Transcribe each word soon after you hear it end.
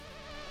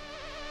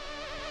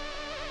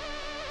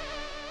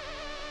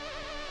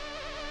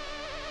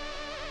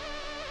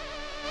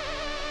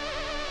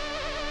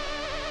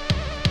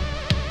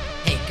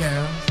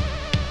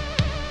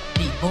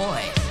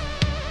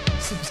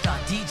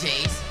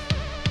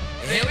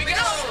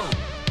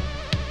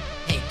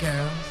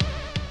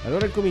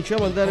Allora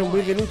cominciamo a dare un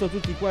benvenuto a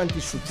tutti quanti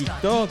su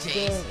TikTok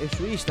e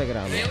su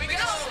Instagram,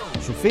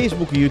 su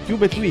Facebook,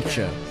 YouTube e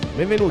Twitch.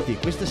 Benvenuti,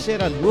 questa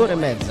sera 2 ore e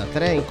mezza,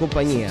 3 in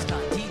compagnia.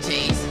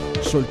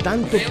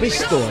 Soltanto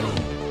pestoni.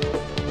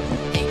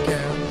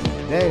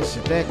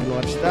 Dance, techno,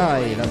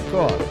 hardstyle,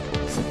 hardcore.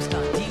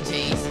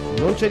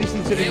 Non c'è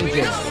distinzione di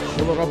genere,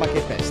 solo roba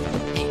che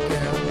pesta.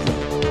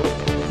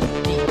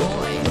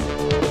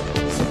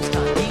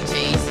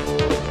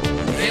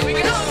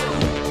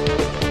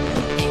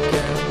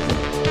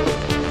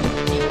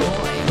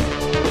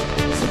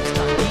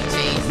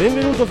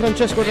 Benvenuto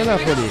Francesco da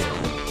Napoli,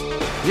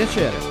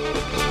 piacere.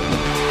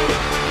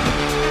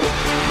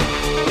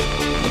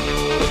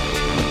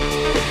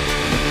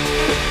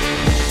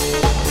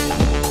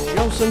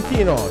 Ciao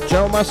Santino,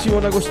 ciao Massimo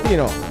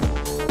D'Agostino.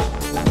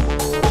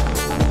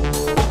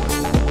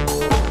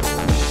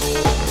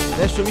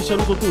 Adesso vi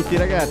saluto tutti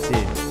ragazzi.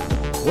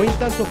 Voi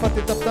intanto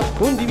fate tap tap,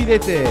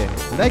 condividete,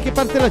 dai che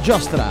parte la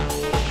giostra.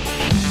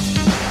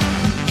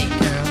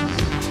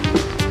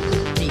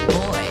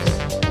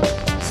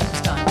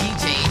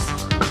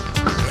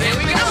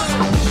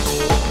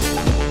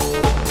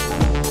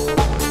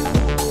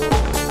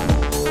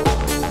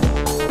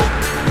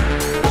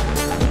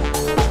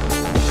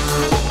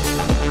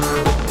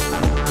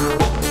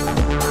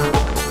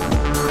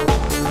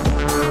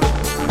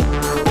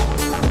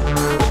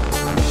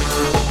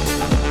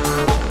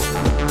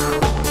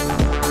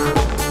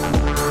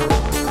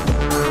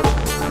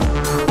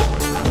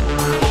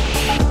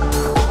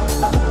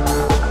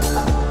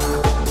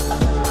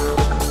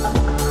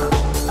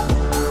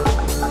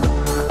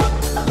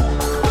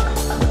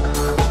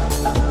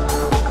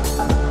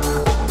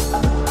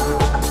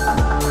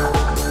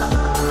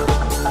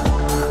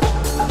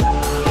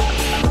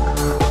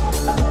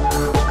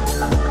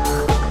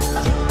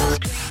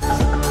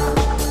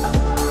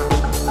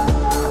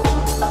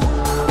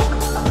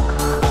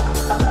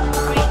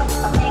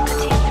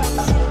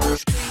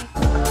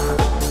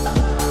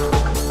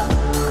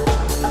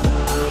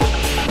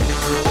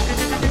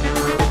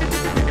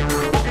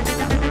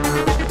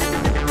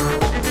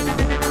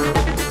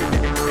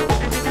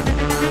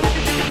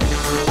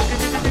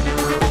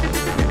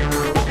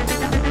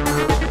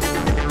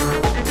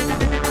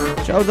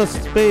 Ciao da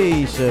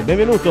Space,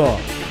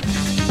 benvenuto!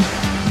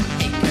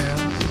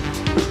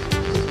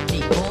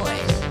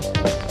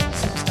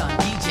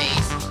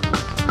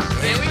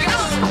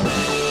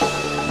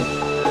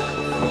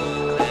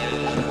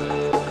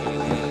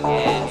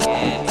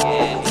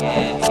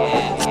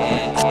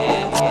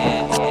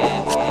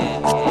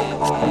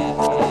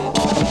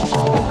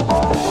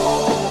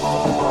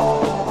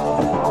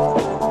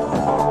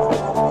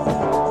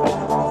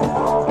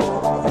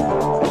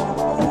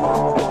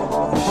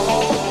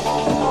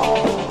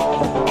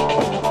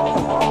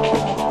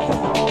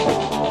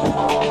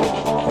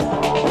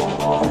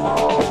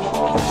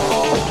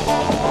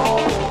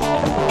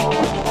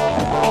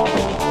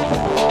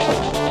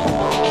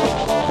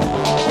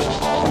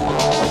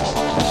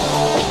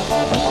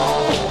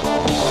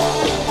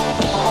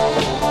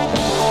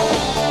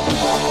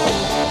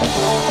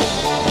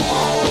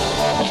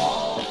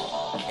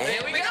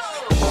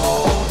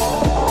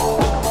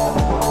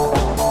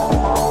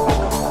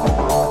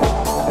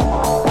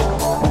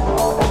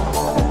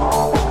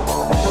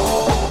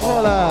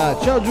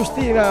 Ciao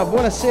Giustina,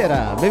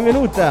 buonasera,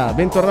 benvenuta,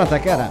 bentornata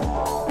cara.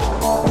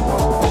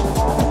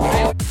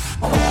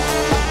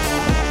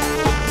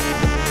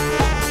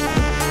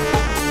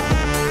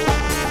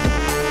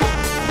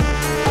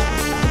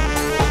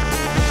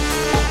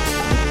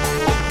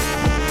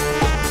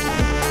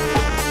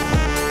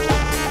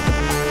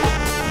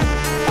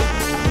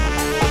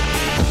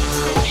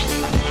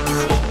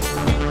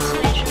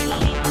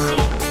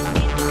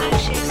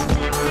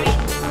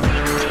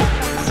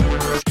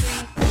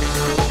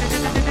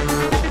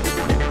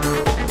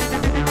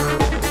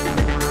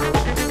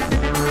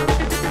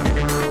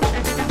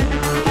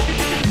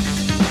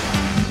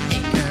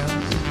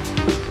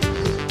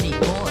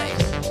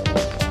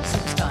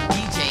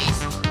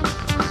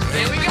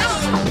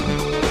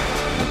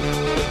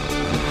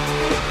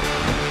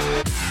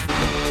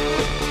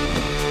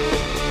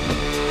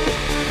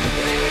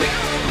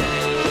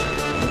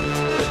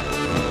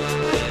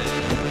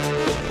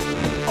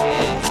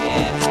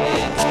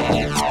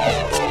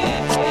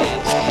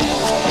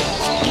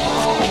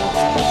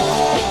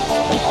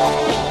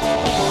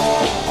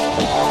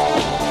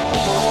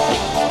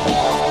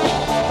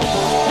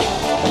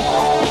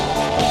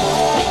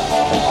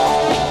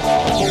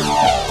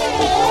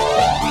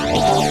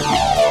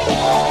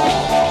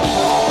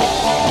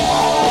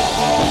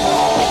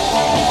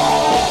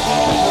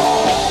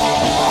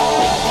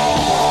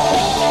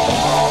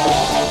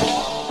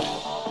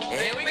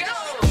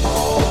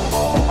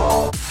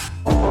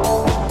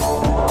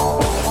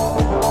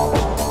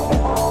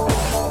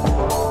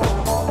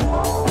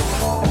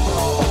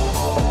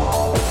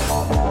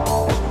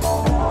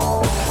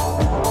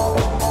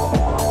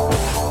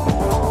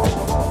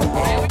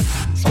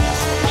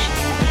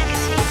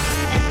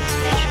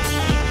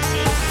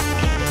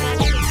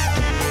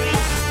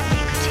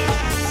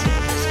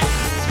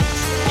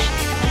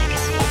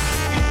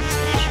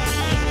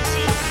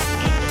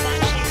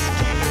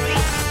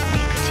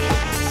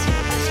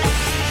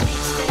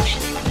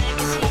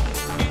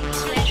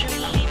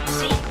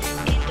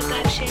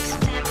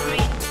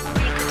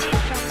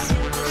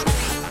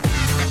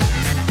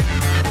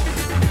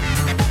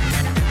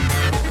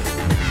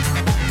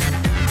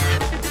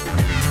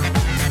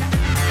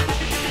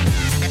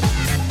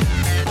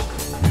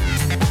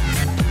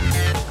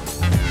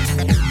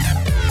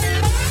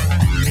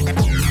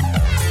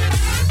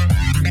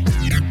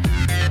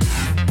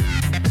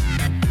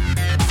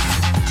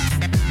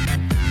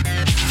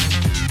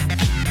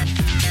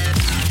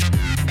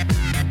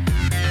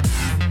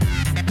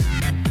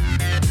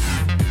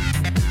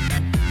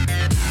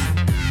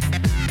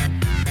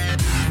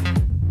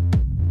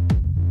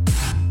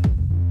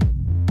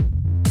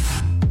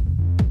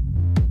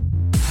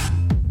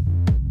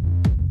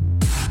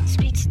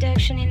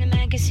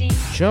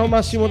 Ciao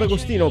Massimo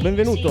D'Agostino,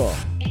 benvenuto.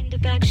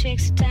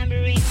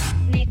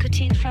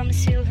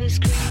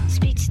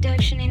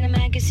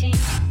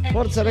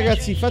 Forza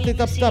ragazzi, fate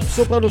tap tap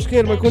sopra lo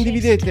schermo e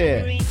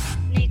condividete.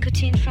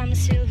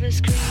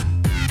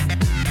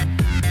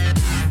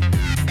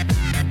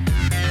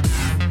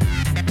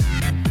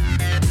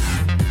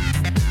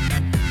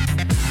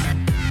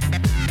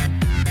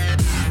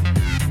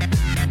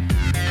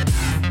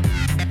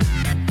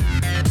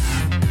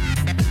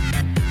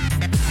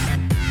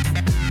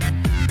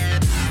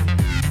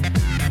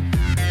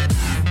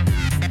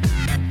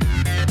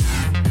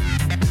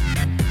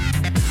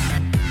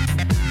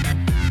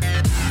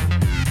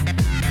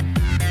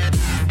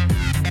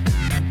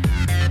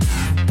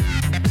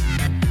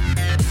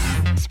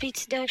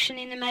 Seduction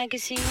in the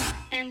magazine,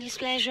 endless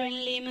pleasure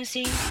in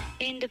limousine.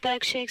 In the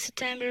back shakes a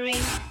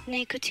tambourine,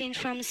 nicotine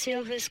from a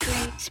silver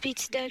screen. Speed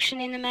seduction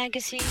in the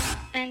magazine,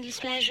 endless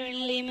pleasure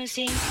in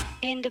limousine.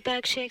 In the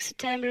back shakes a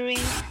tambourine,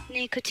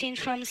 nicotine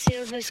from a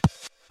silver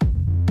screen.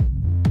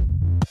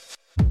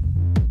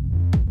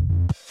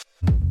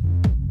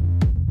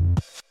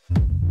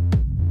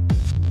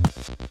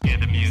 Hear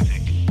the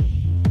music,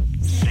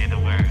 say the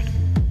word,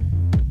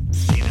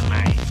 see the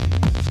light,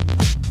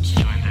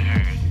 join the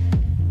herd.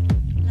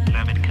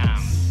 Love it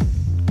comes,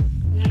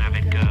 love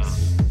it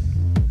goes.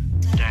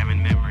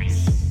 Diamond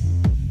memories,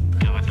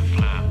 go with the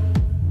flow.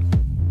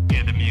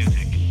 Hear the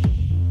music,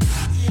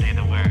 say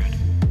the word,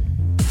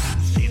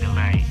 see the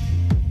light,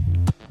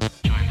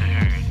 join the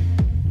herd.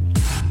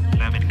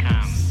 Love it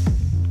comes.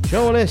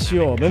 Ciao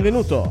Alessio,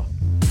 benvenuto.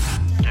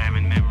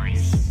 Diamond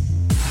memories,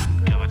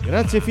 go with the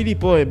Grazie flow.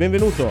 Filippo e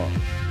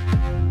benvenuto.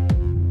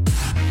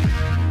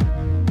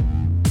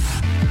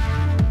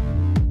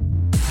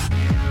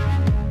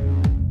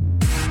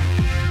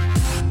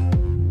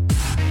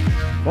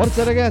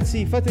 Forza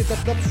ragazzi, fate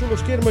tap tap sullo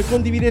schermo e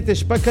condividete,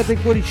 spaccate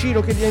il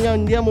cuoricino che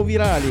andiamo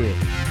virali.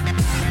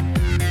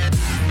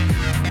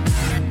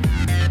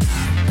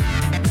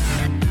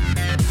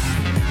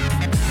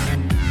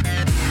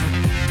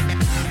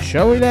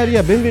 Ciao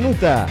Ilaria,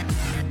 benvenuta.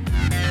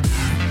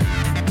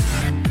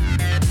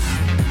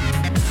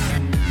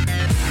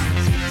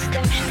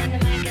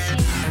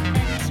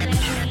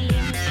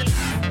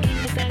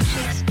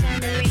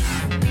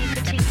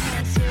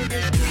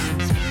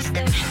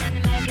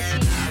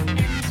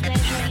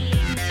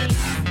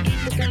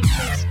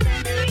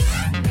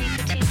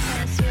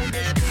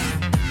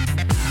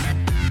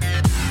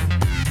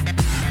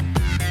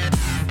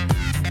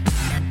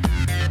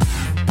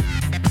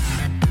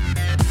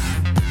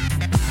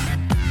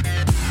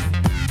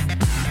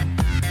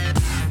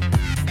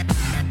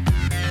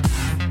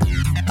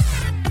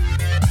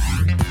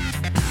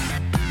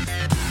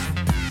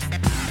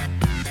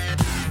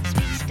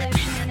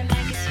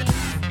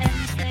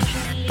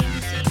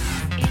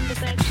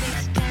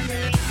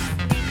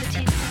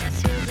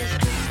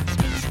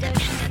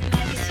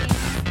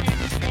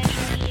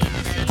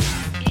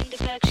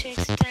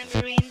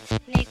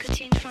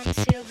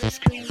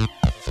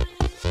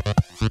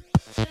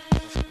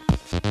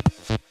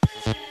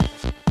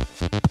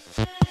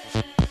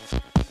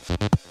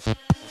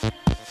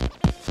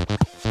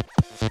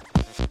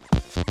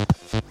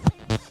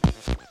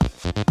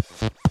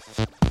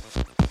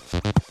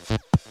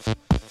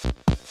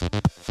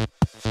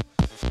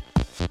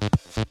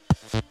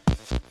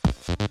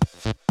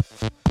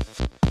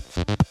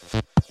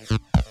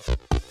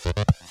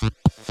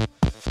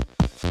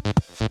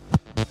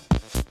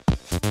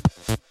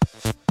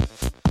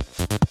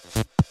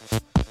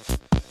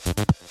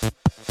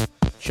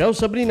 Ciao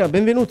Sabrina,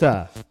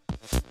 benvenuta.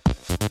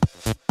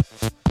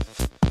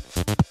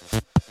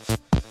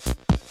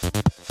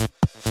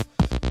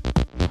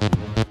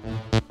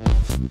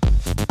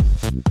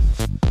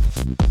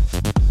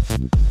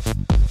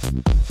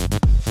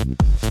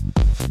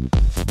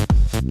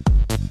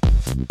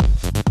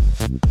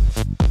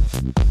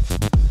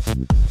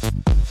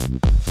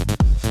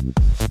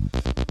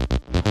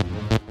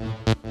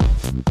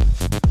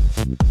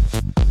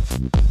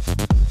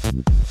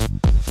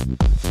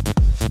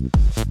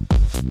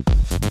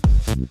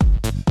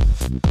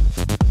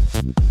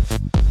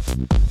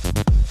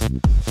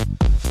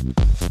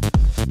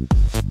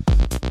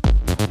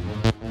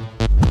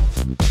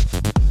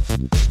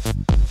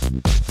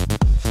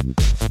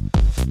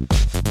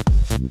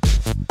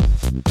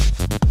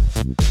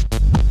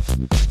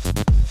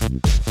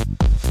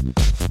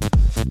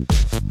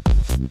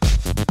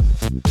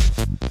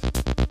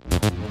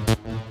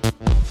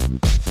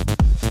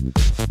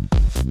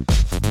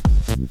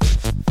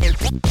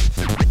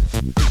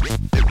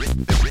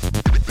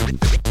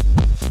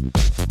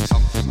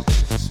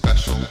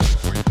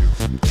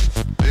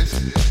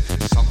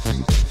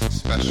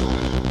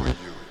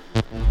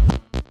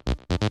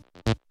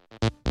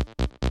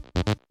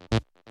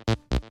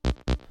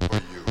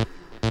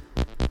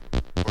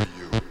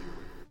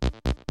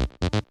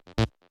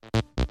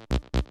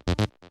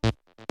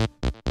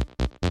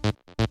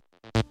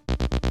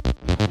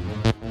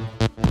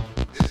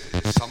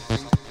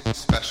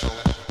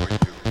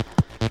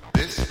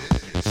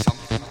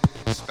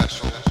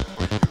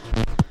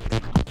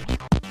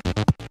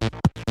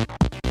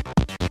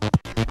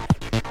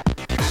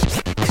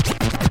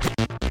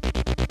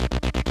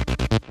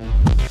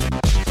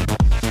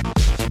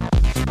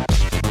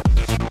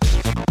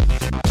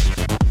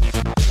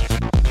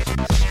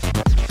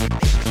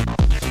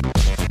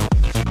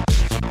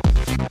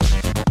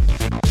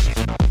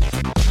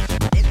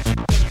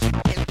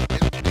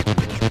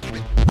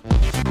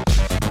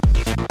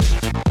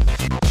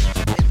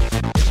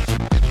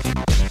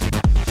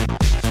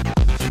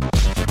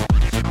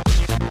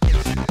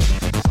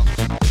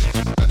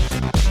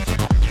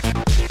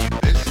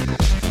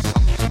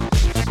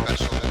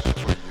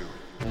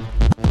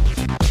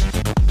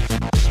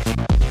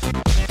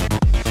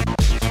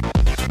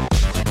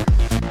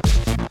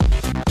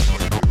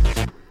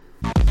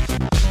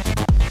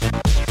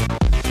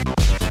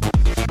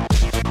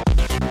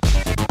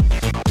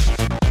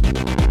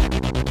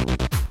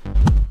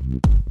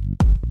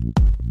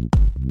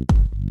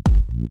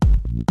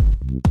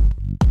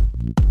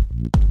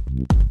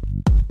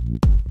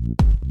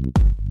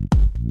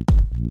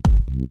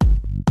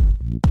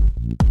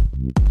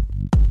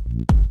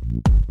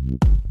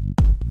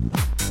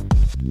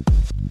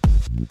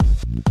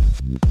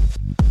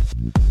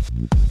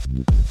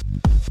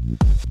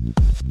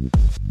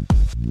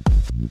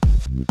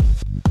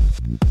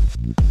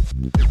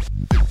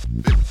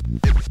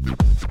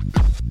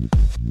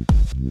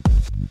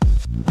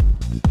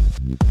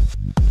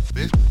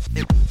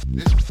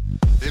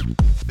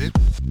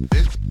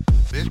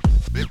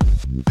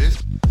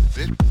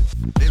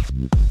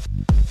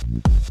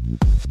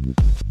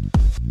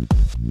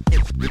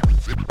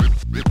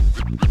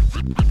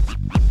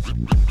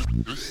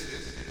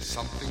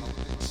 Something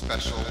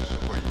special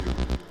for you.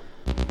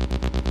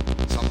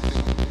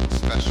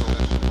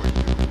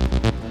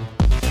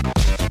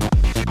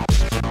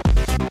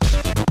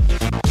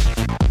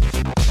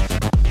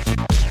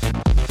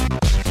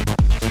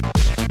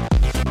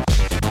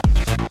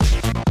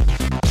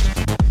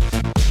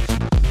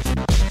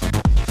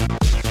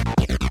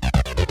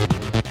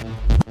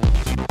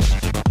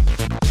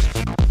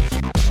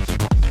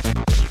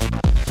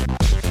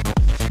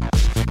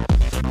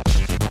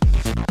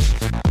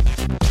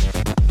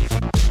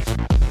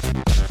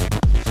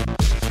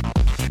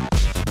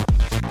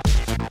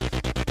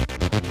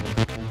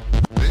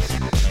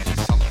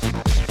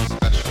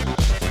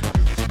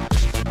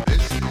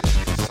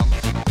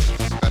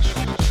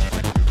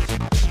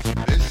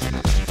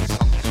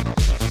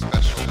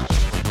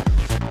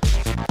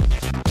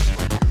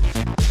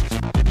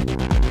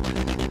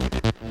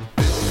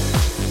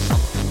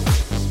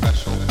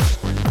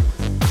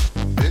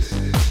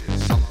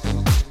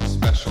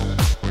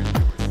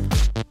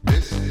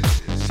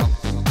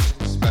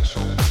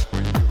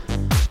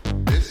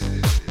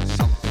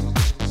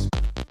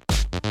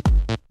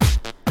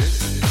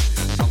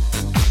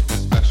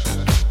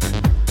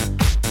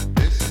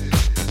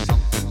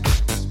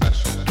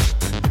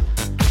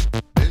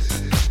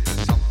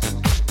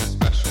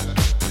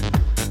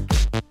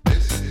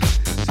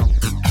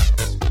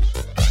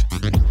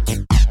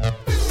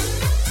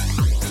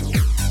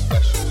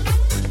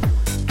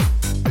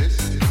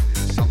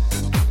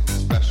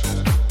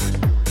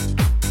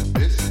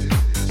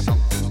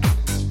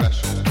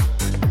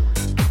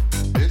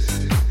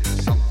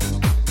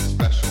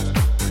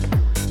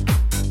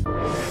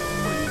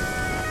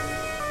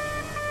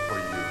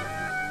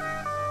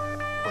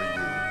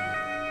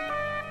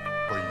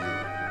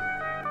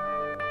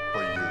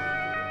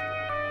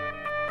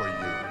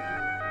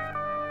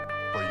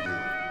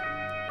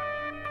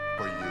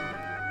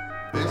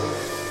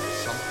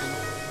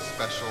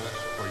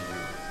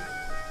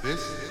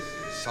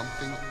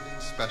 Something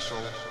special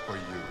for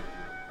you.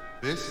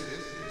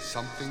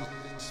 Something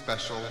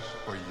special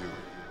for you.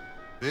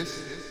 This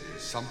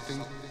is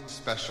something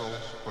special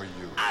for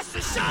you. I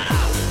said shut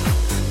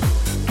up!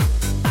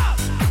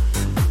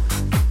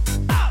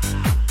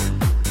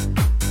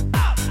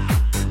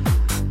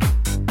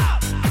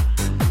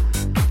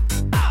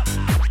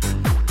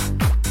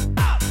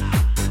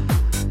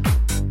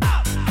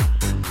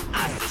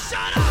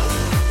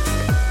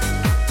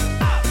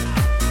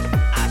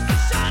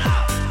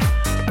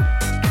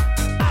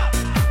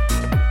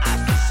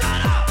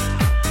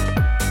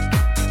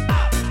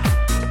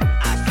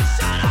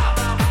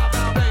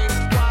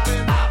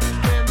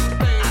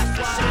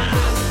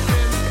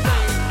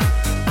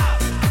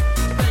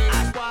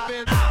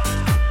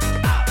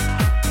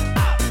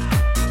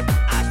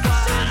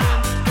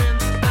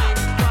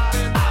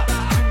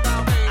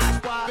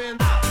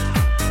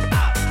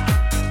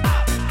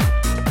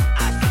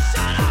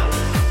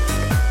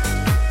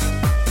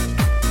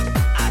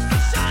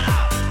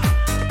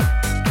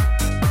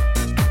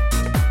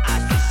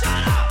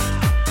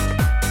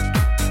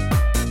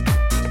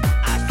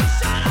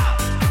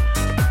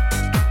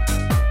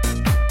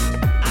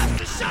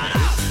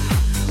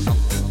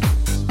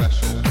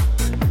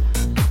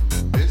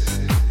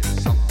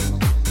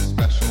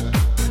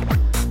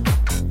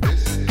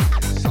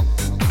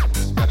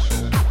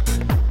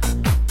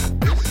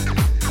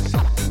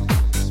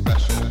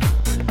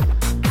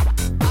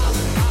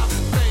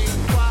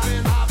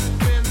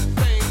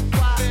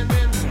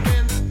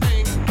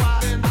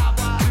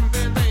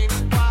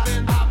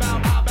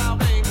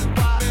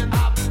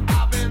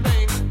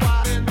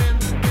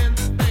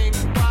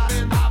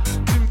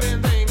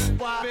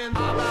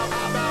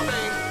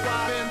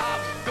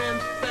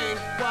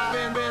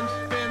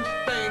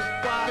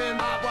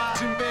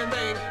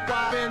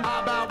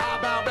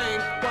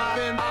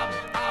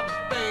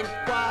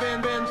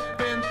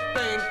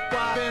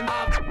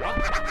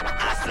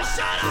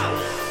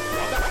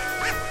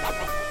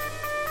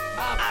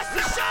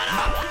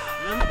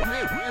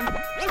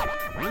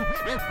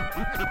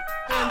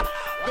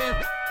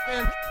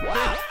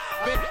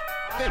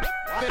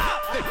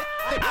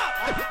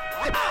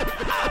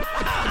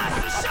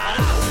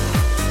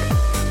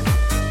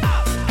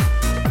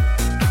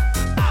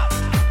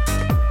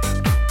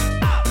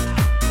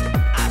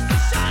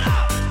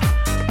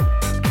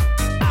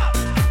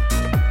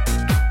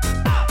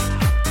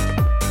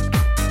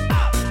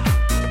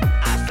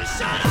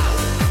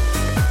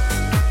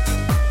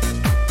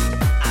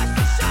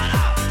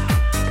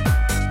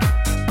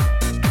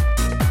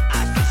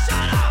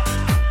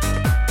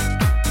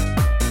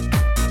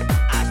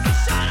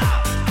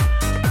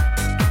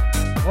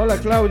 Hola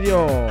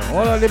Claudio,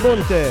 hola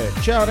Lebonte,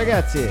 ciao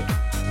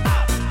ragazzi.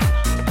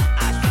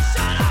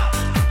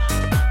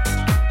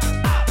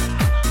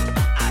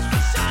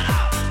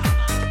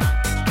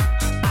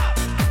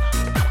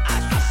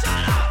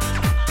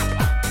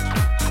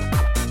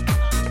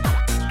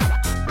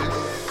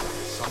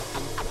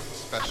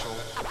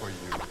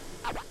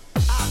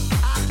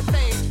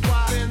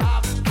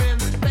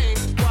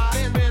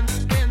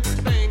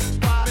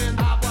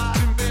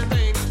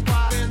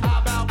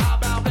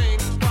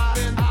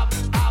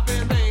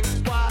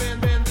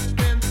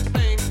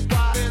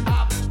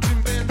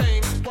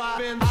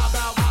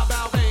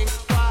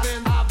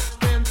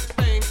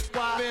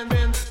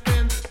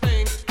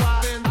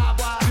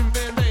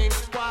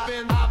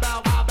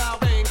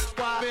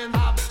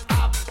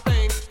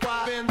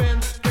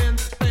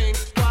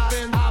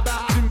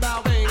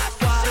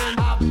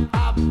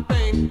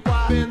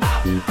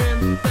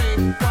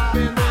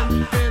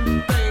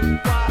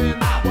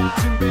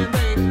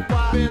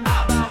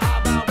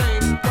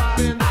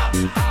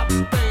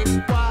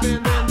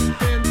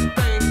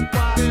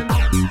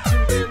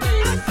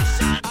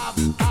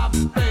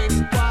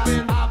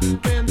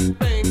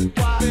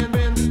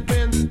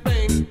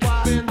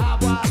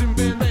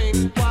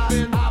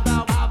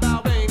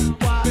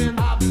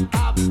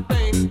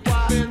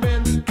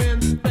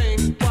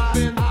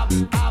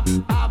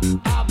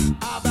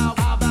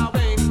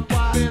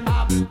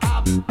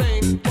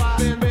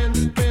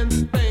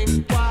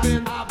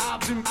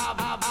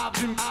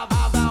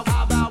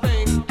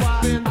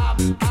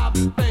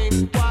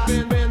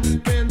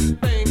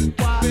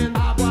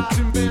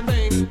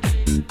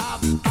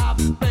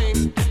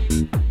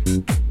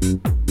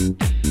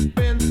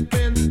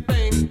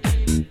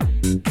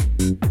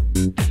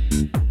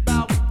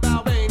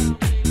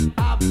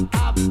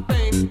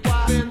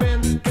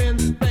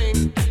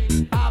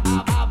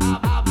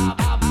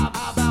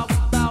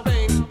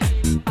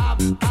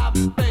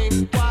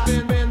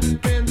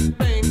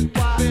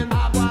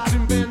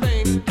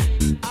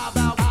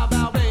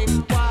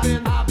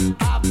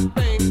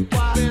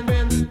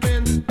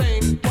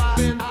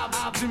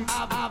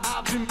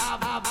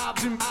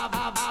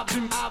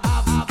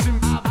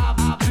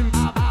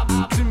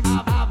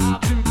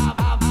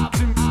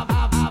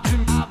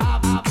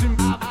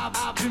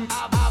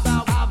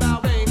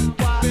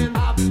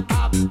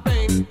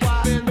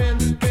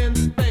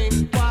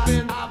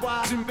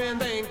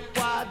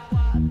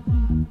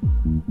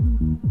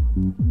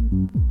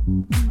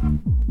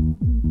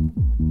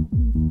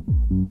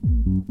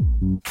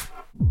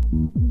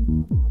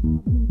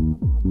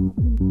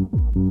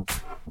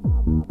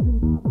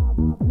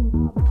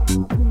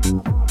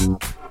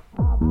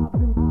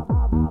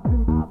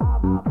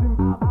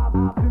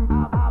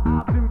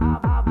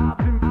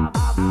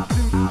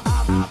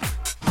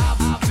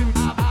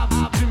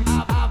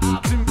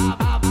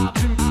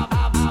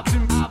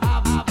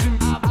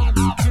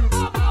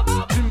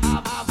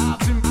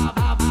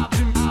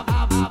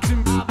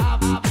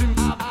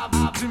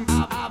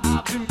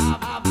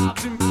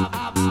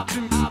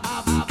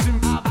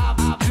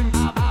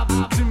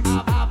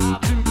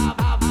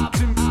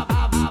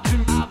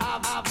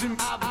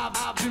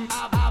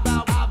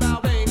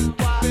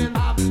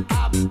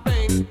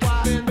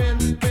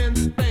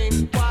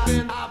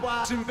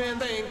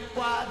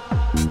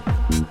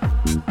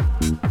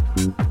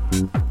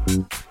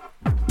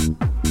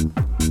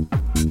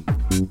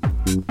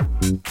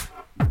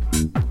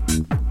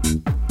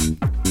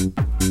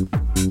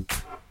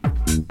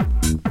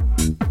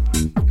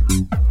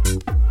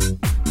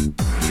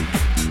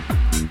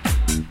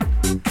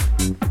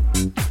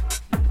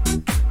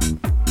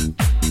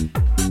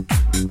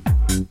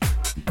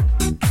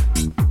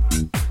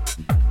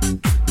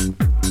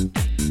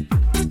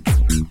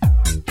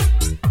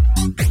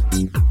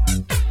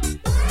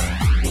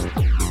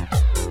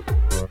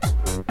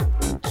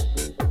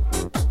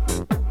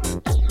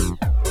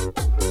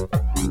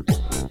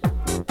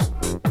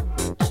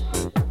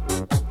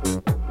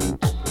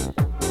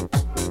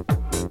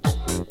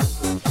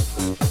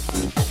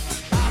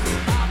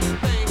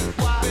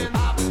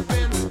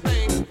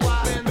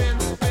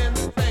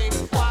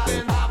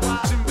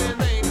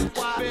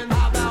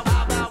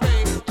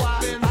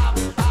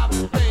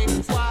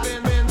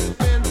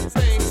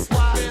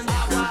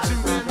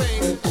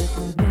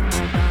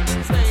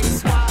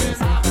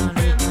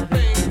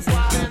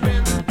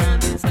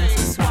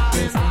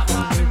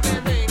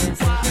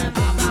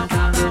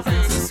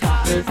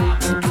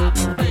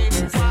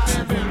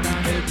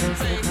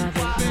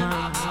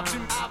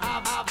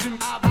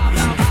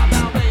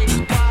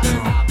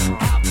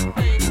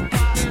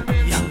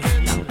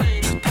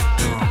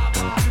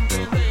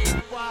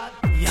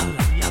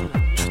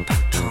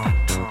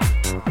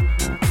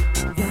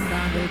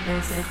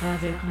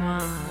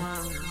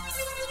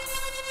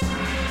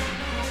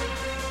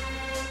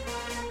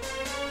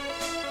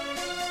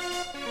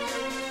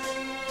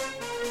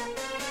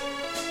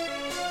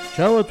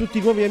 Ciao a tutti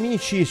i nuovi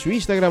amici su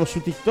Instagram,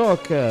 su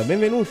TikTok,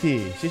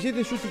 benvenuti. Se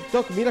siete su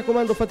TikTok mi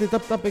raccomando fate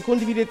tap tap e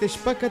condividete,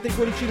 spaccate il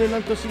cuoricino in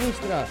alto a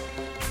sinistra.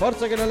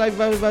 Forza che la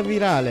live va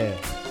virale.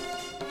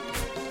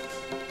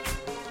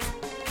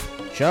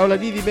 Ciao la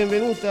Didi,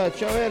 benvenuta.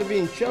 Ciao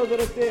Erwin, ciao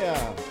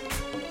Dorotea.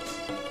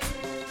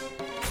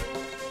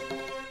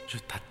 Je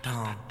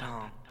t'attends.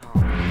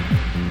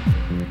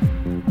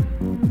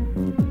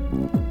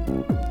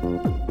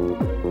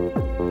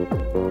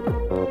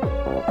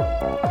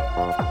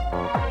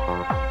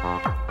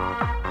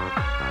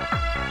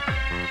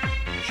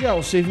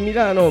 Ciao Save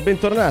Milano,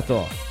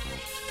 bentornato.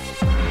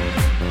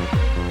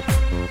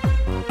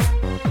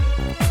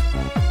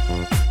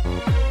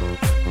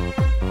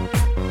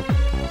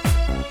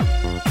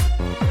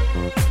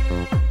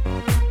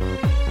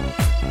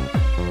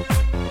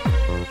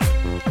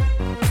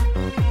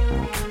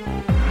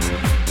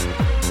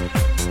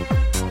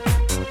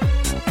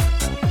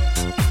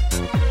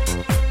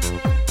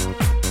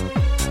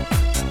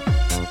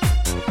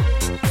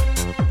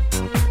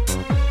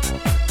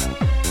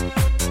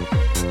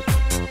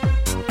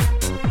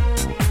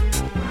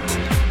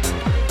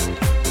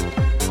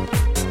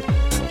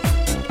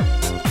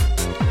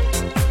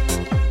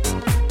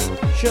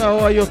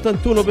 Ciao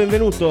AI81,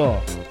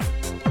 benvenuto.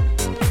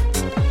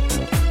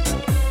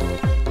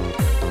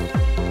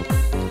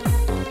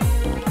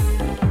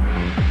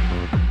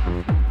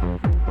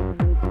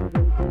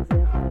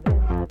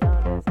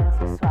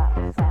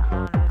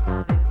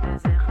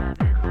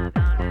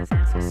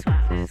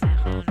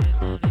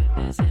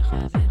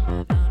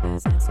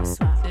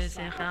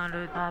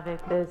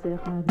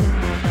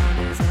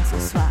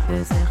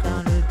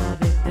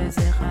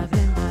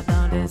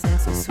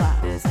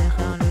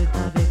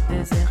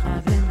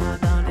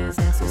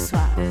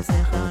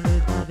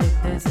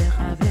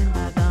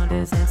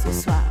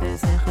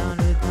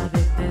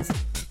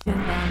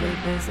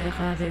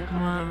 Avec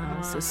moi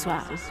ce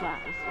soir.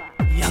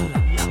 Yalla,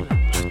 yalla,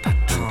 je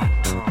t'attends.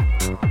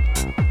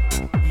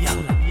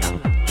 Yalla, yalla,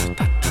 je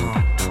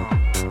t'attends.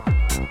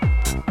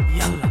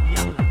 Yalla,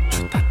 yalla,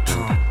 je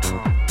t'attends.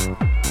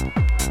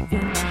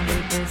 Viens dans le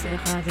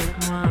désert avec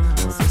moi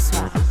ce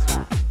soir.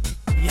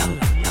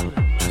 Yalla, yalla,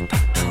 je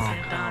t'attends.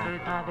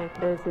 Avec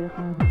désert.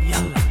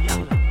 Yalla,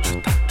 yalla, je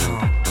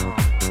t'attends.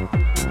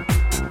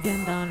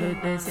 Viens dans le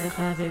désert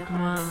avec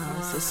moi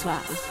ce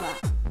soir.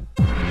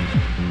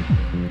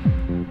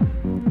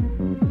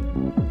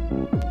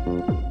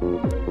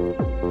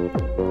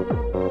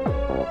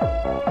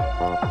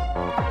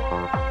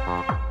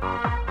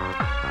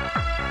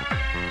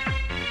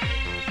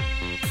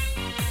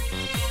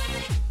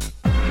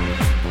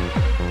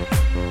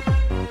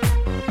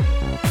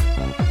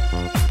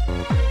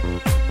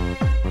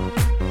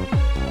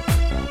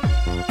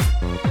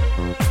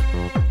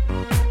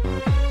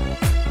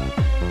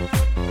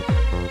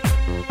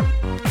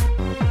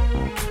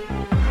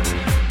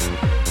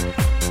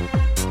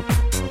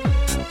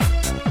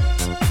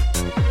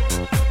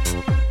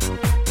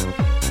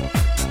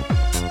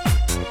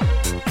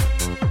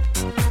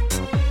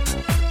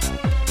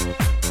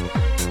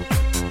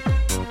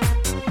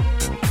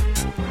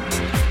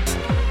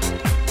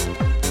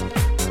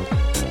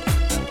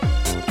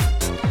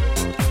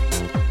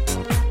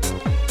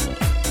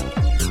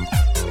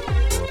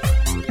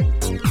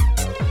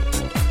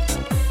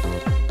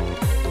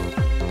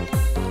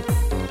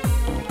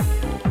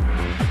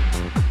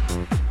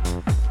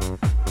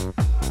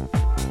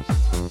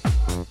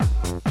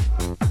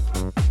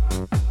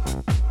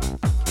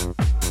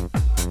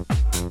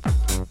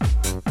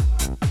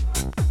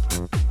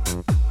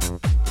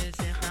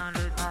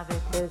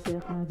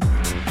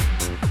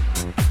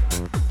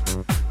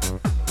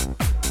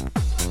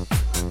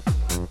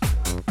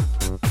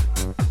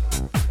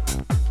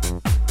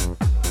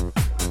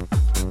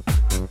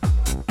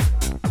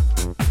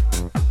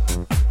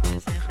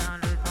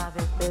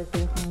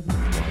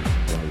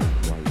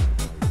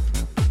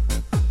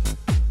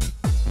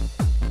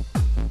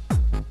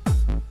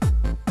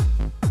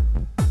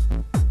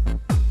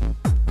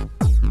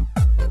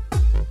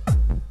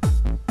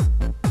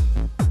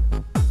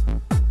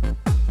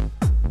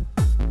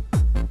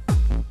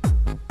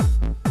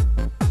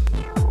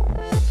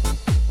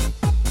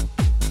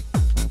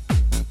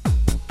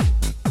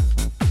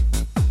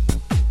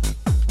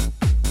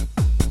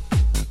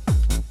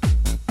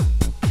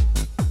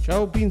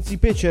 Ciao Pinzi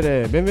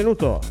Pecere,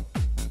 benvenuto.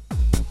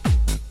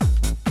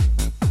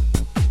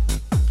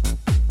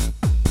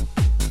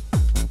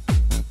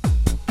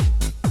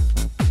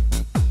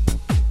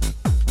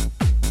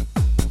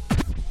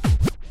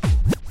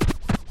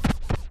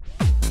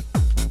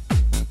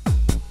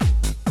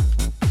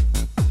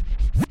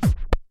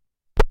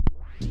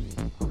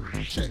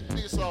 Check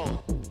this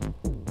out.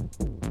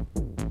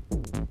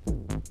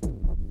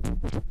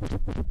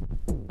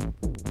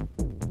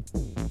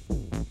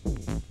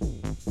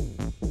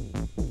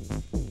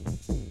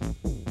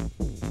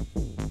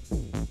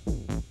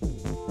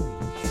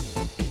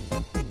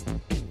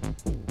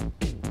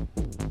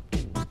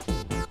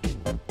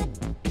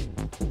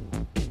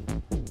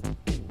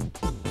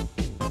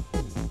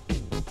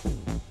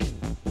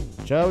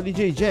 Ciao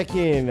DJ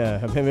Jackin,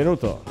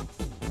 benvenuto.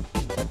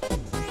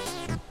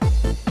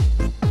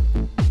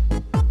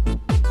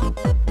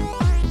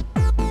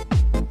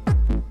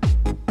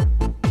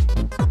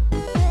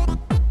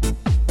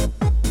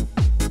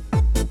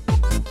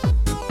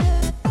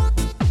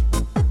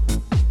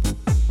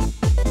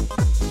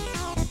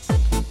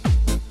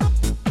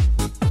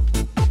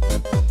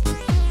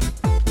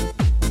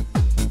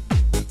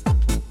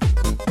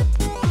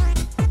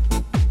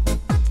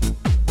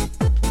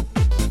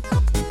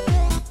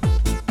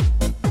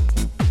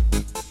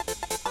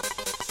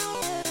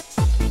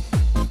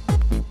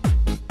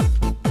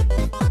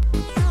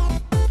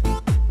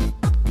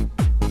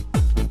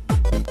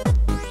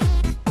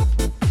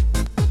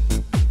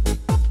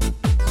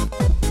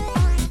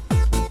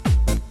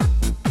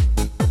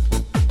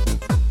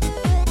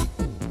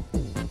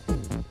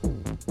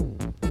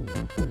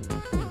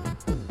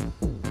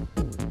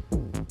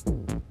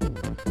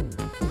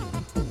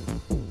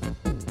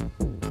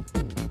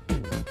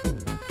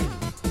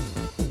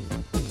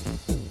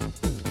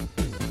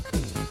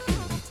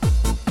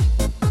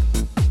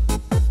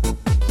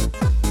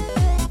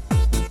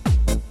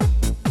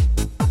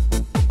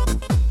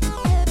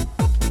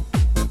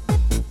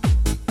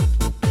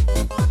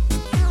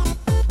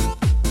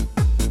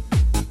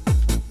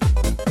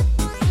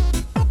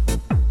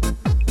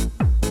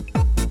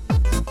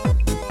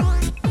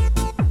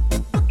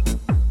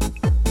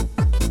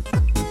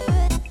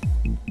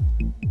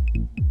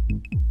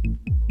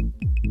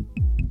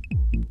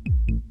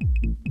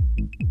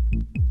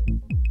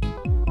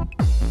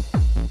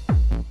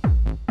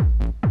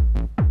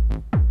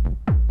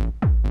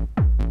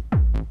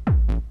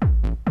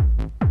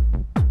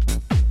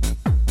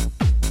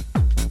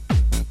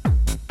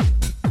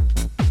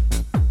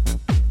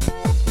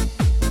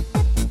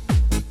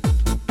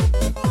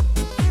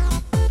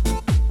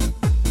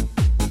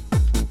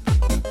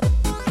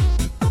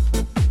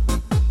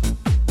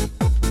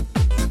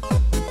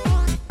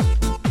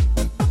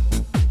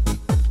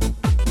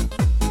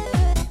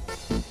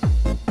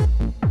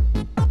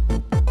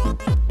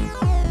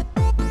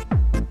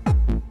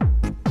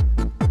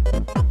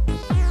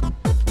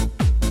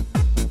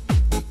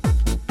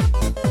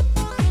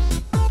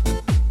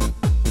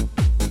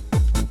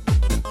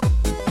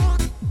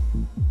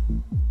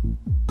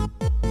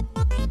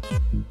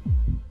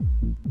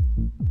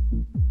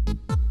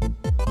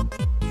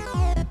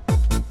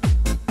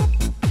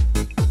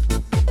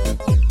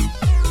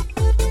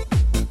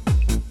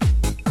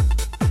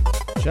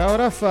 Ciao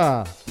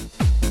Raffa.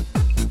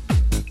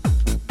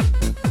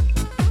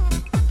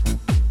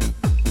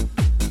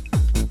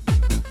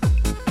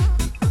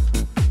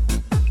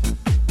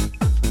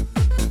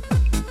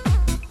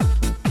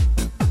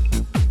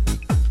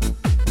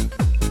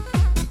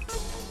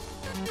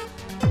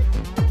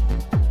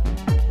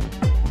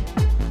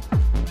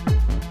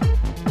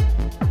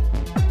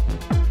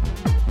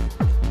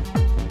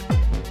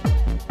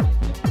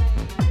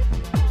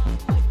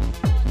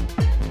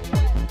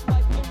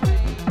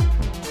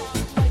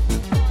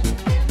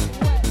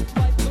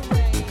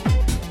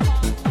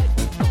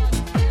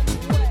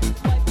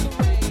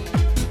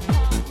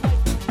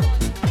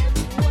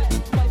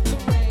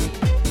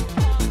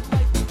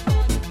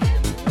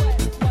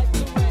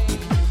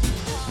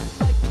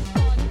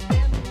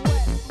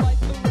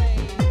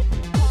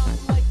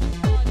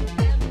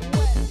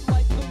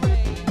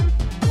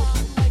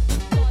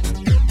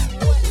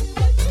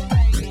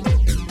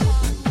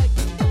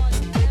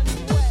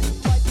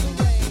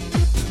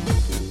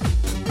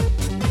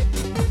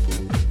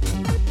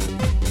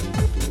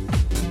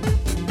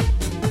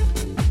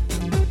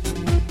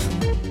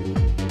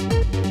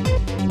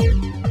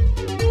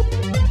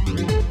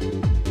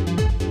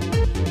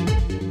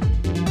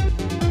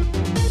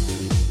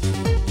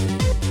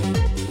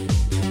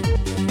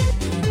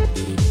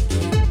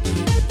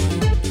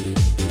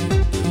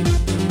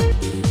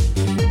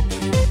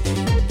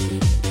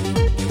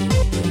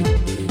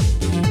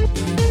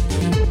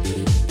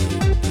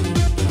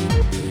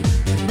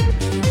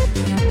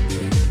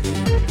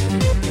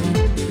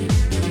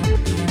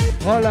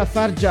 Hola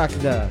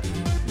Farjagda,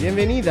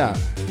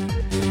 bienvenida.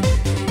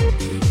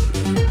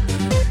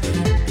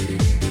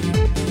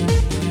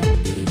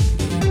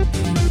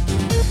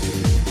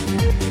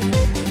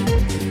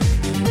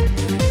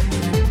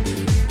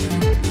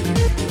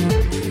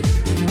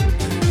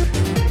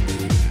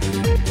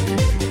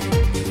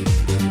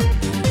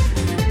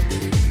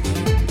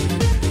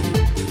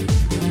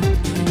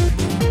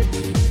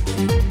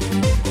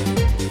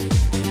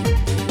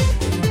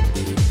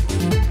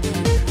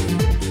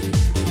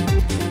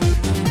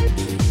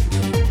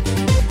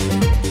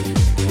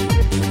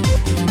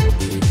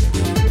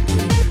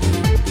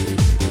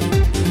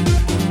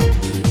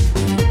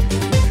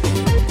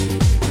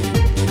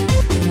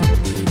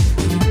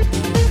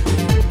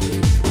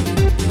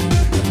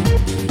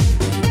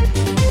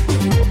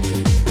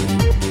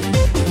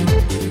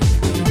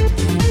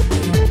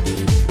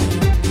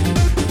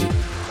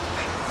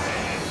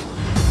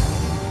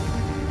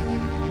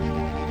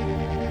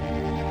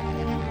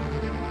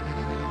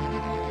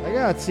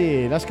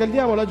 Ragazzi, la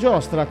scaldiamo la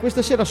giostra,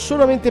 questa sera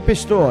solamente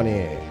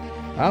pestoni.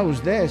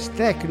 House dance,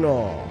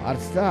 techno,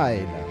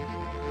 hardstyle.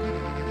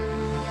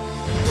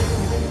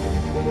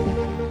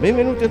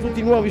 Benvenuti a tutti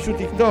i nuovi su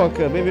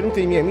TikTok, benvenuti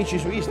ai miei amici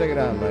su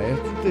Instagram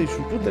e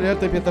su tutte le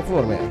altre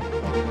piattaforme.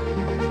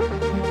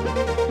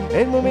 È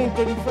il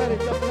momento di fare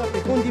tap tap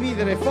e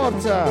condividere,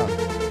 forza!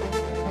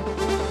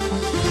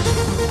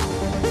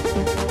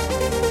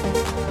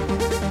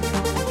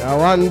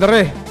 Ciao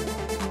Andre!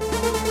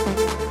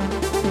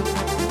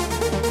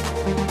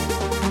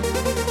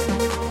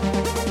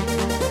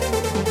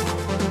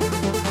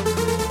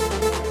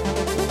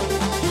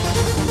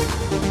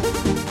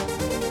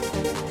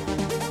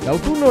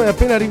 L'autunno è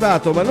appena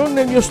arrivato, ma non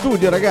nel mio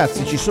studio,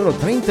 ragazzi, ci sono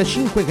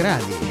 35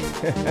 gradi.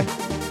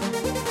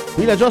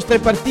 Qui la giostra è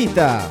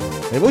partita.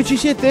 E voi ci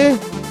siete?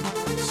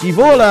 Si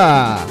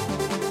vola!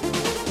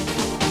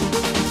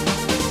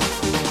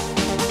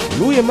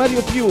 Lui è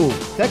Mario Più,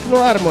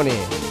 Techno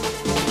Harmony.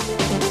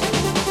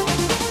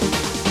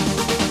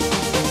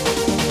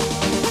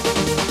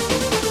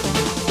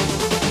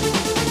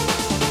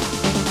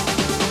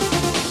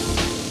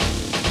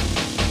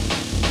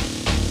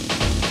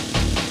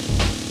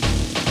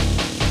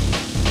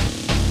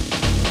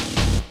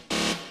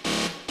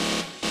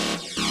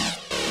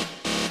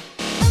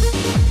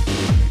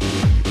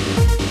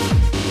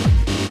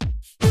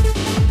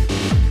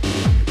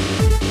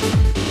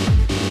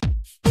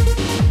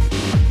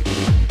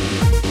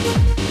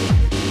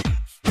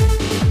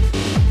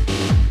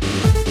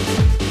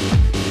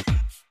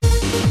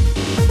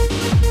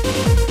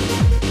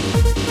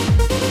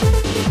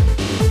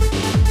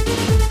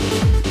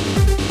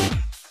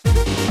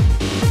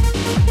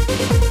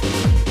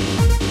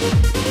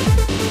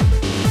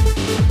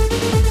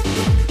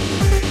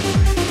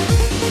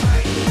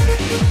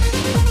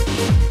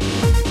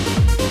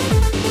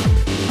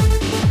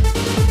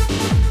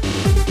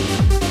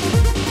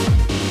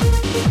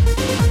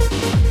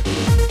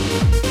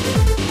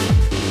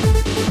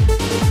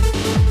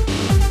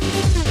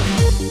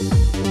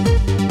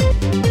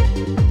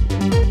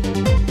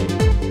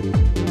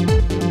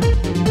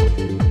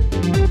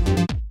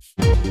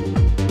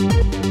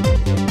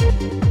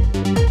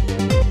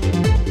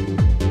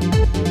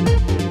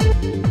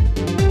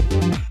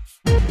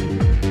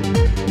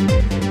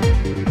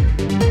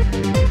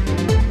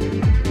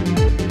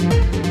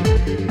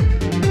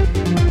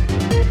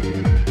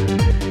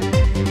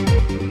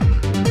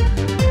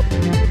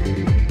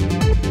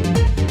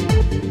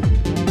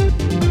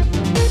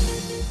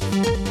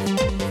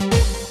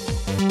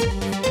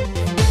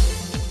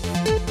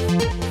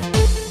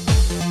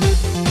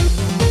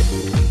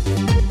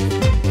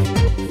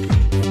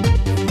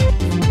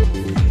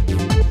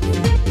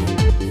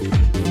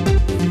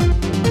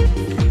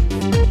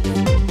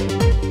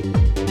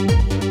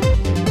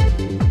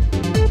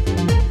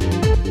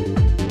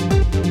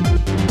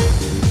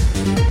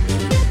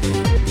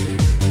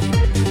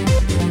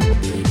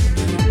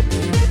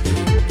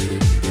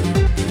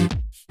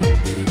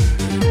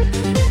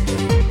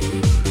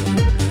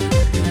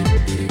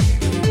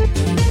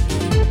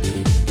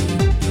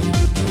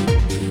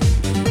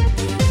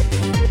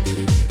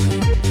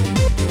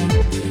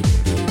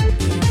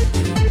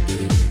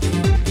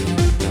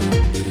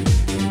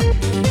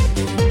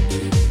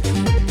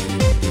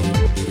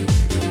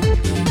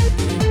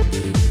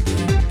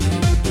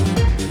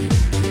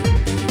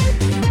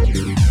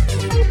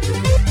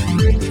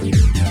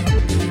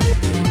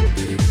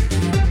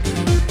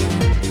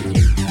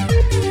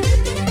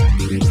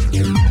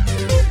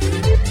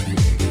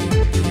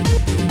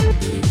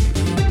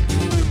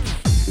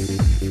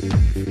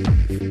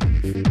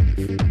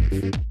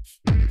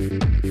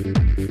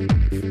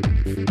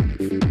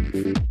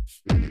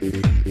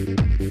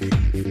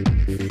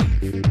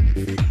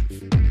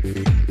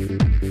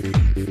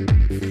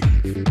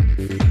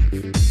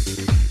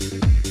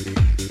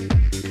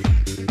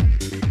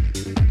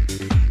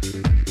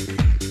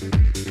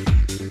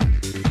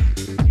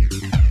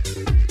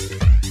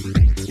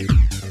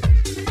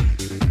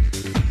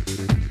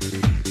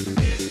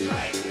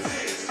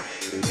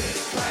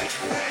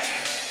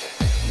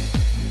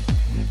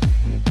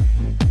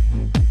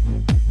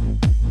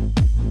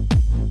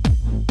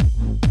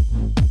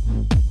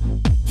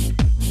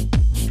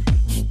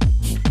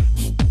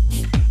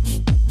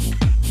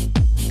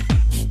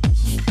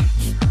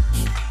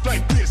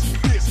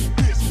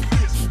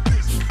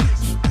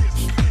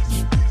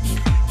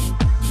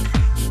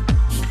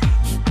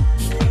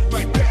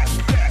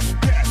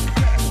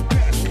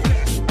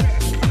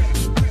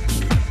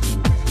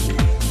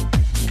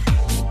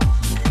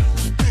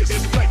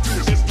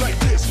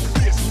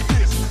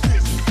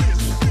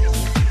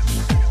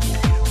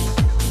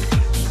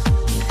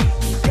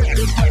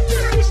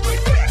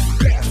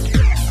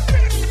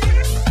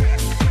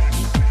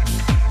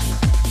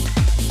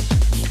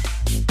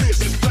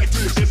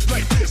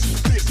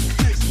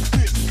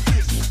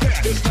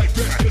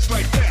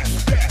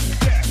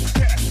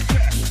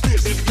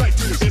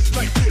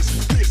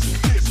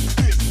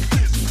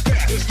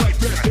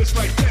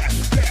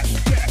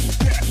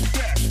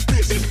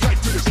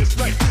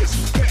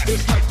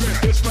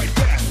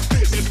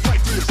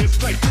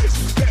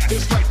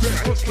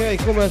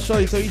 Ok, come al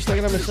solito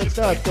Instagram è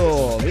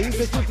saltato.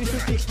 Venite tutti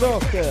su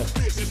TikTok.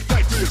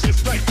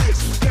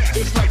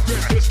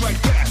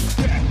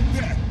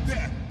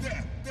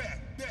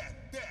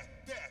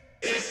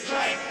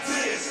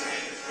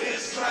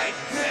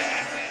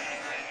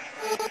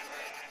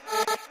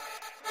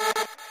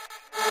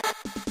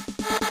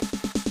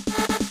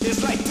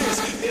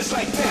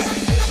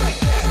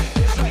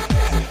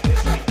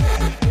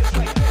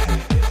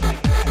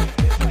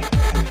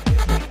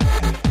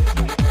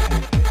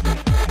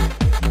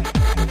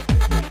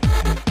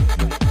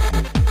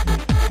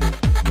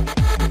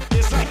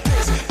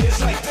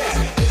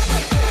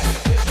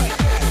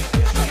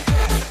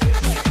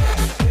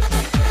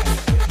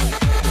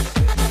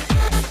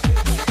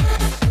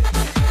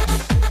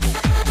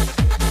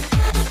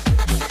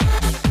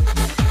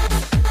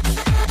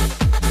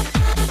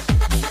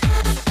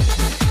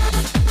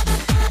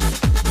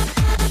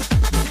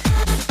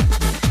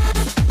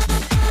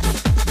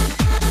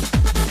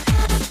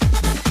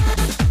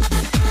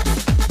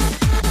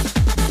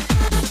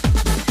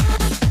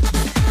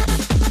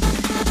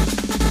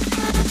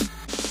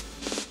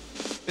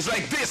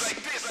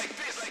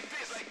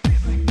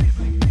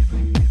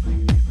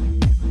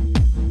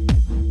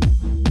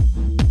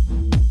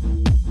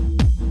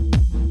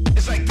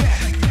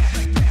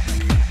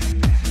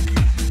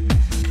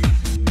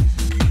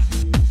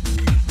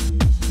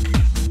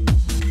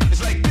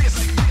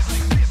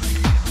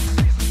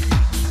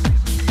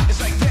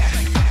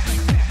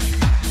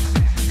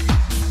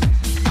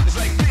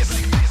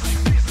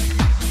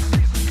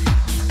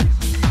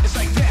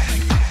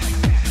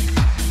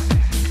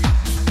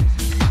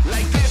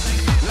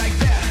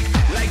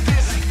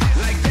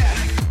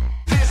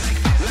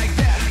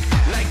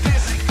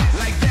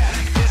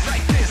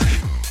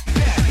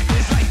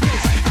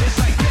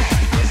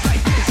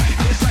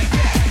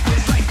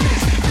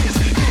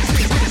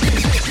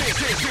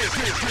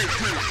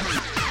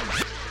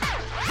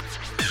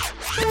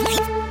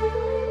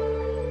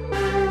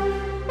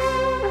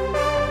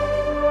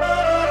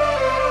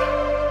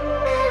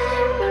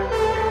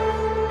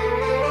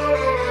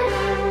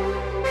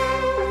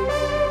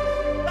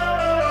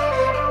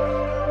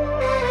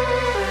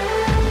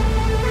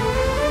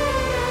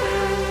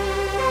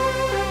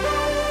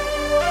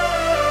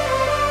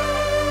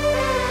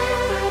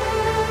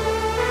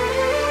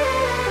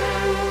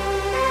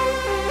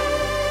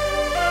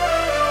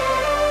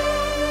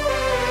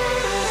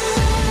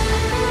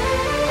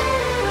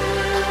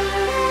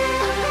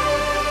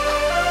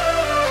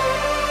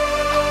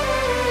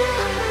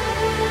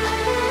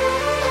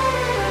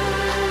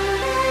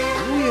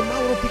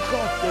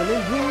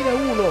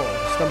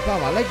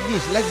 Like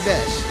this, like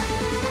that.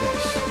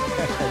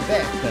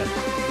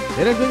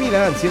 Era il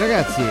 2000, anzi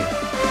ragazzi.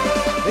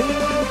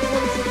 Benvenuti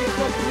su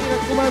TikTok, mi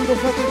raccomando,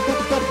 fate il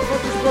tap tap,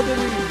 fate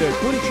esplodere il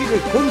cuoricino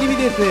e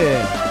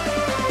condividete.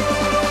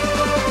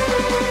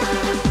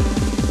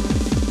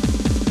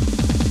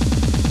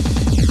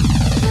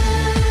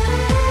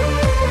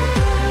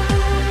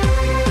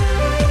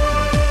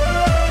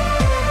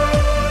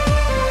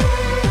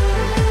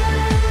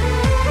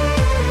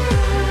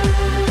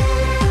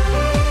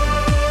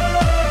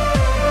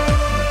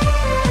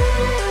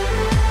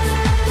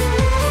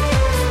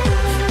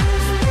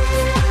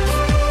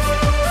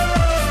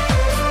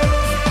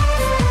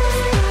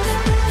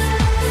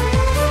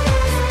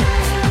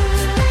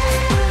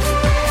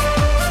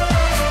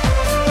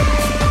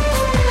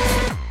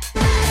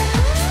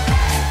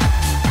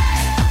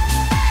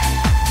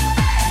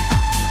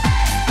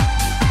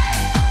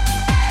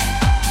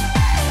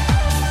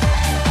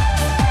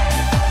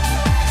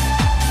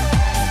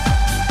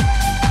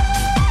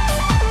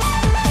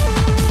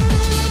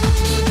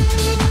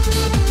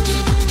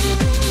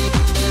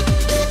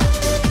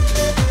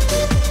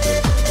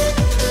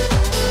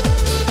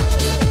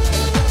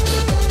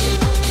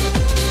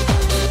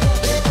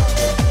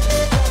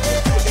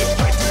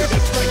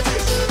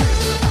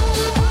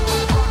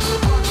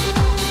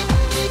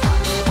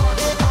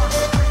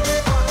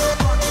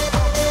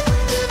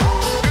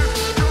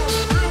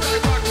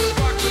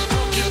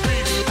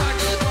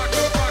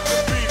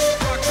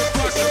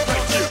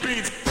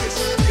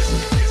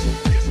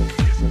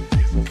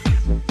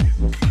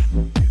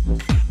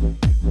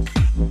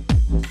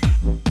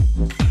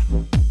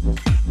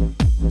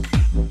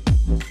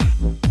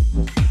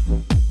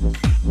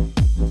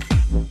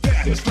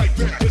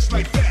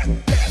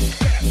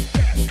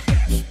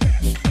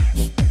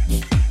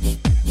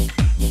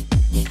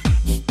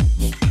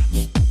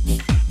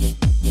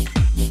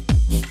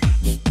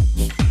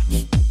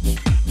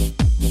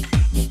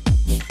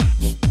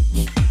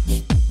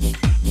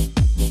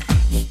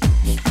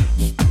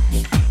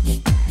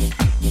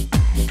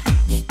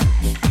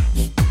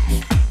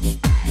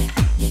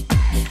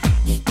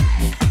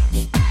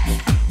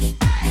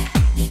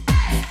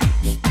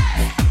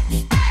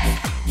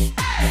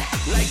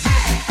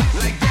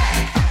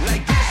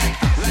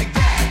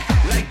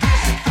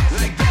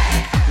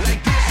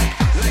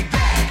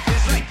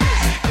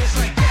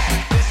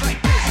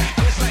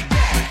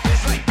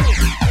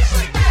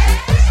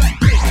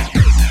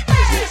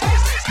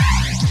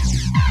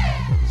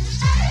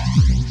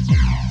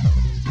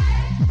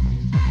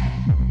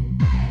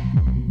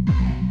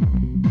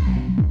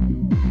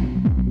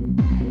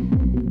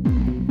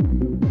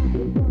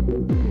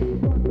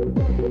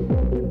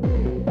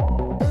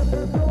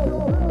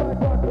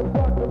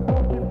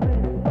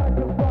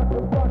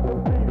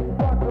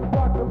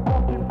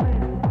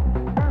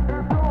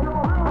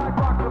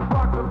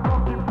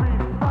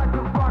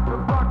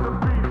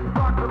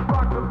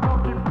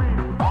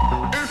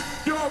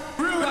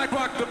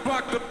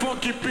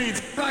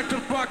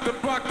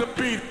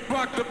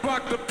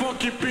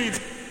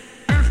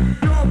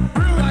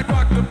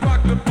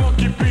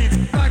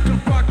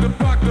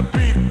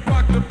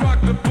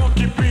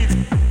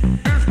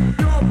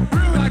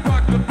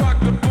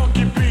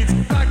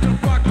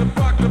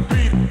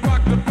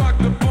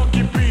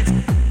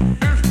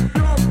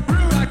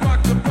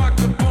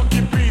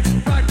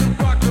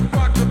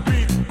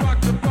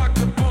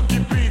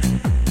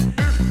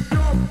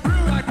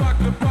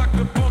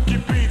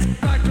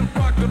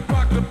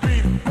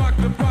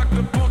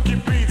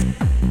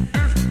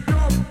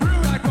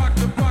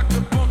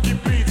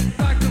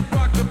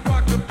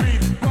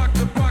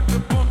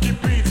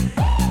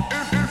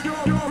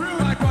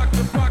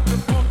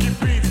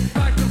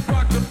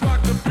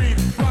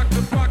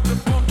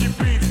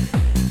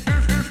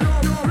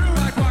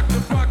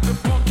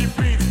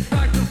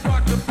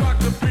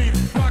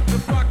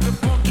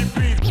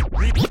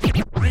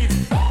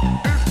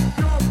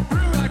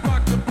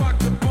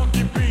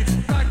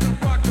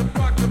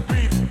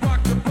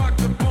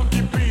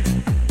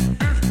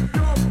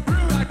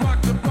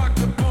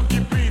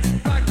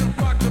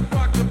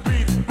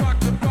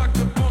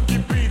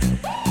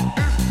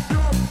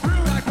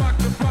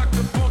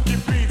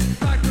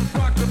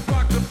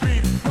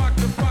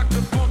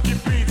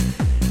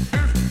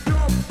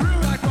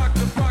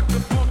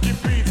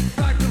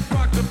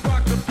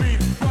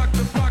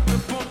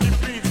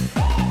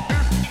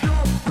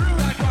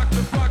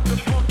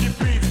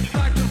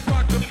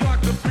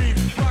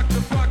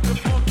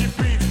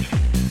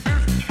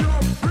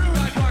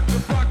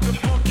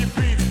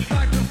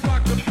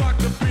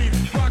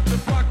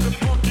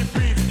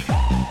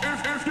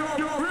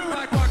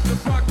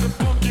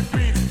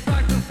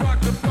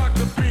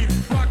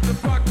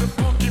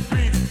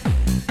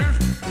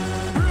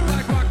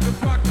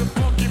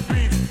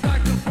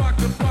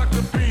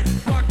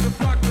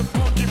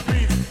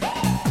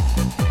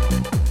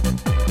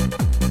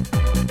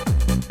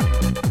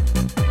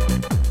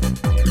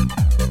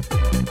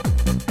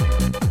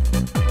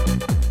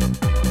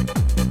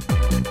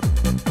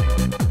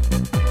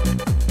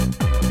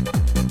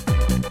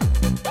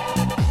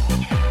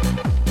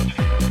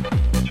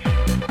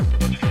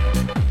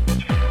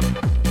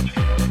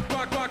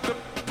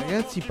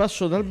 Ragazzi,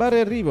 passo dal bar e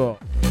arrivo.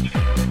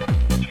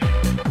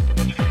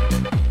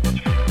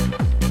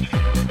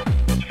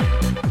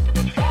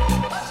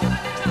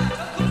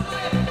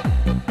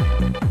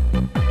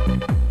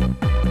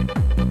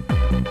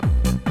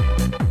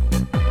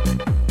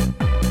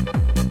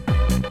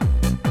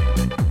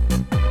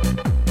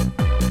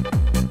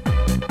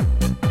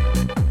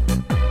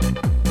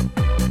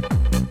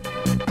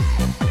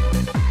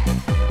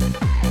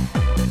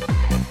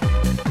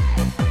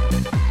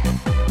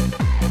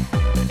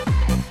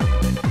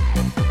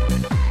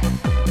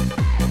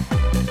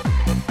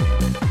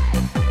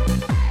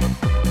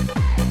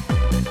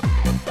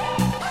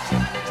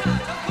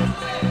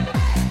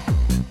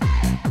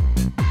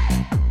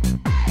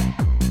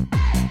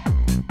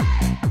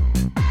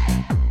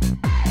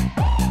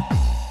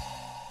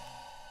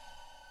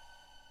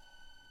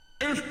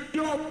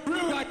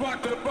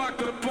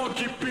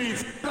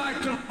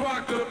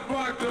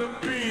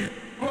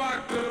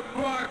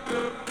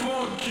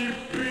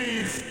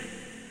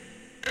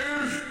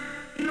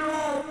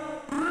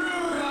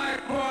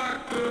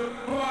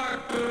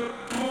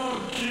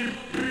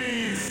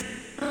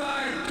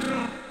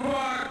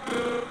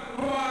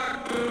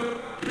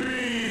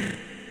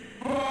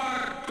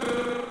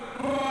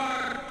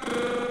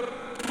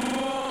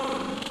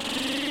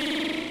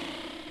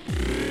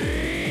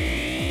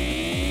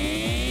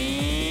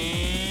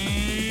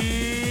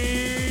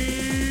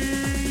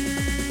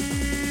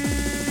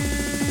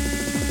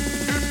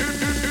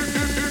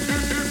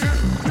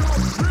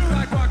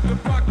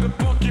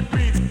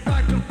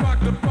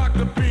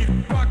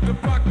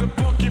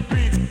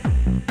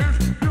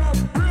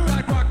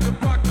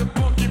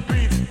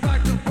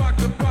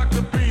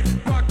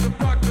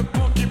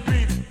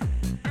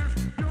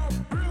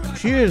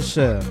 Cheers!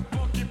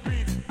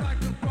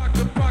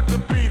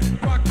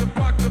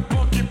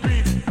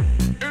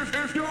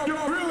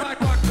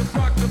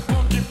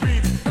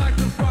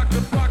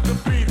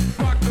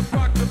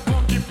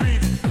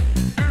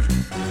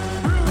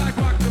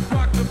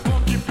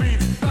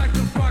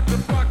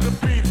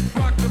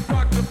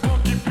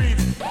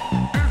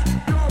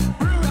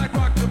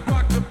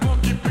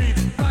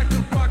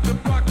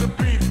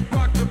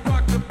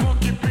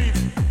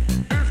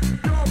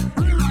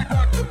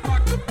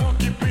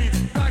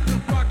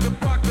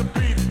 Rock the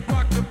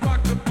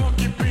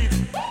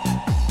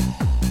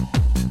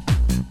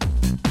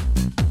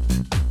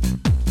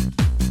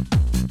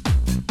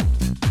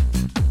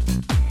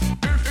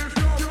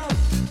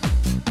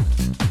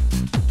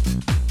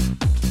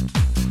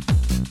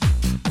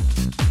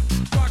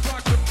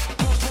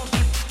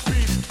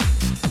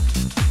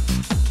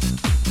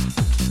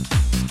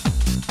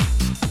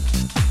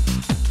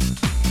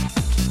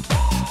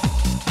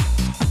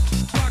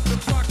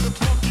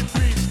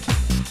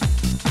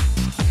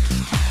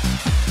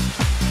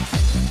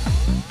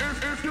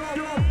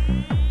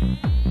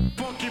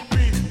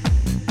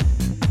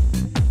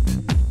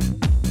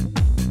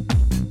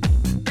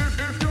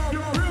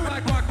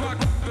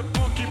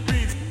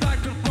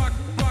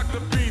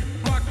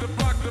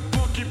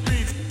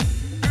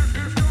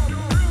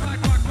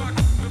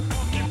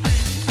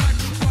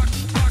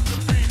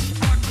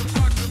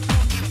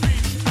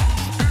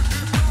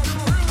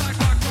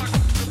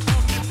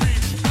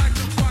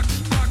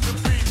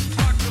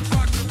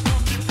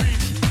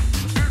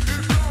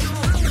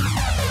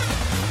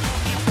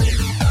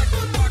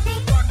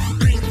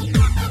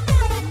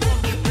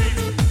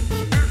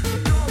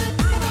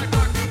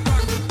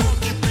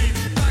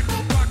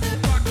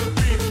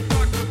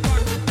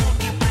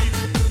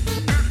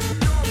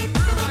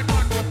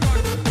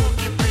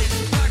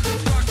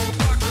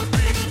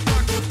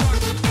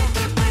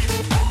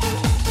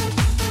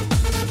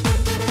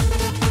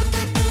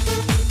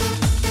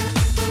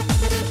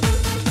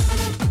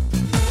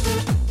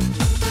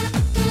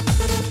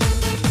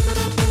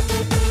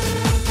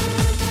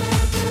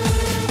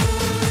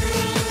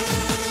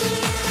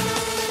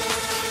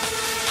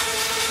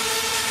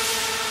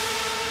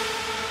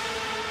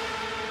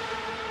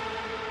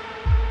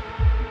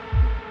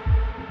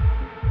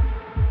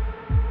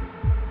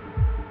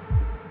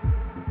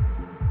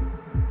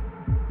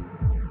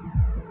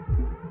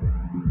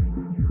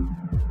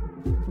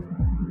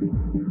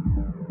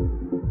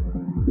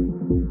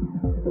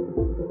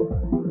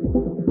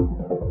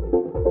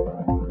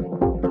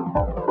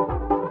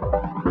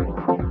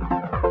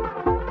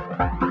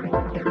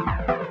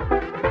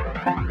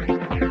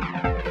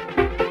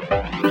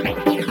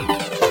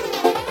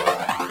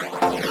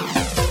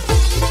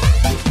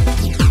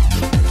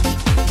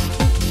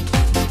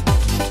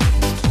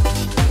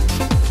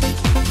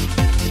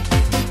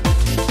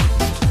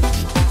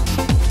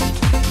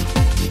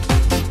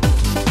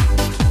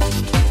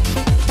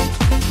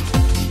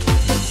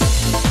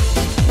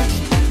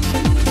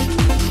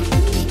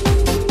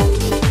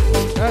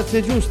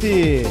Grazie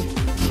Giusti.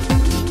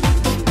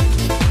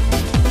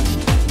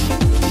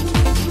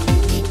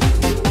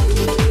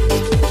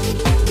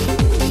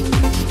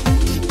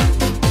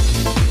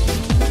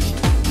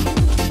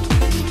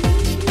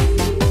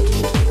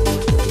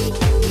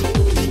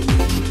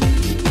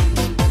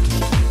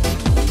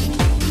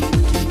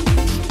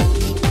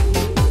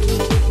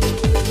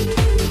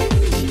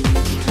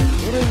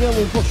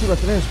 Un po' sulla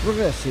trance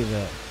progressive.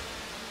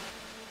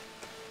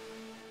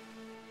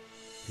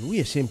 Lui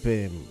è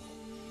sempre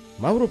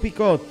Mauro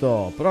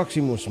Picotto,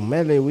 Proximus,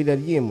 Melle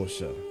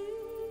Williams,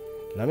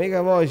 la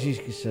Mega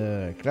Voices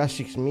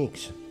Classics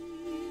Mix.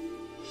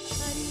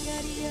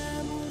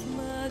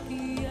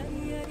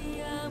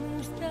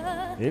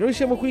 E noi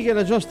siamo qui che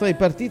la giostra è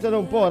partita da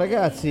un po',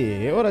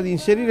 ragazzi. È ora di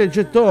inserire il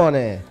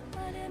gettone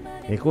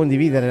e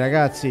condividere,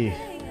 ragazzi.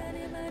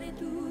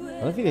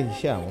 Alla fine ci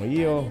siamo,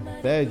 io,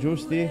 te,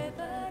 Giusti,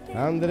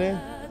 Andre,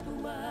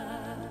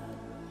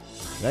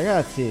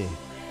 ragazzi,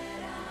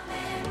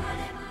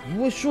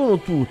 dove sono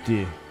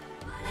tutti?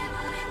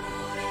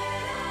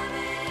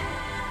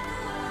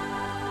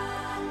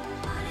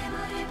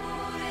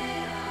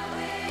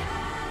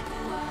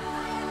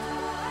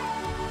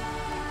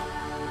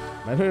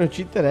 Ma a noi non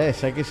ci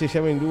interessa, anche se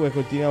siamo in due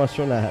continuiamo a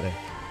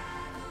suonare.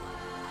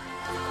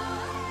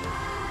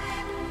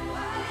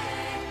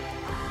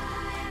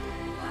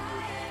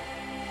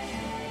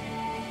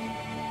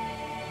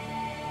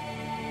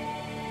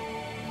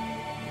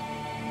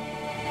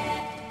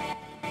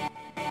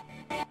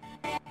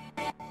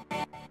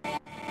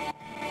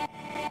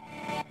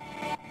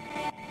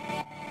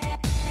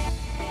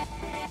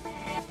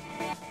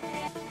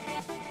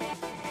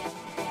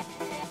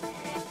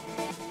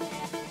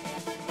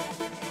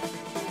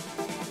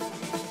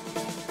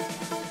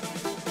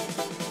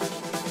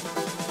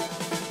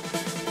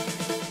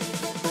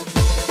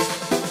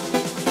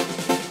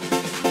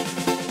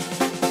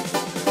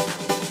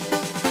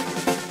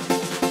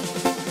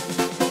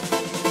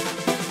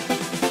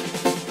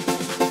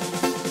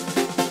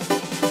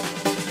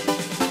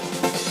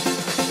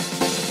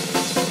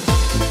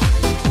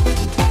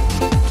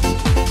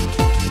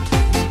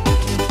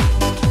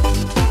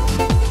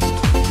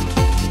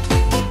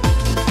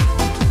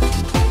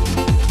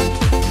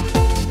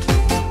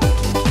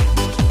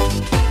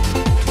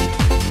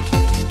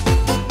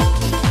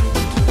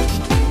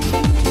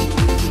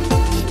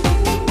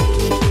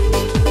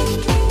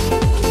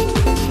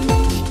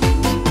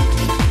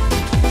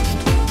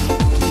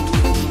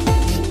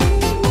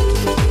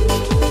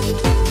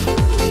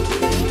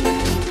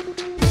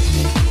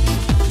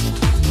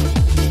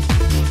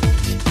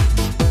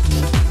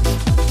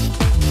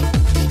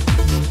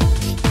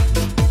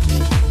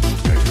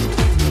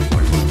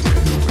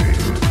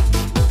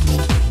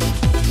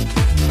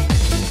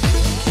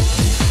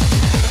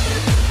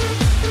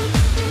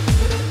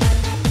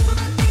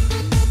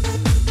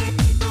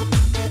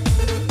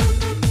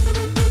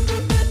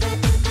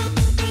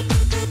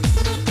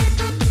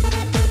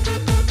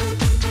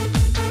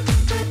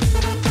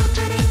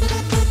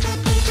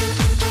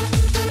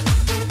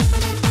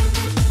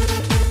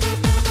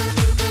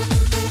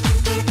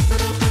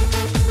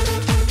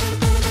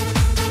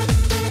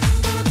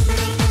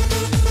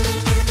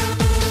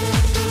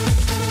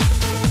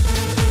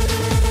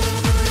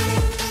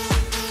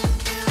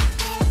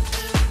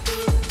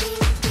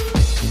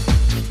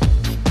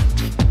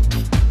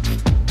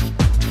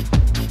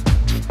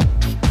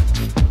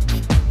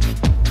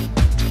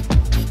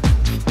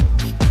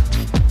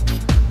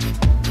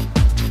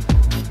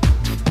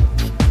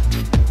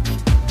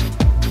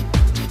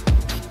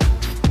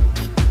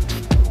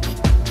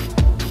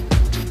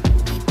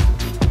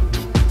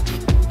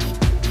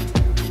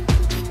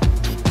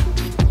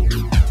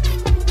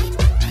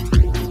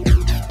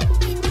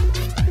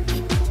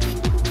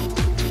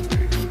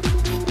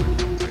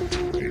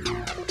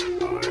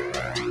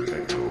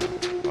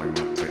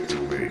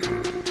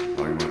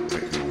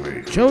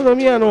 Ciao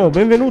Damiano,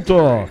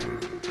 benvenuto.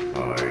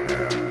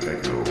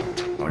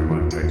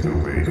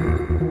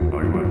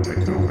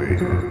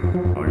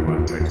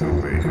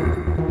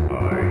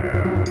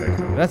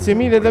 Grazie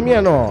mille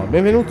Damiano,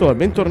 benvenuto e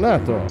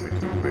bentornato.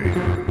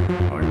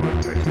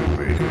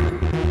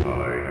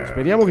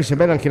 Speriamo che sia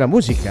bella anche la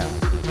musica.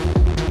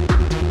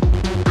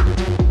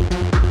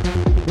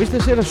 Questa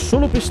sera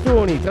solo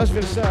pestoni,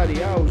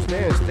 trasversali, house,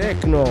 dance,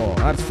 techno,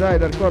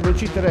 hardstyle, hardcore, non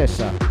ci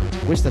interessa.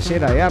 Questa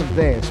sera è hard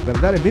dance per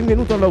dare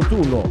benvenuto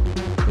all'autunno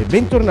e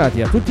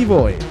bentornati a tutti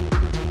voi.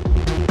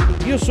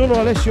 Io sono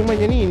Alessio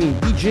Magnanini,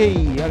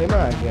 DJ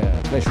Alemag,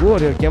 Flash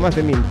Warrior,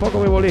 chiamatemi un po'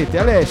 come volete,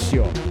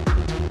 Alessio.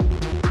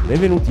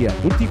 Benvenuti a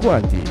tutti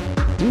quanti.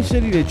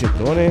 Inserire il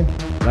gettone,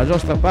 la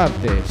giostra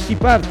parte, si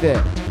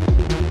parte!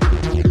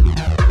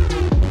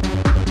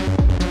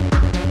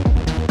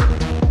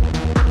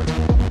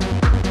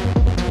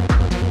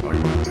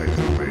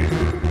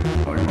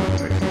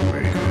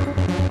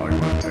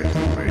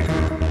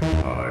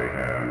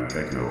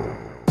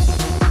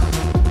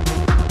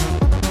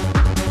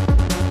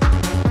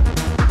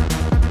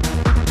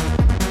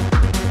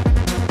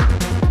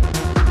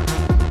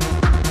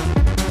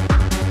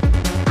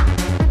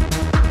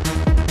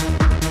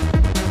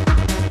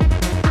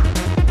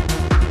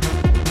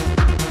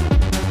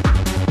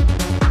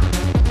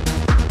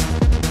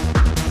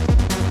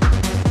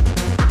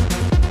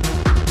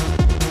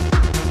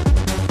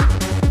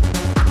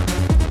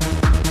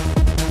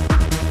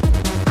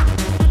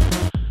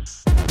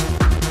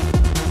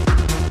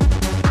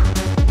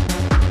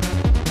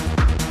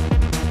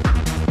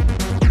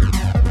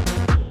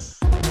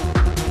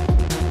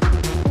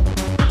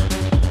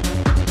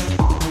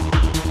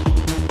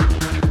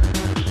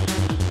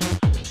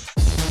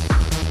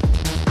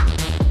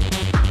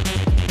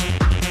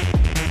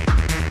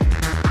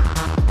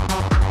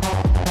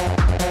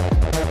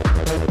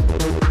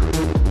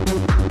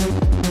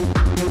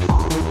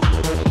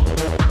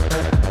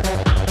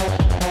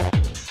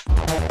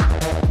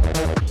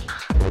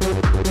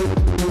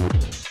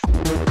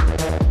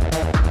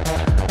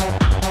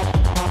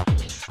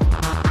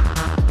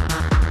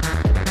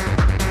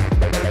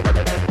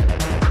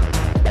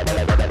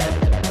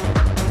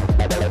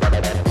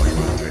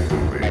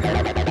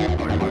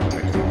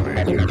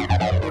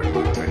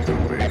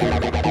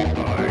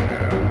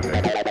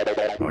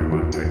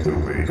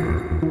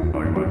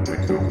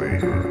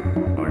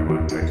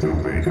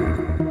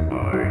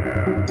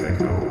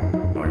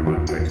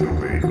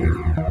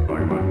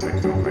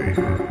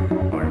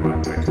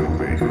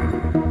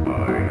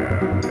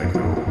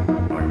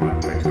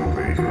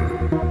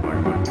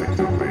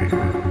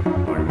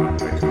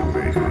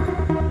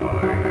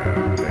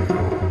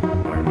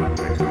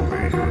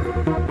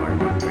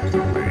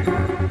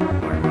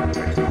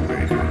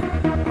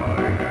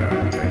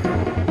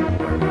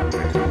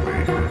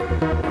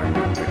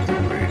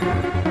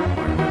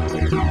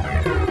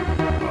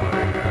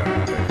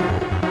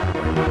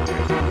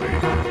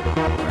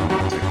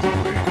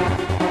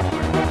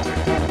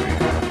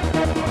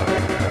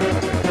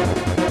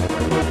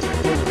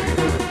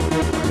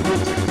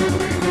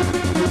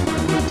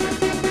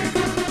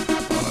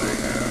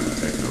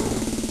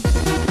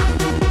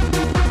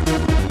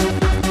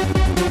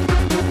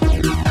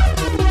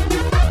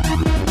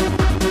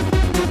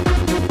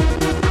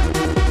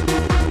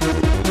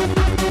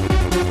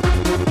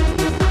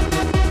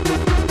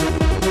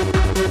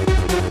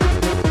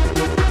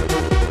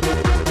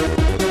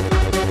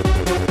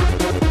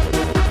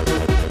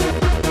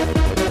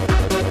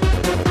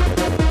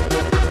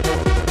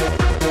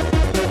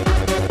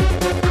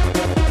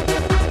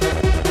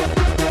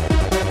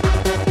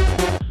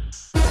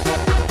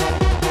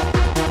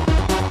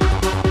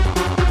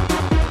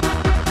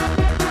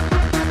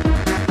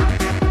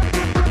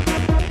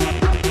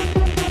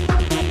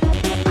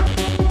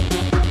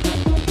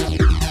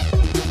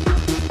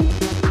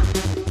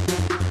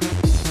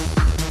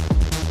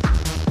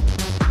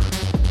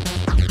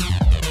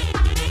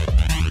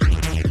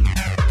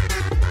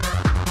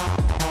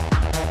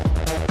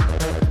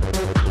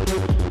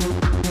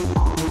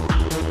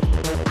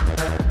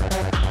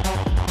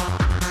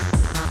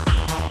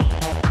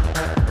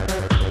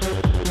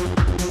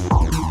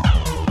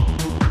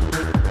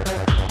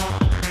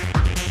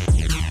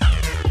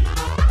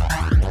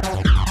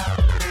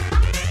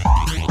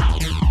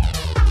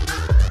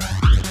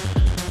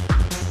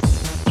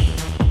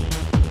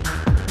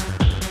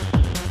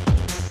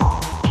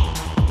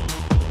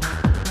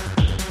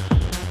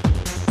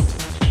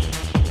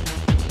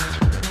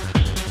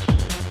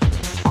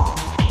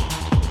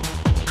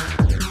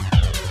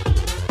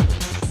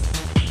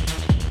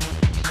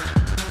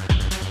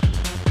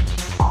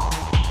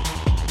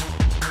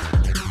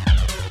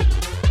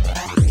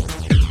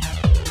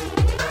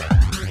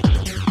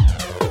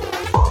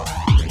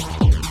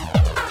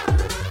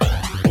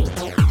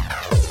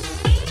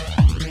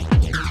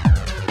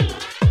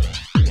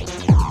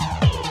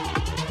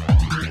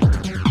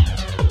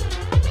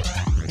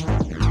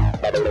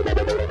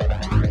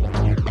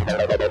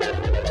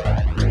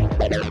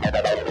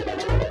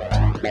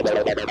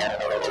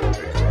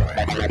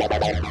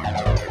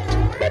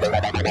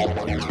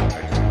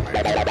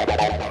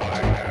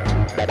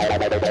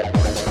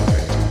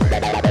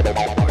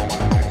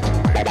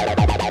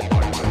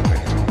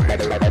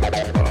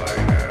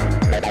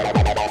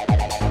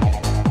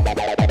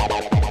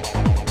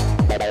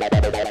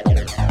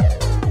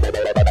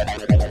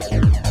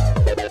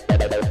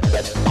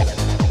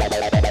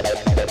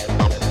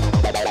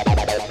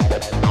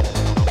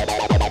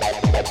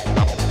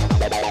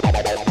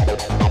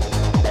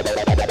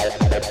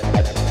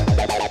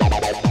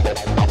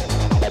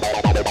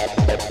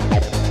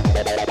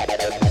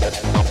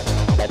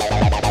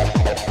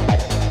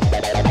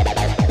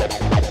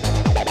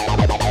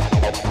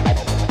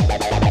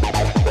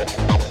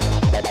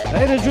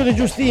 ragione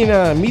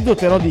Giustina, mi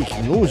doterò di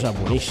Chinusa,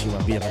 buonissima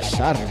birra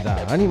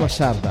sarda, anima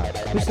sarda.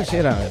 Questa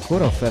sera è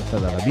ancora offerta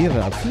dalla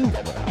birra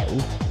Pink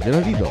Brown, ve la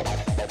ridò.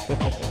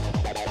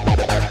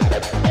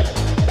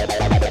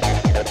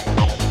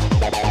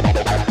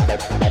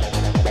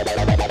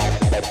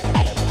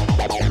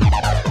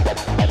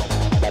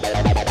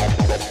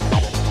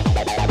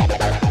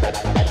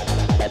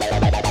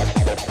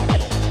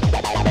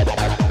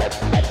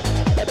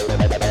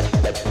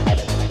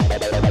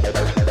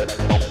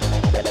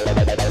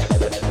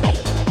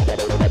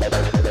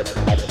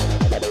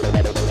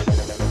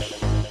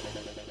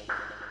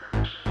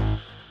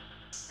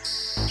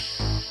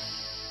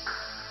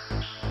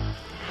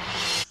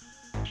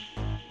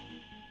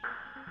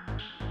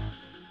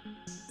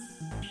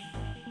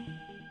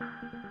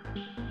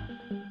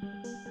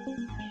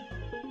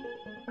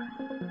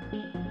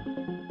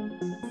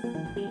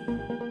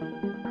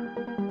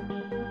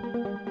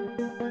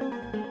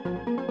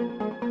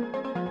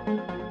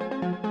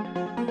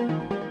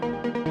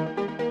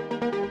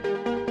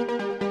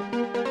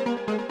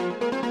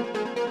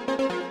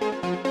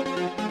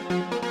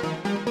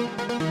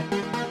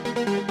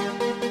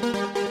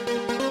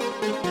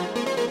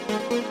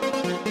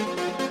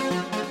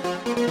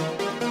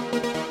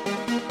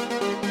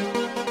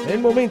 È il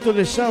momento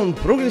del sound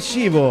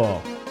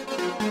progressivo.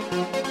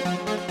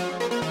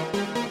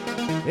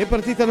 È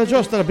partita la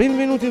giostra,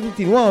 benvenuti a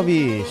tutti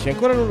nuovi. Se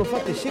ancora non lo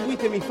fate,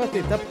 seguitemi,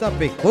 fate tap tap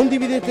e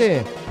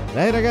condividete.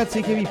 Dai ragazzi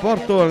che vi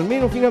porto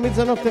almeno fino a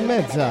mezzanotte e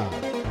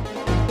mezza.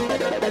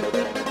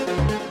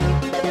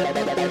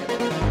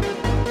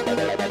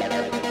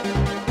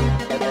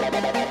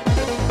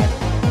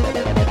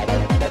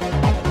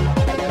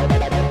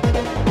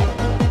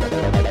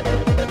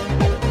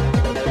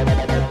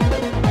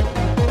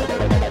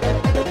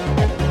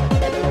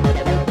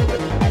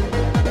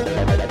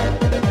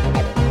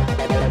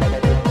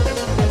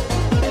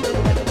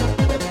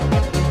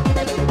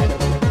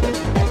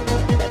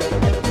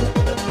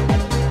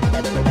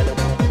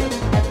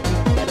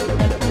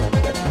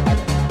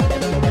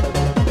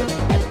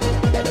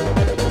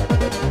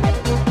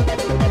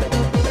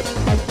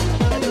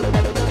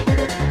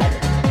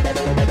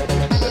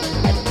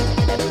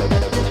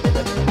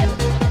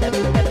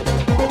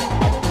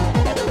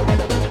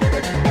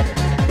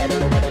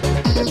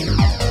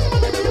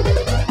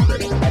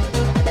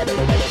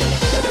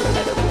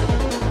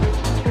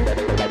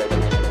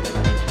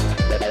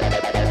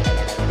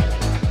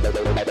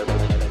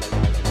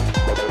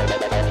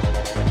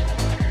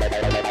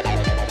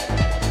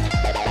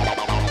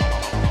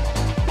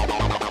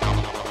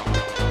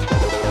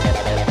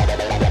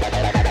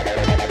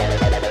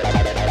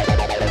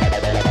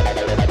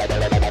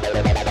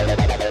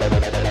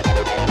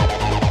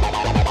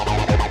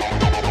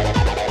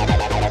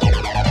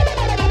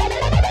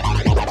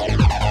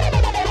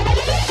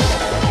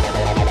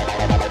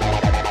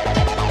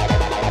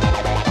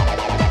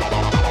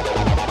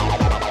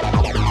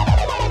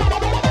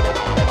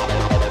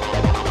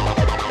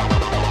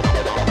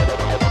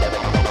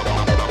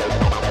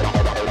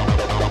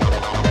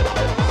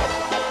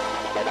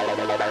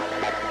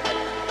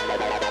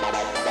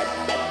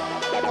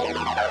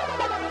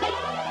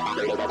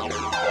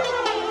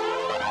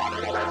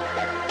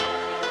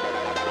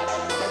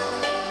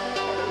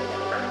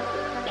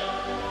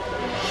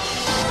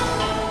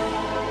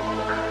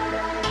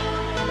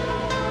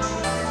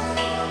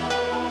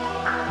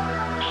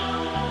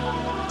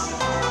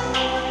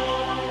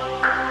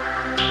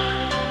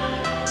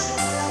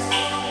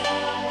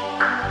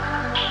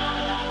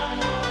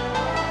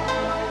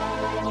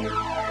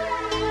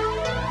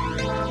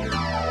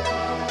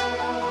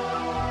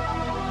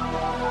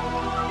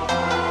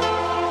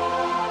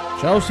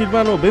 Ciao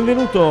Silvano,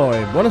 benvenuto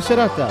e buona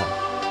serata.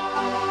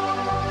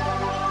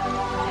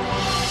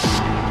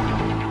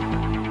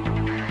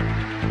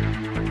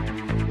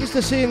 Questa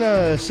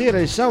sera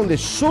il sound è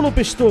solo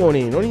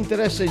pestoni, non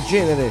interessa il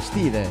genere,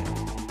 stile.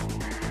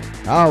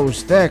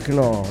 House,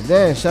 techno,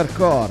 dance,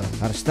 hardcore,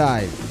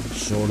 hardstyle,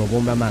 solo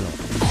bombe a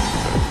mano.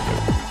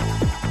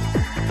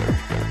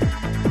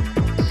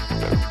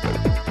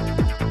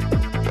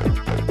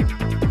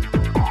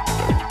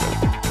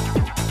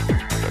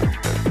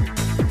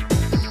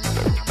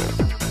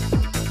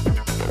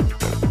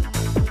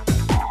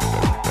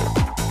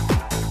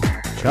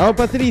 Ciao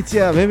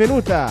Patrizia,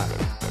 benvenuta!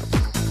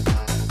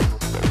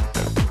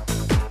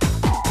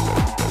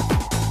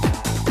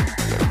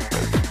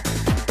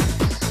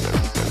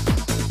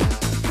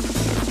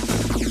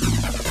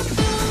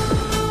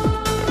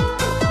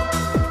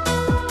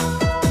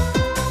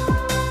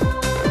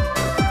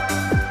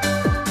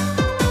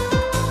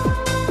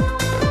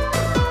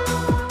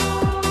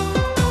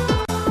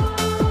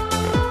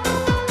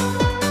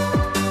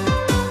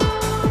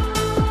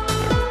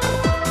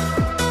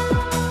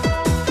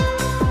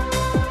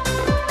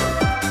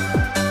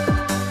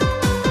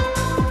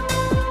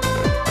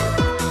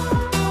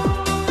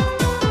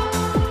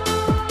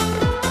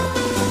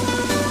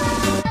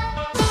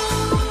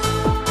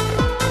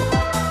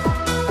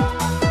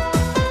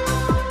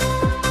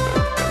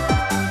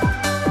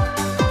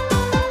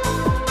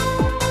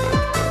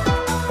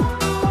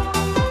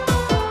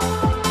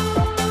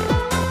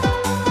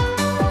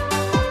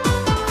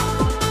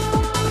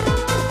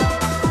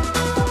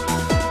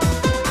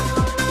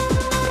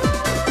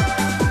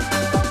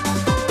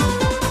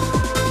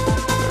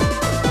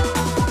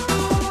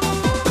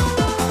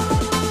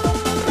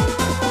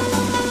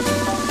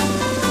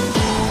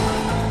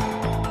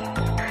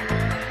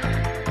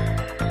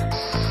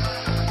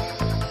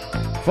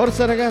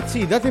 Forza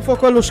ragazzi, date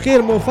fuoco allo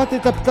schermo, fate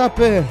tap tap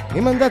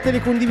e mandate le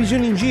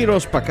condivisioni in giro,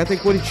 spaccate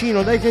il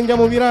cuoricino, dai che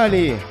andiamo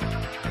virali!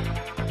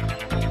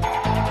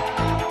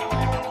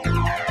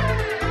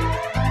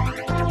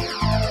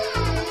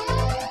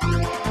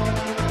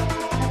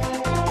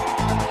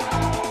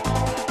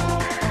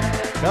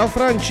 Ciao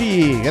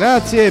Franci,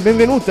 grazie,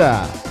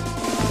 benvenuta!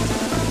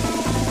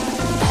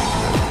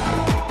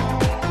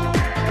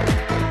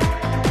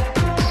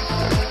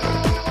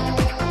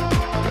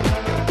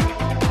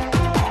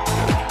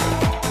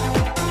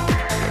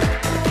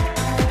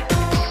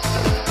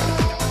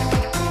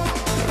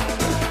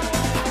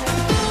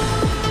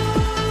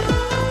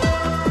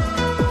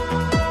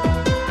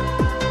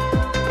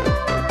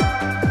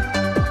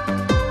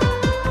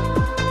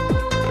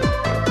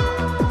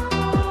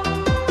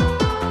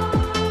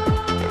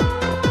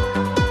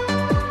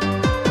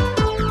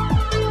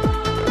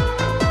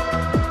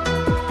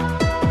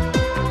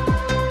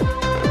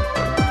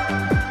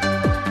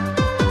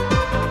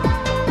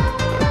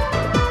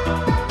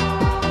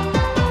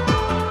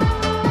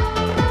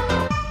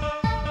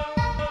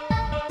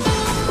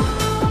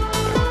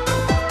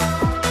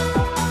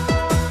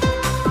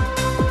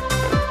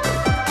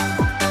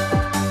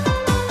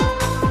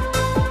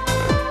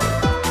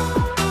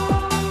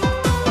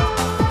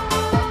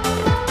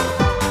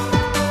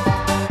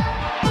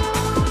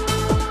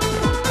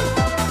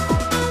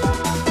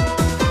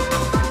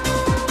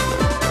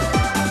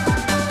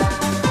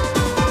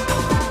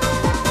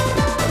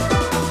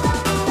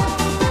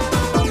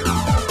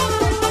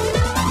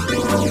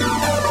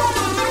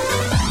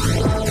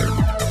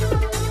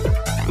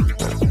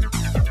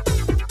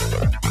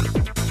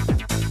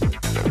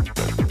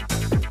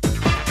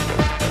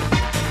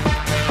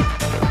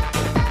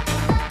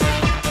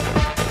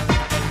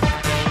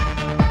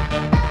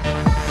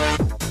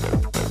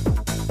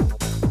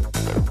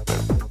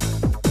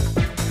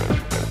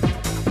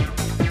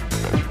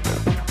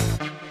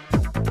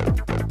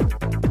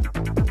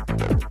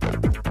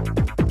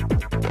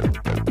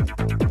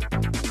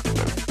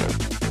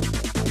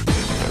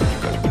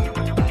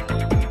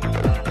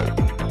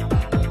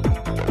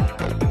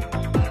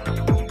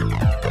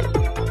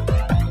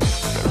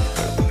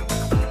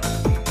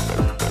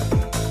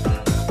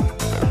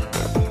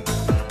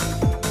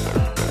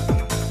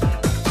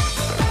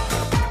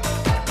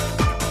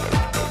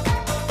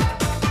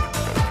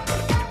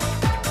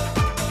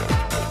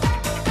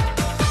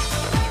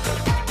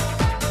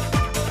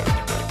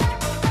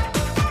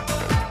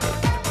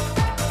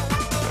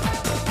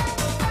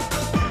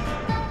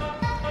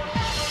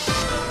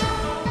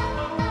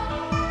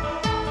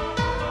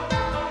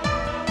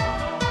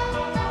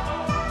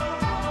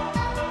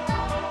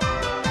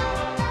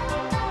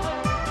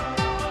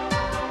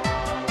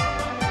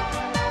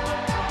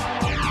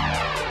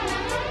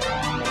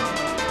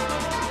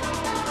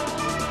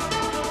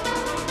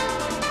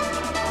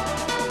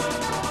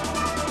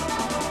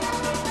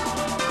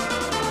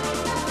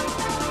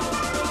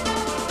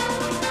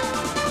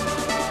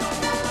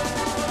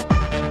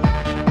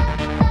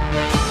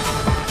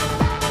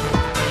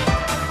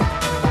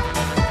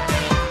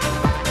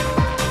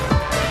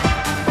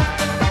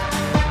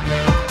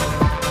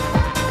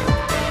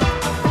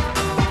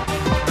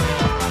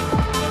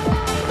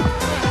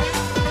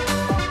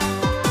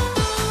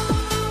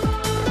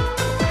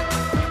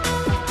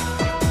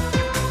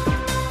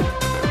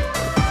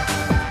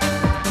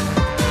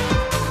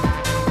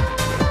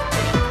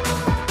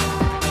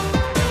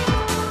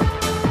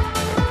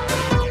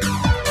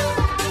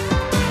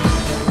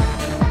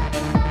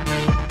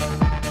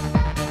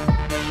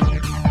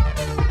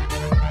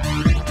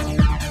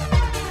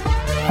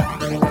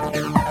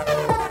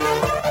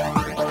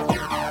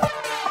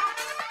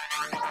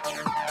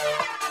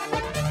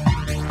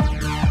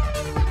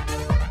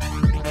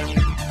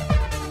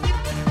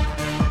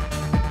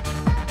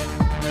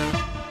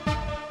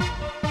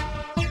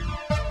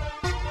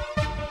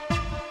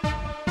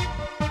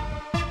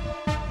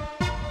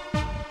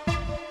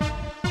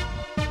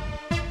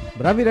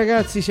 Bravi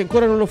ragazzi, se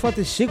ancora non lo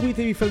fate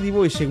seguitevi fra di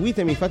voi,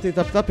 seguitemi, fate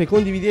tap tap e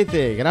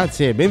condividete.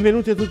 Grazie,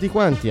 benvenuti a tutti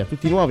quanti, a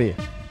tutti nuovi.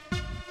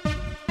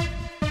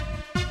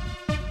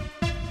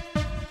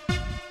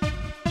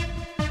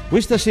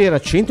 Questa sera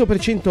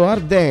 100%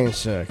 hard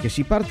dance, che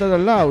si parta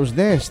dall'house,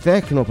 dance,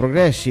 techno,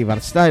 progressive,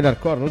 hardstyle,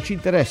 hardcore, non ci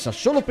interessa,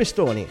 solo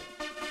pestoni.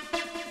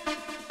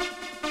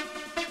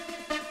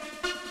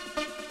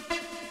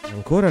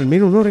 Ancora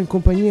almeno un'ora in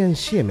compagnia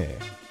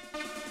insieme.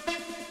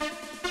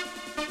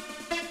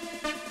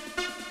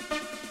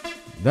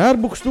 Da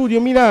Artbook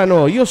Studio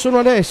Milano, io sono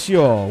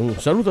Alessio, un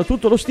saluto a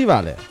tutto lo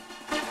stivale.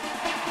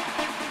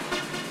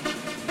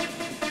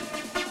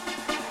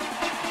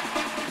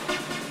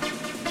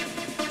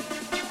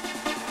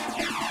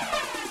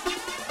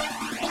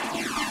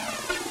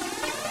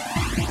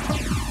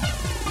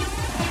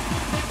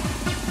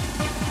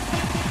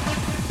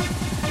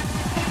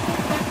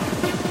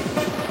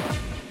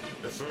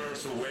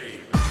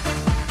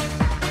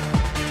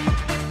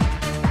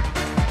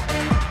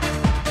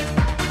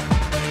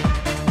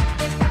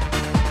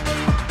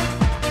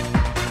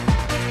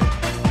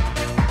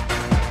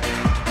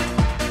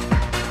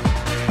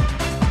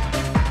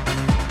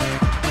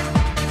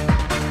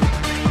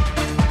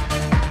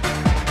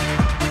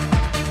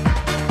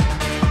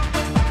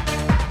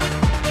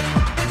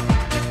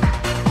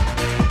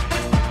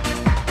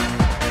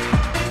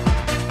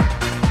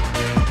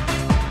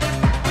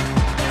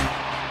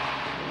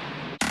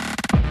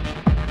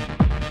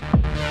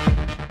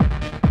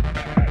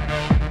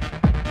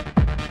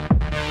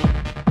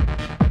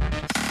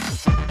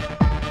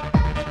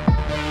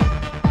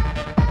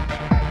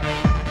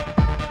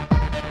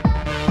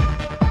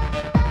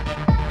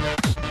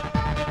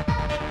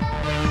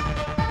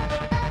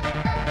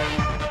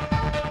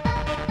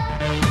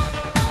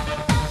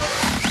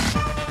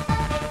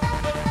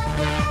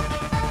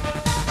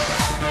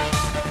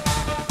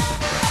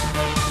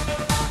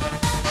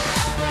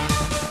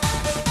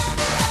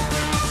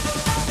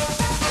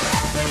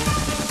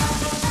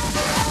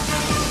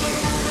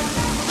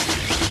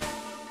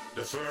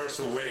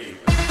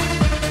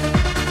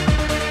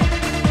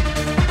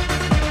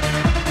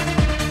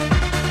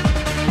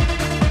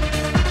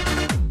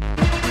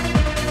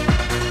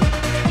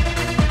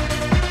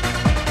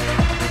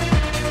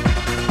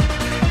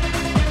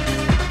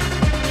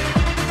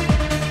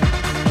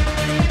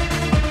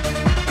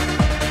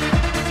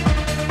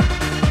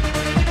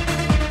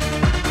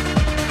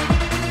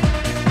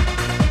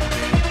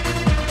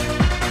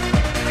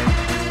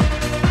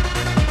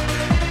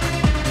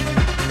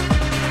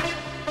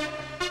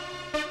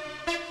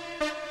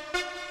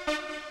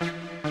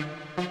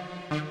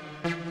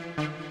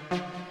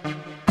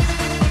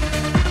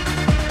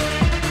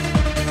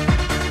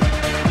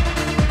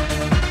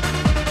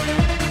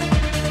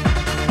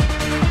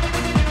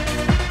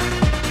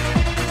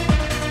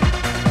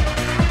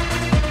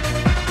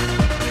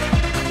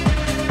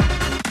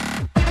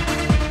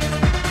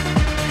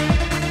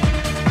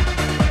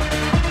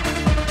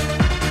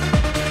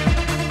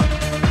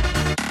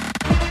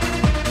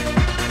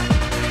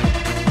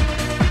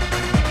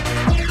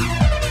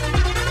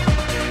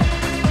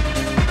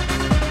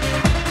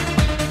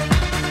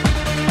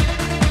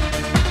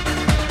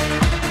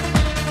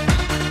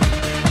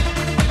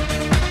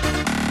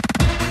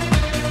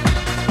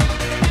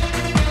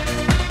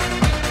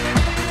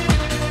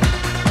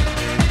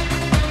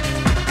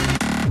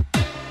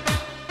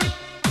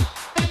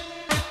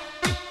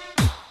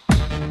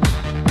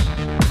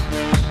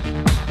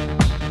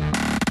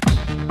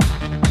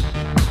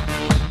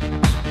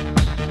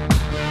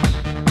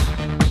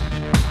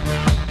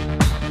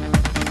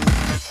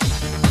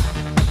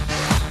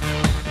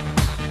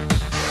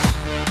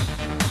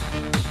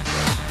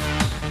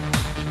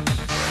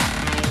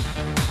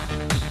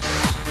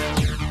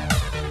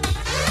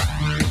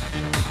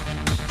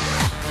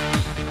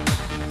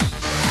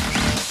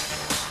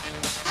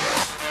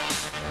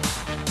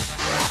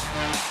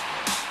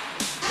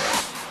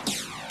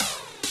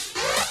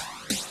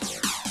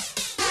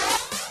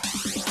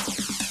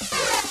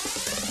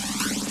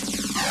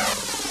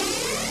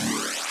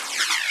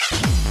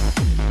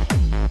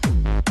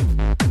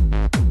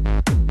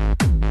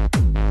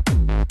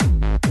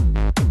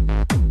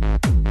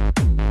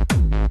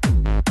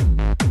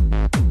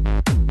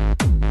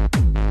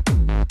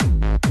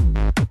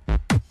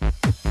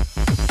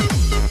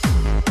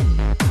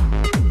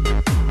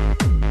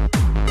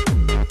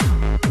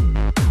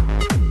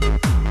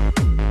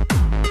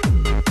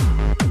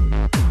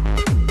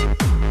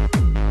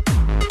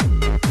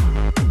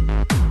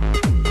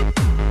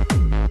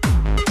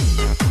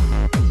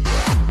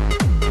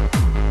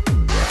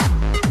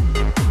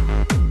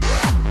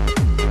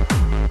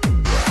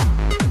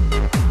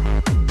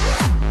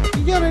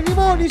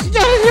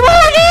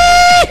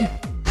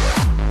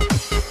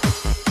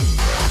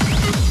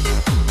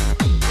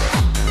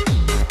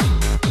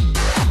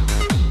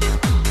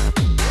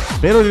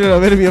 Spero di non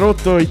avermi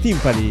rotto i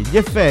timpani. Gli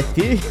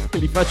effetti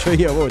li faccio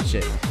io a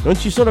voce. Non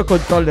ci sono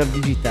controller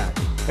digitali.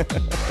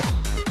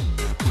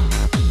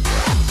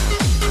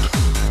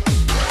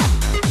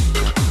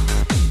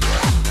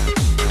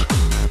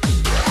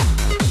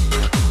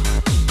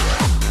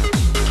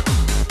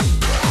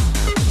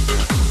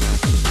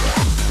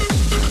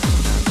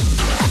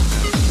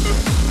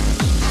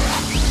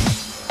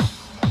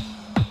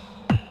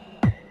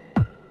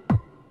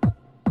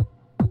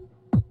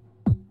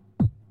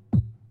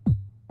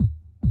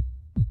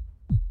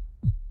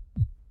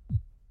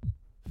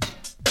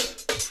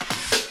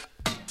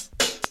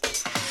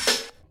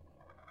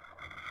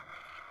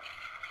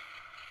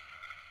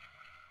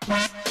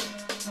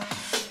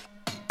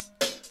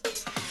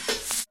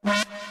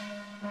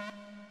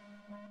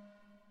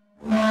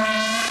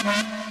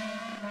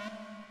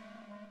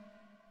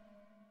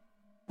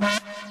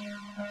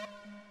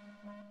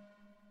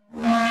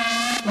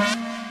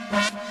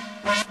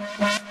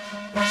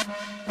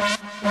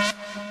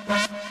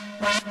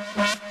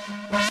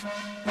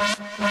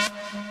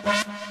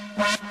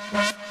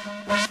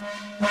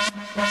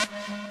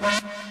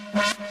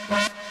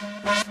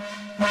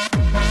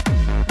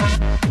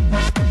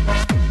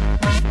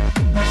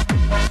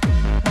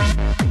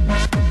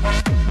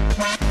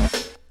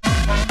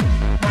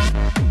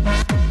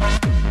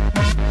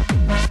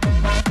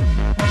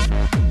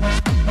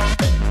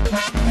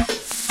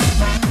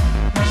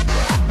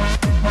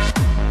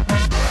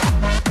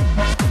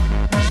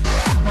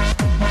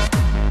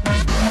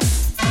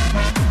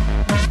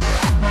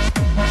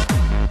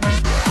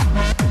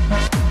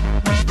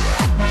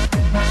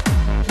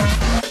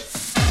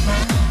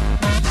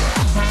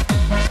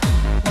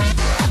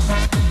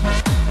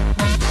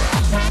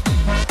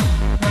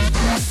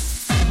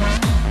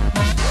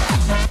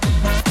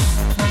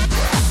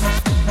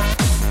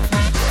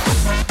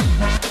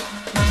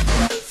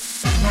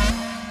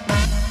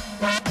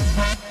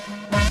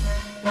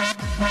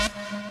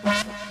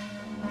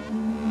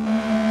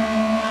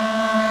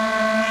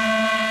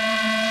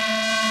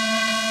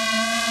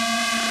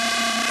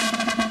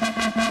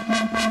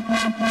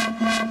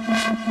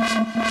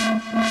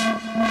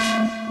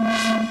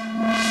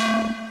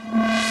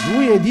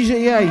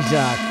 DJ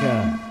Isaac,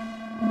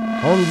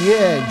 On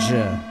the Edge.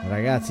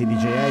 Ragazzi,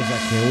 DJ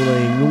Isaac è uno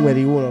dei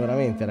numeri uno,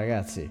 veramente,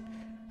 ragazzi.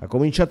 Ha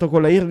cominciato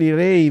con la early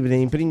rave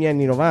nei primi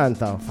anni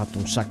 90, ha fatto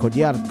un sacco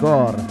di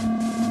hardcore,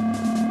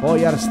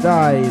 poi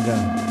hardstyle,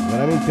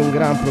 veramente un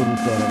gran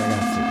produttore,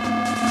 ragazzi.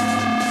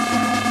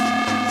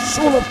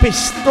 Sono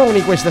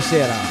pestoni questa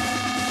sera,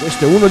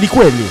 questo è uno di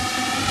quelli.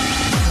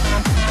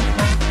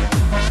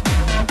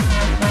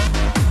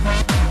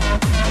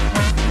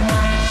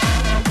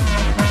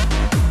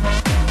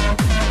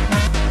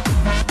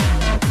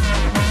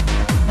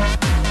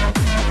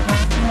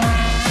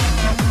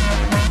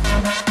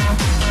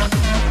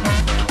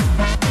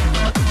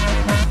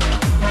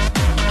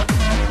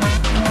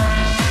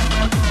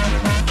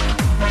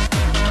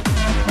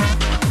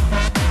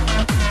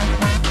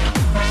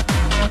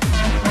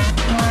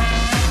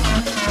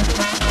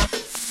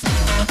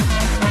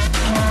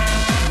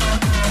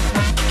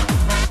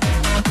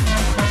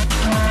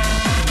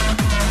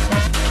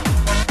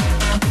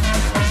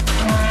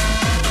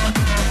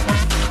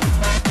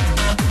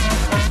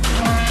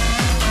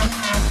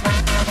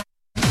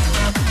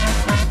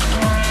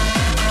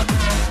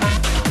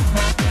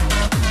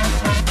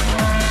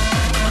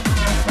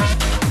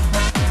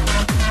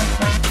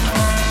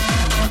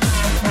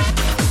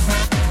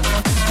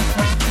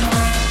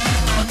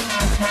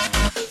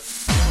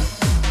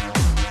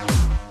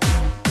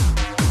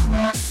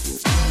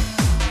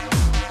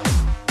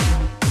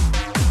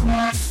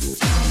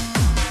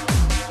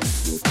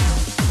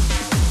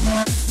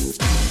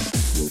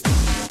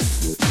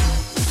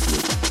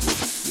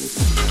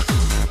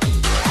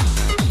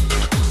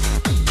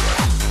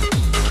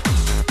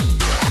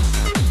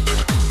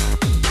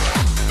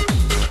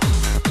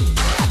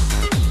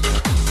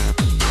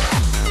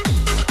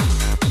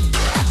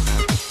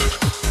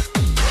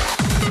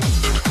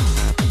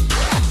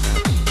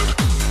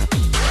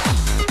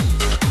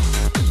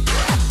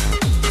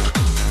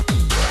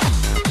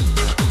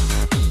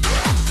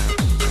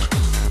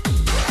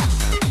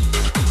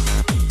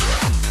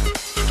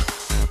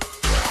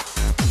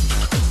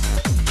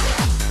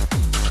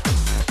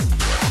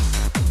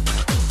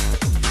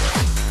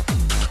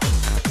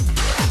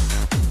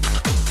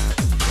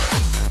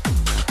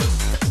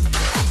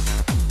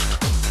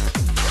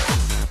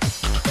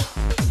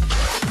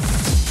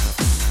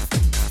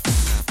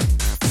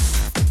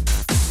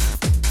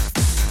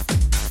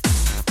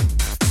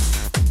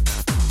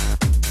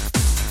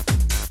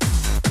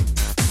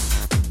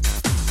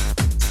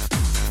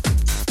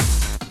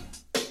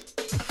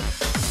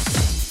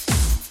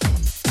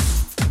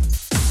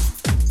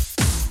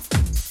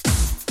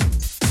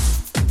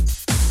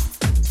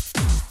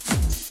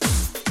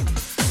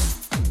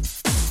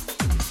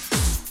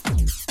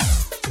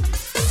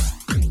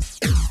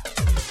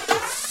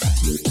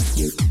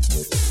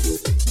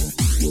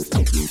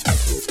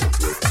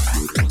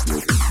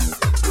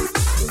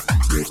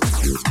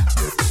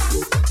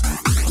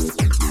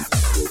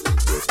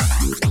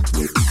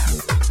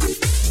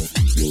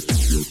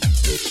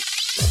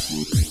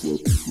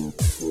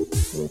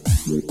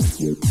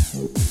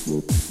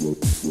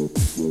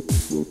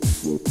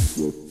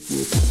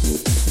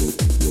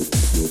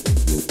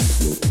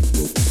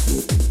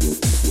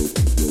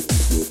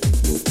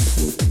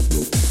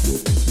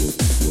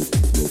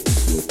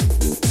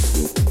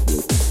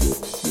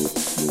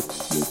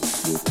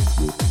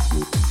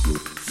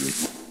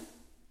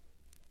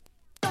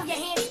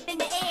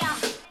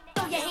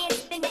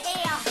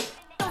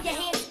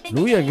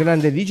 Lui è il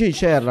grande DJ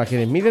Cerra che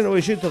nel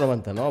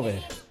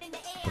 1999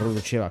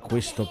 produceva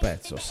questo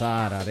pezzo,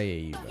 Sara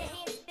Rave.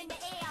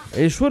 È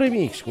il suo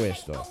remix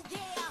questo.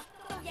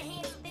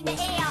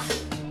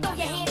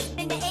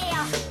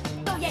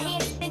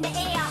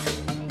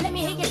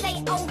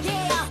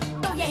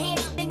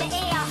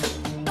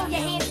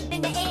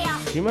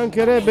 Ci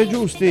mancherebbe,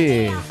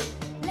 Giusti.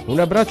 Un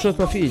abbraccio a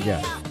tua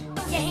figlia.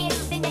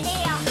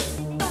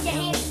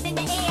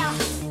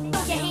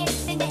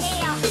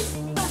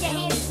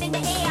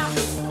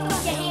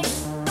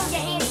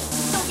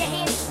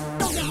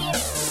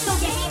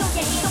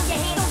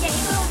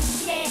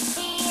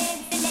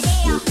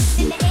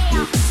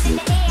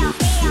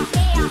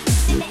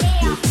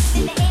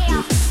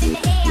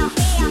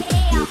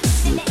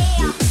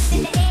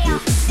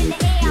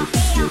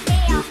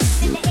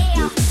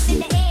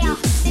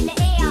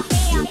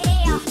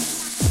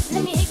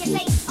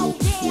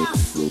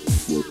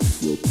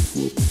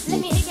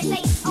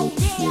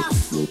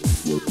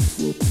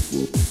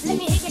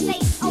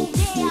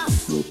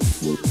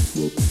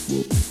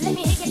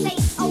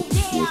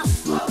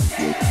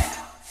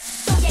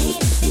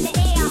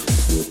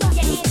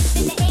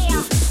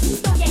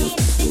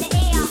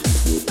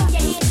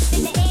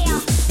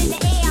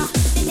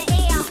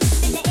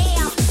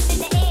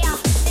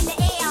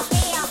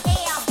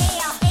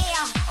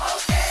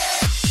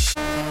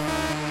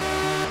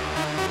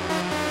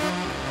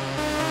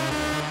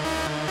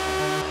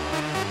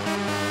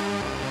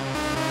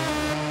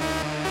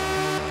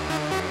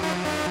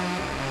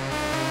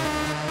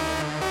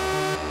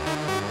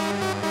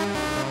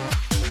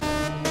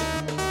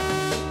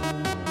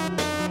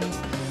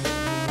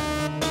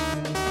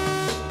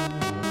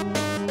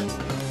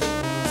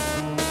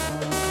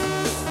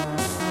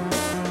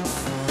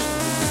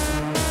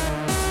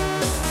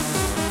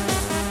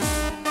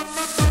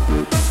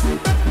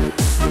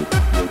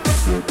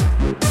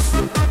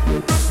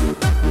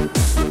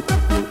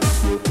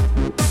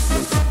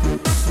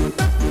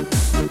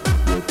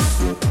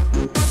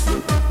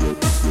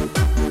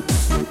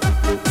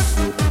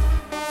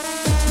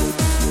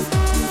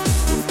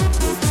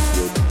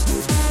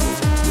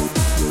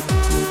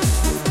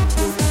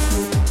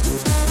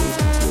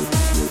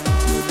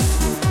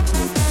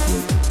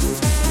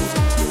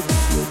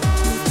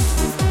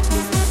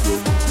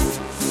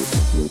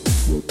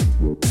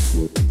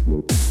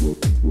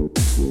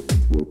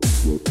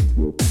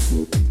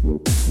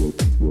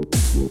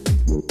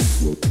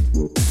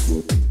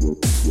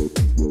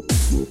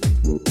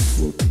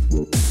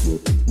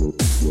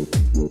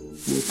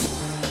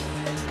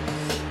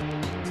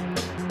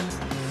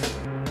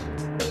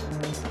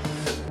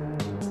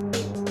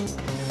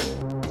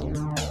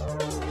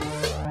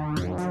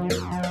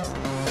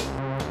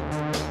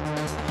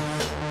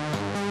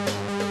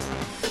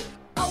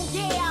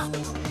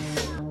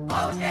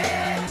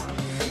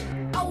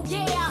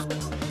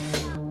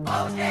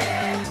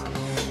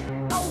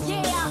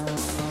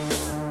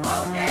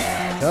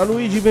 Ciao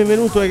Luigi,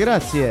 benvenuto e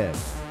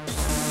grazie.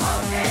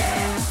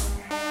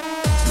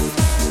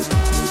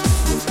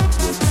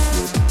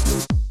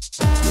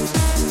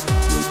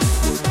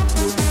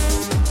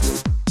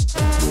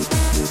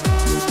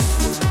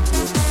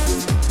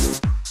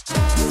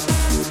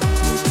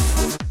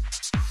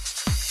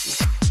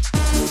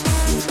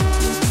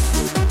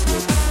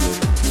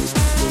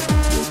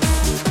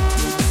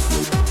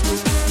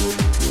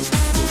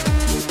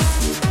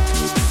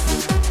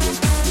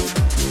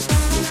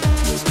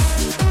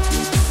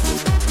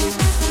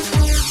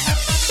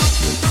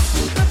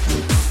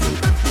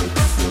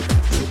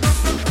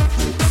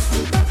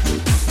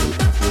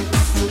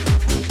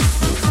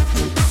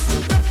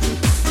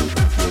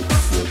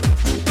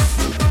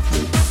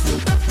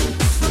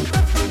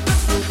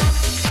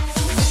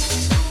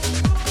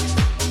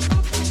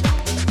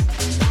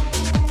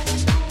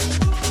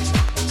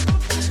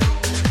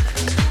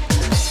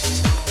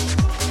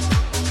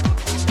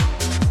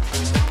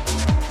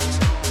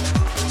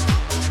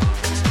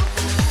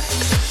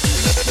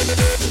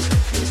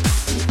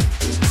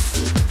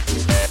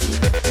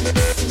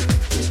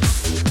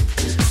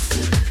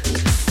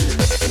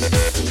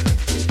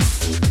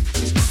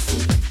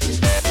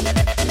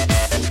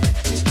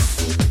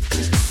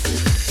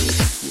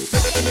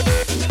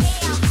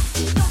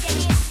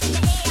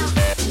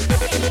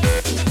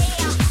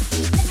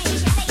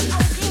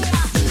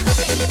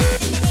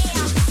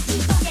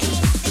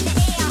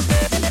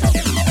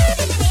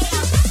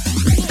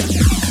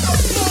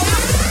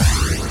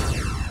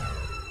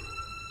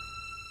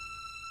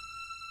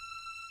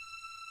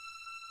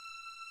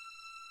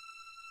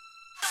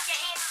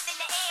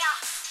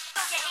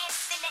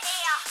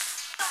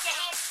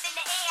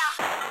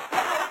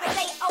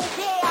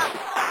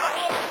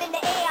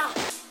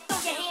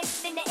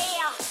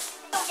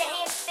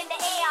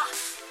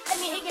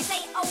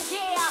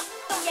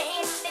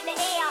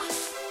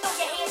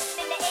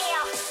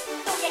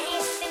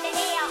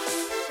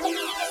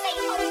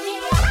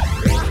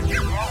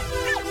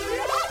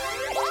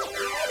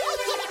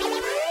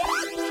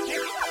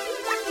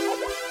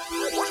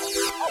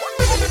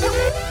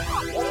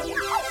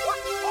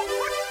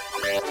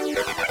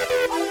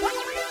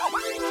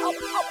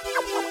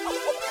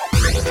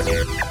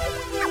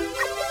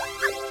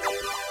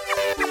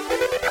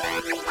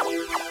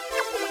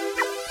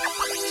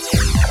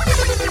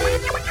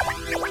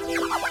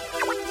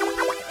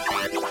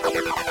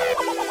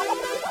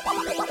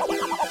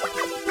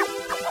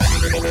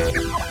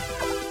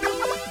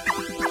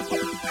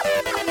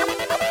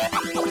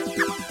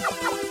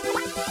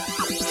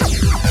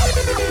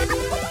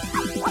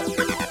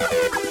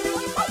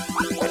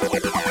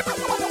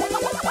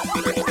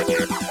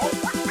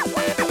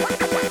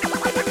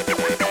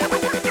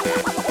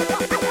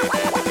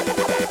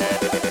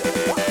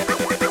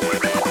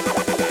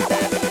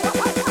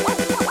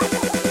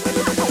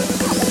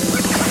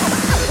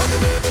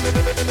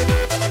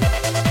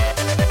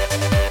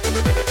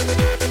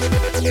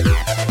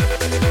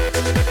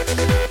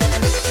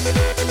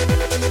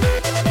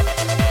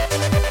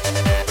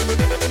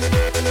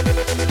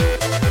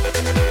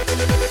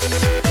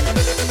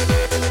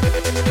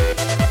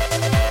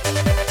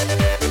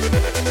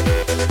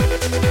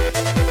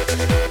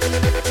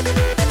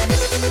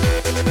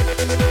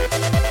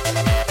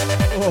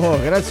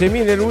 Grazie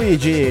mille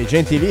Luigi,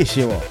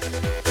 gentilissimo.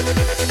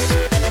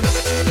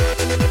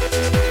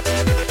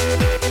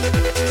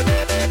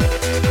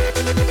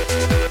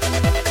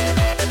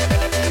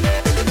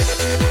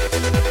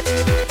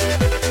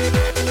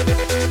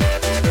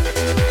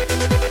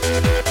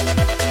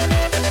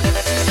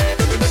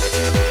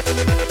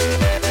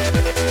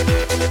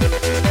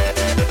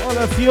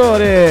 Hola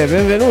Fiore,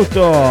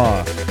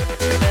 benvenuto.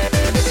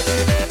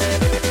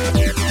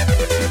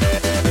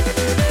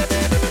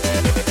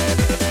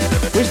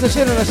 Questa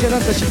sera la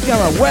serata si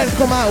chiama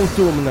Welcome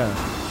Autumn,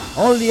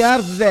 Only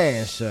Hard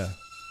Dance.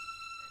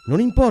 Non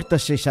importa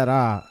se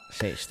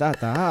è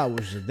stata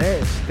house,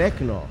 dance,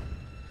 techno,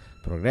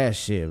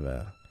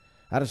 progressive,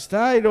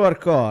 hardstyle o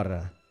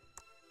hardcore.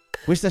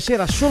 Questa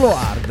sera solo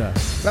hard,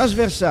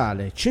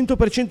 trasversale,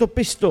 100%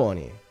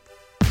 pestoni.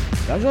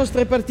 La nostra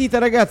è partita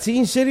ragazzi,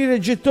 inserire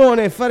il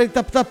gettone, fare il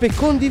tap tap e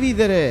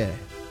condividere.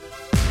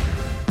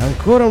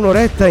 Ancora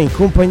un'oretta in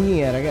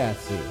compagnia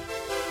ragazzi.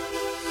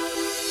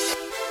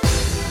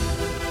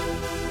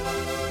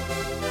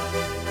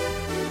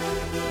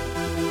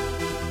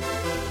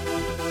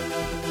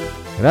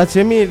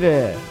 Grazie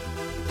mille.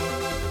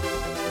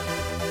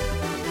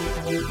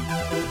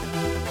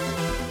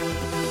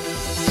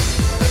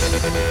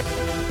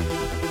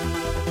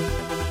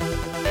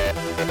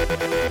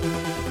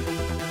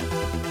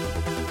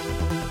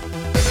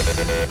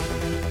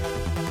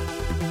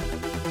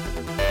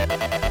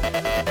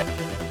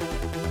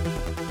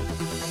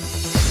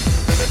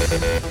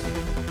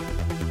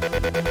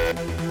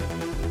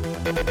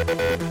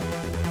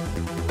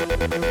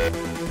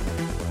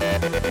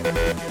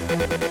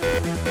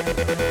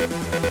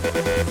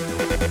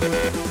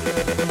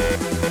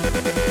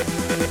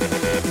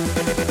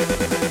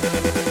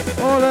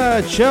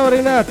 Hola, ciao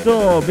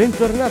Renato,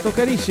 bentornato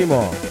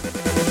carissimo.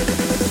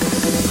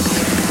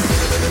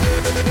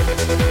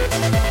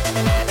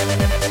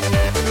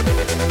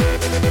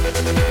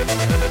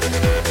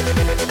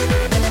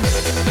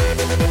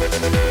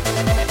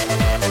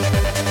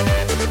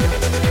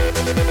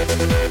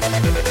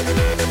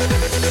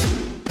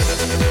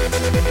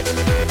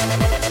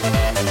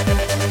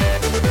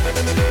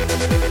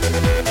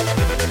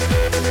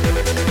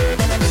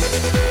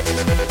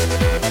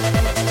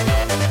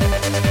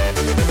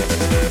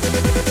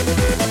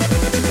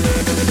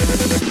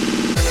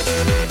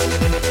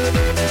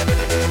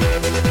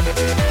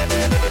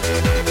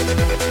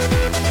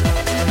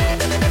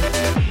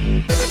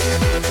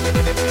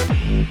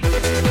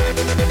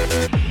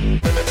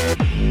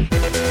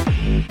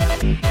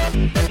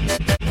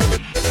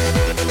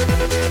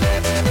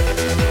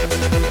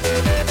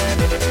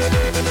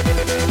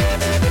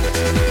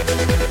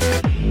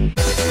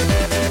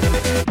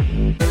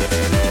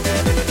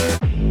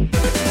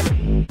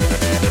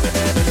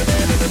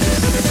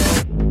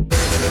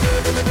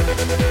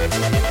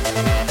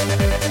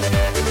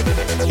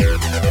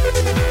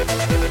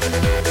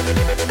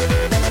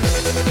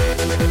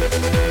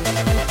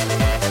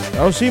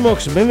 Ciao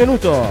Simox,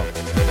 benvenuto!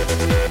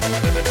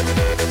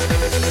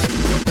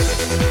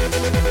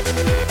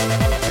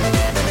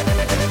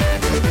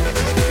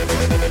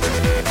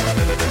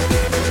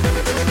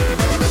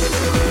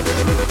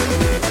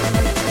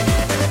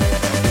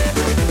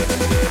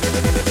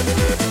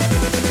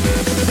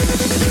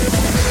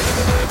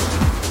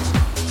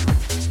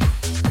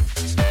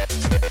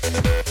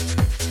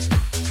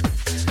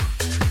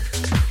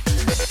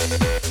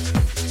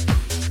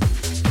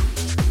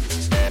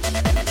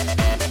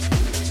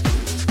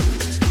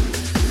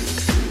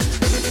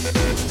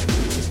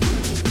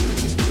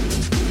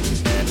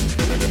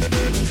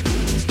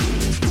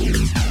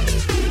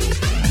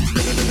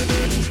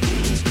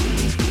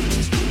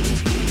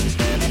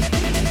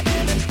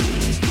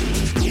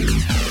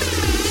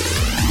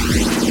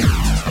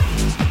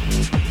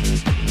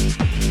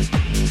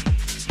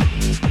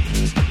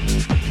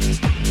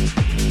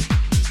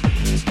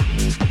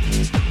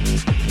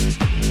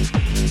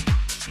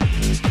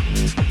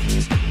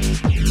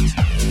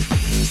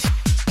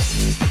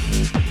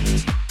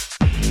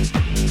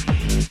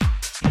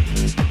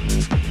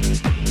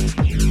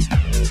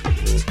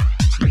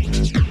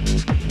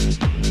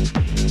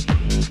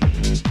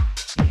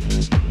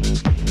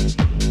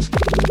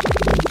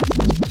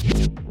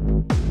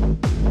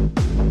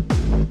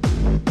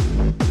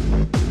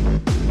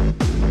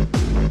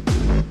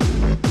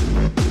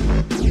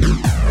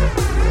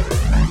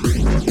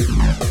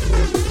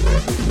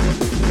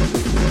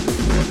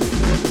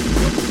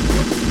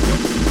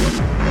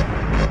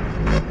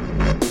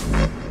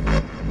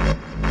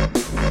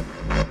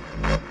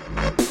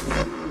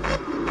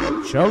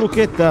 Ciao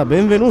Luchetta,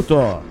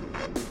 benvenuto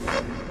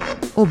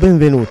o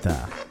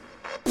benvenuta.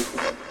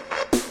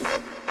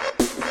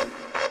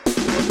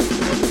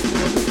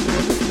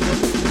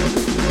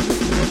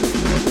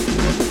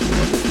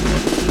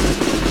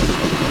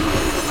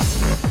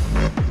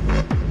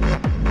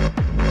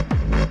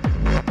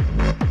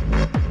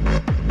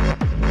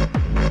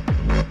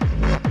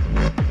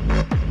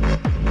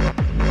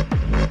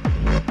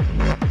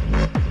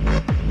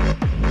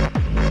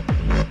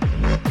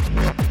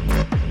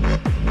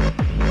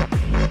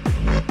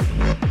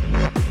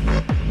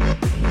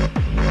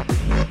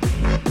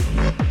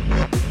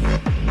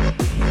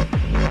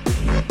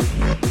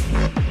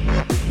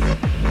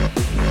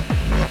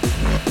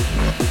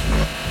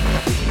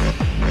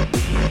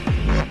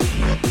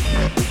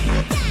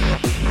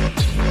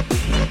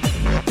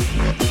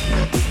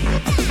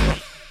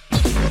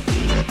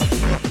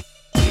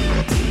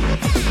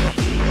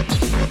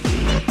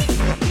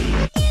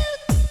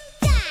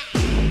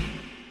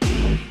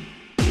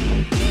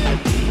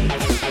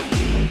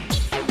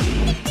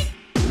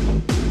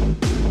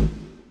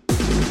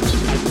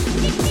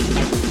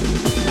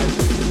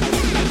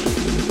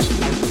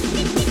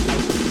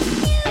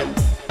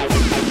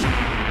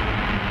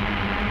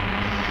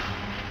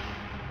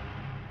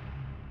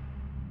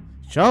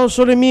 Ciao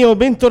sole mio,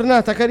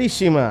 bentornata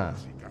carissima.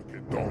 Musica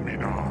che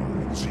domina,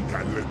 musica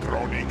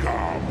elettronica,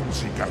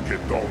 musica che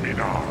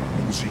domina,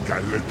 musica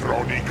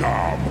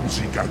elettronica,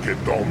 musica che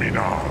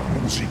domina,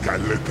 musica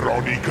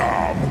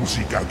elettronica,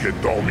 musica che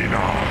domina,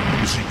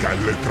 musica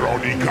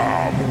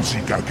elettronica,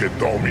 musica che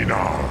domina,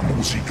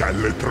 musica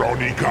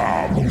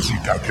elettronica,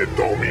 musica che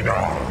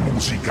domina,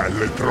 musica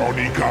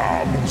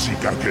elettronica,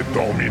 musica che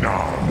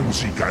domina,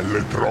 musica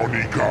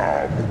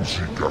elettronica,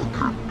 musica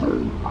che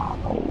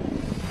domina.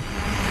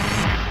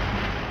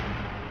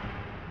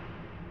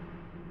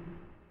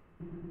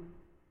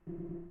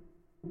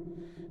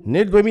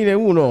 Nel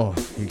 2001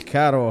 il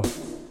caro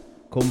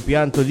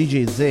compianto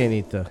DJ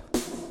Zenith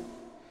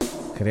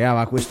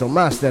creava questo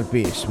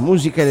masterpiece,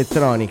 musica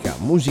elettronica,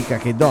 musica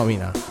che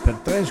domina, per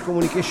Trance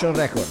Communication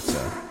Records.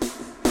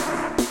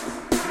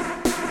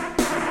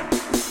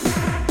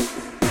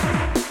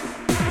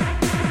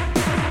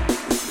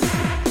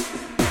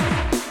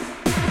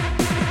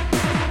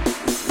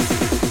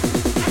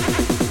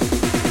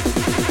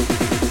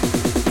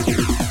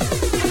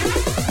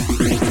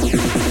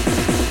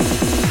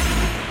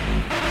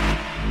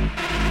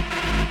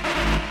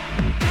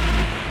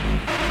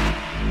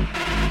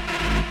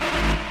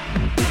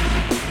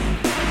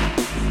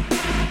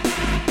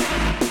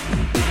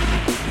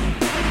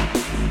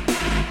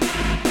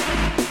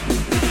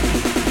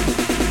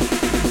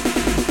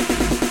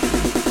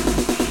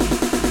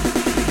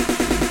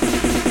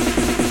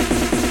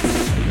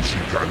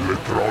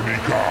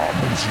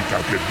 Musica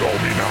che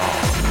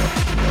domina.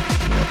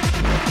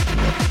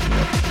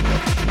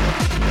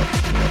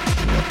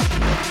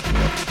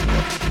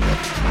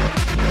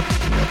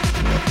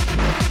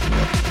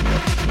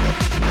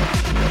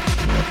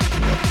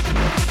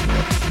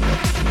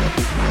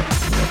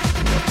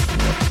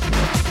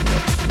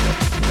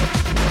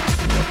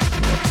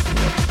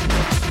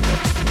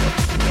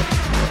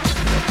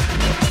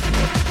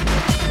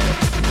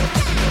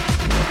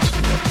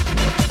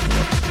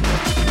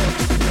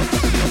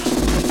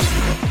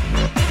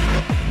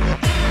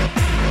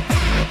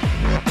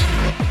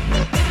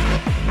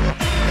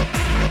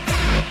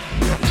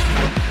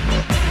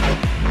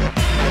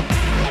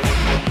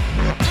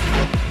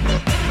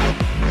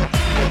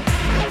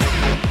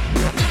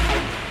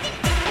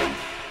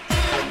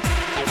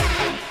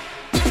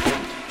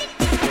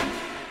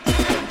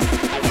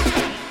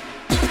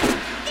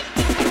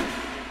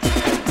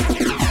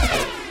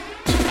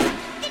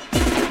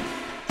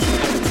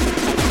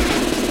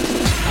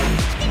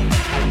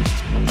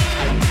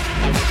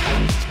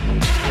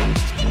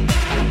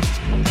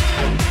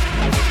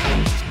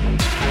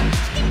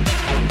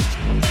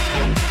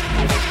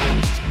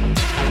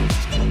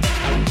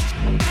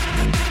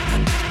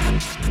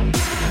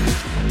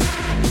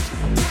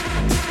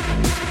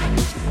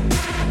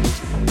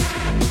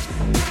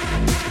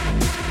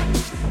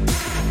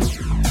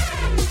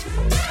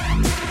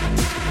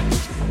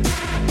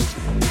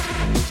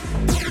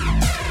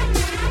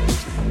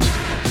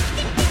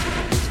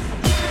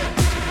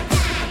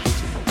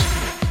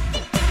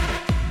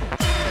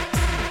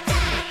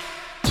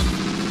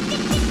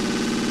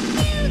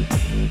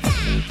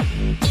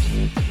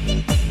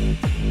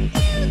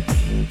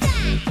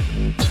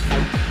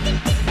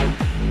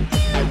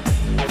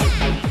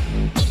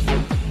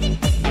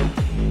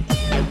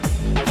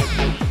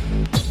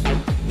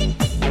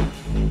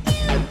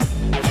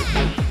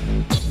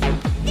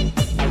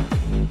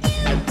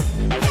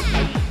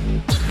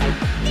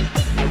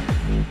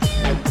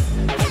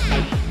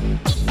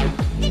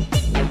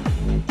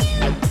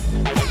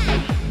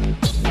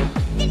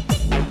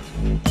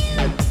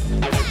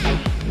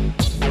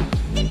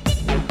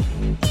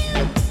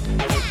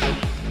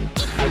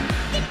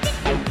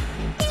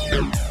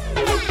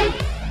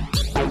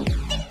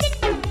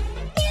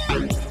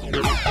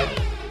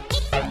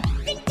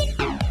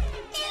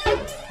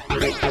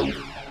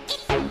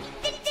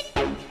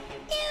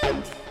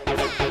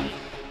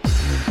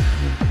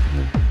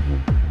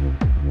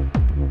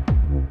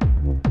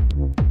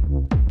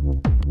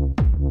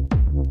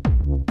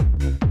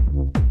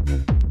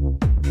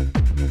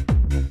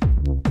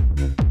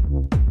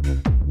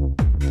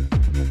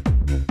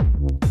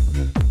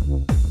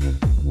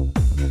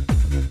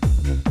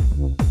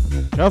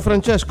 Ciao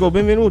Francesco,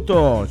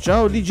 benvenuto.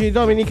 Ciao DJ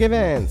Dominic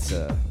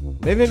Events,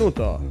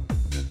 benvenuto.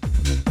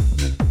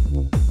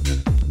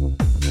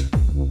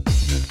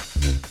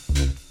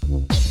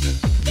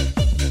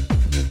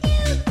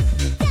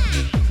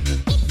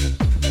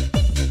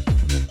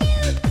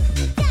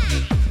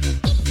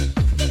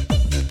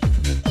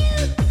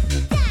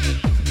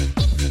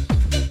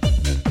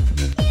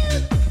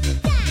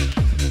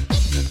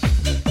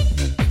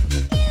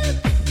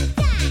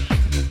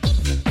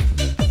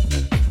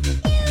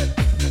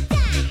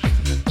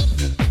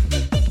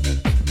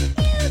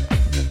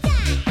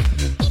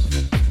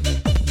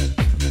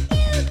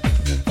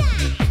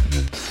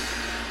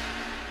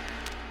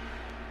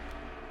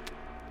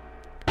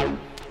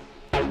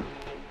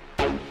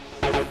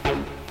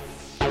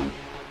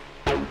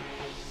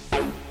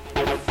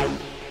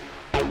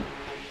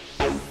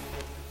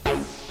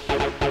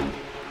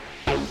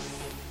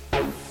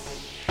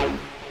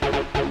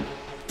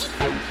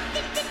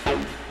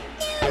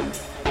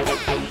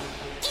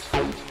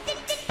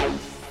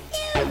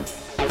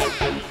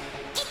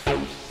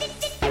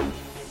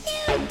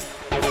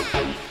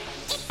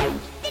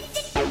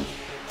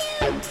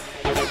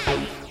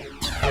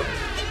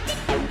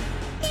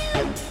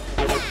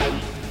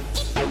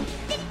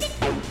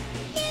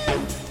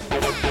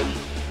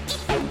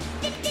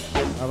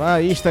 Ma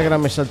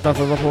Instagram è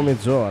saltato dopo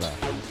mezz'ora.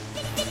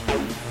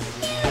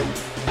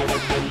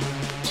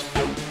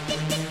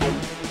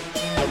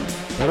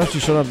 Però si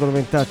sono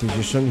addormentati,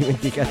 si sono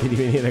dimenticati di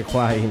venire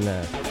qua in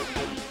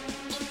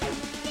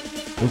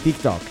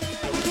TikTok.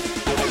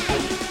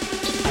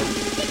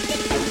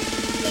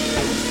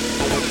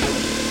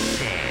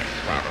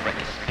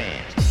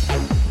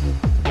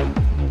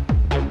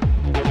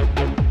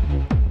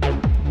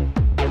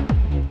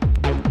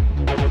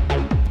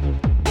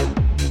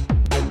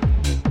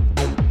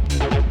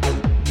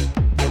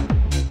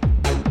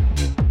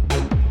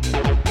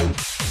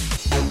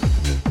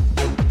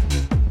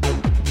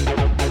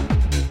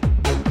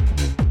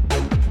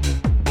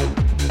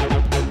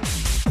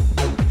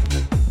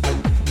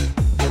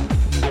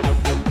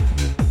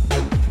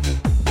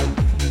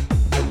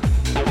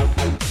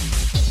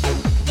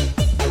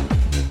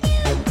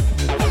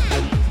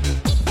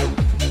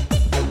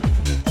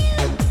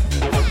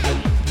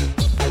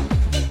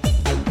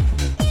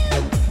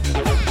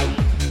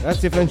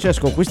 Basti e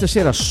Francesco, questa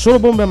sera solo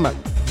bombe a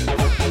mano.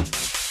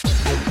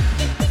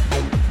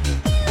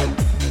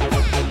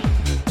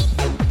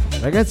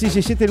 Ragazzi,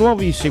 se siete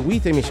nuovi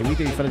seguitemi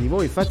fra di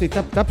voi, fate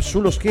tap tap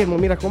sullo schermo,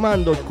 mi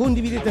raccomando,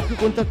 condividete più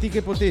contatti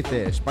che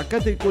potete,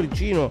 spaccate il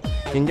cuoricino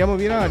che andiamo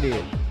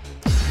virali.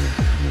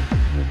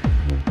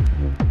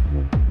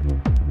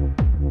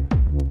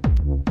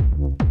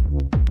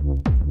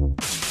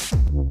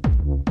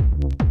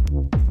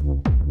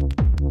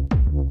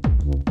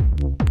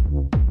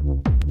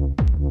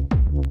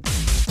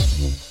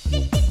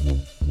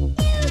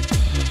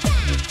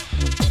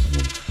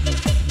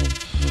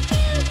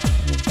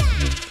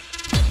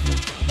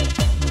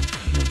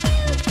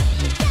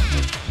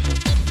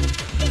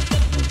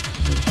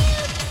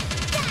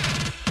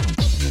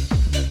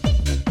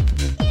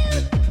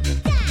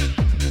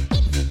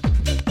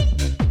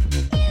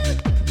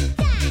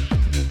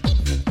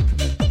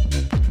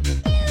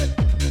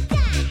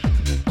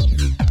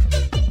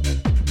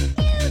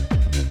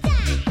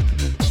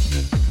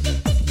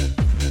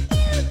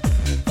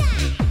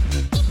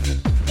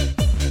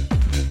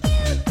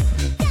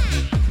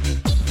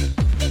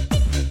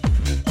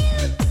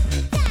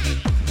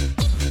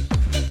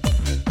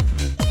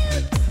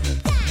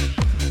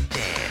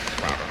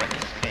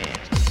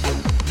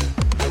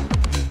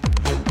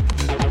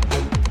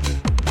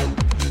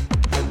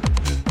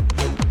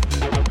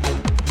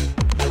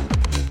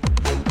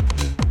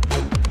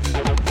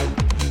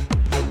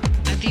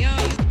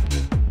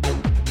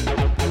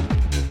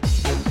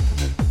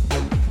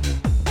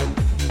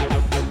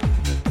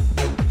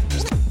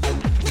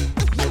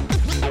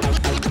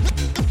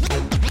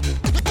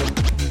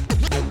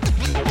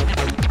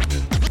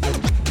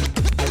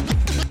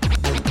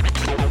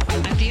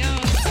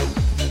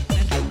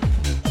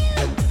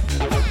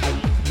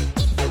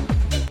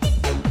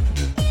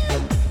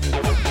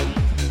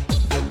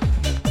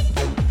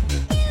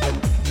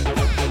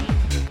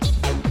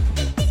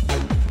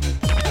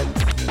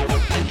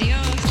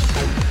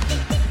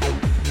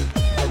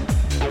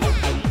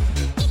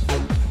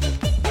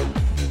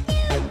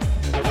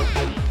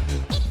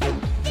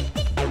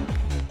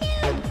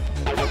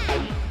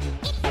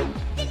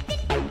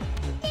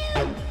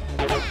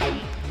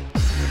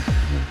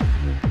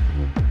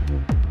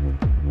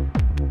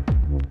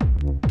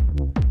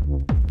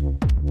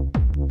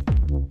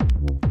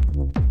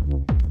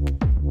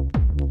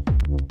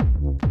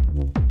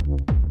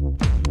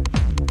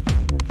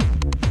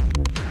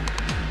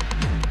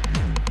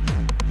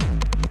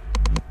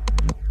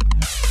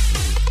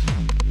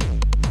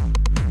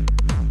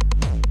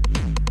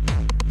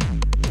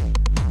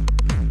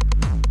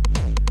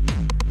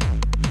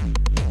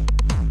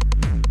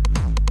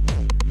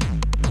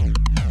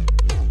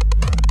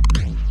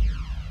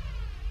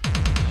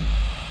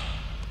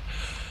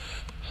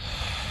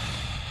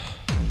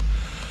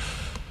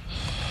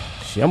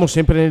 Siamo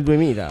sempre nel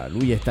 2000,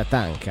 lui è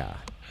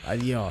Tatanka,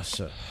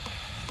 adios.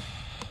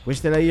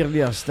 Questa è la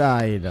Earlier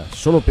Style,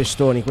 solo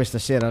pestoni questa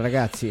sera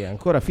ragazzi,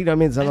 ancora fino a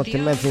mezzanotte e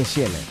mezza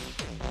insieme.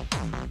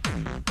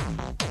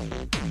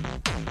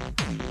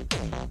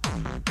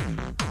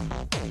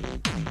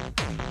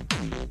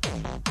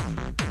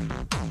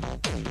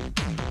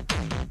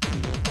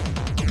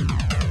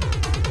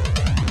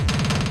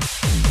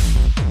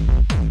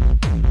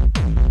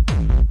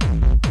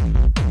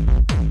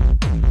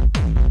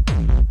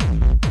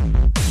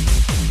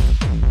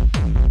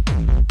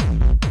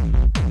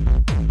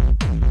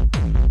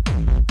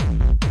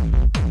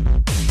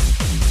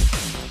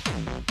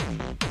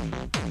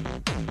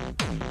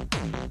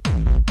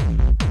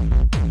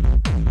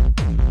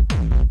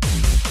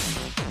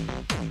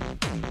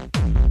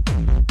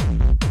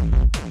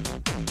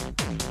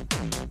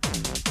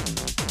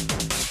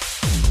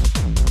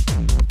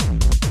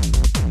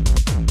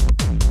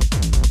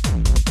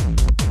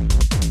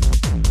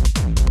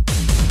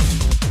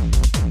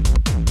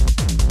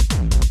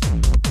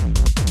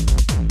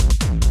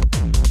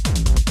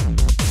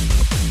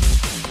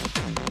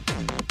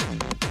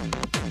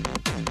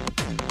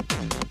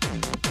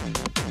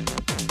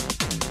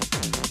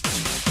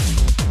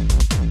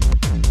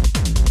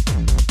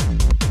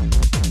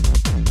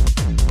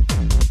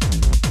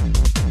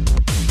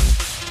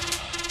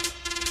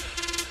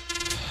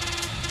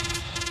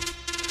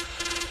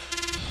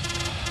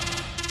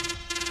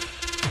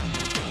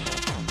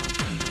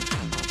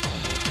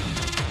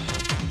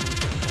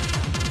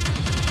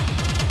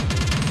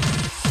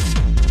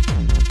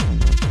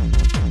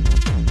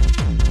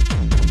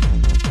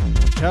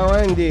 Ciao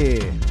Andy,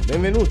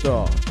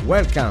 benvenuto,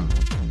 welcome.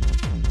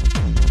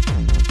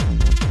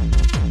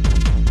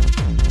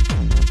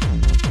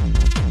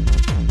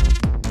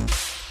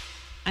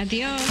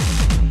 Adios.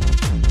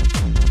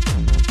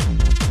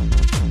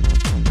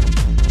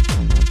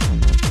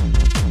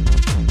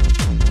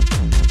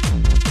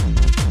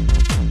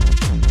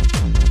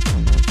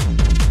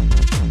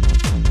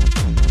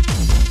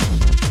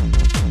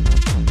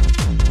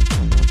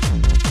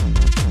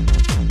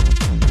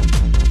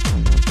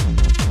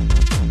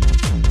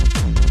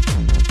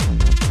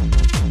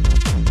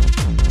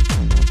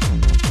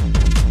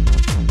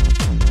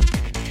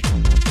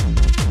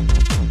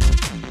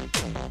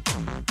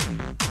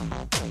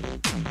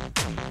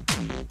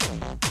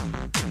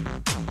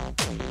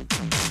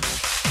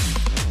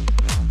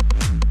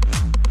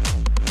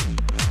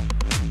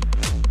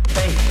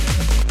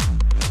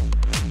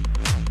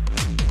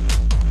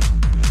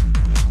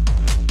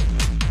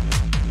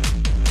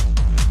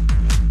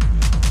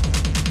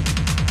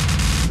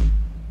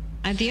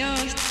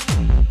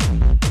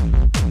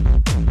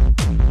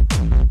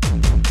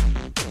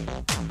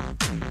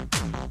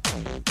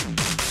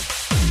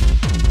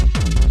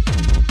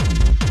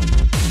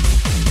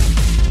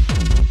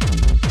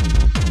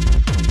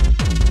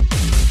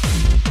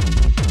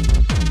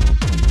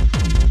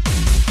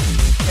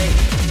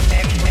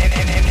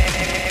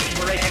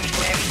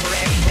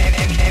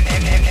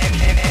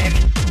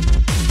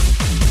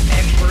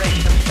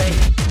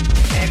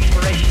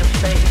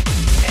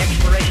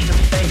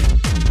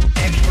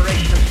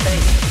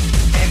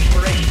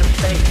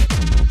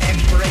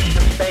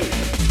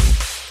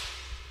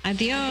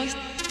 Adios.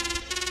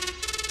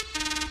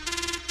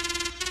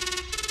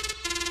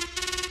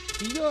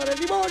 Signore,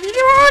 limoni!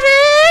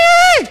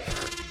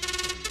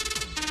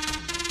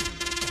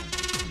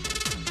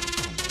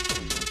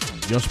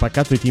 Gli ho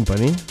spaccato i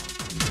timpani?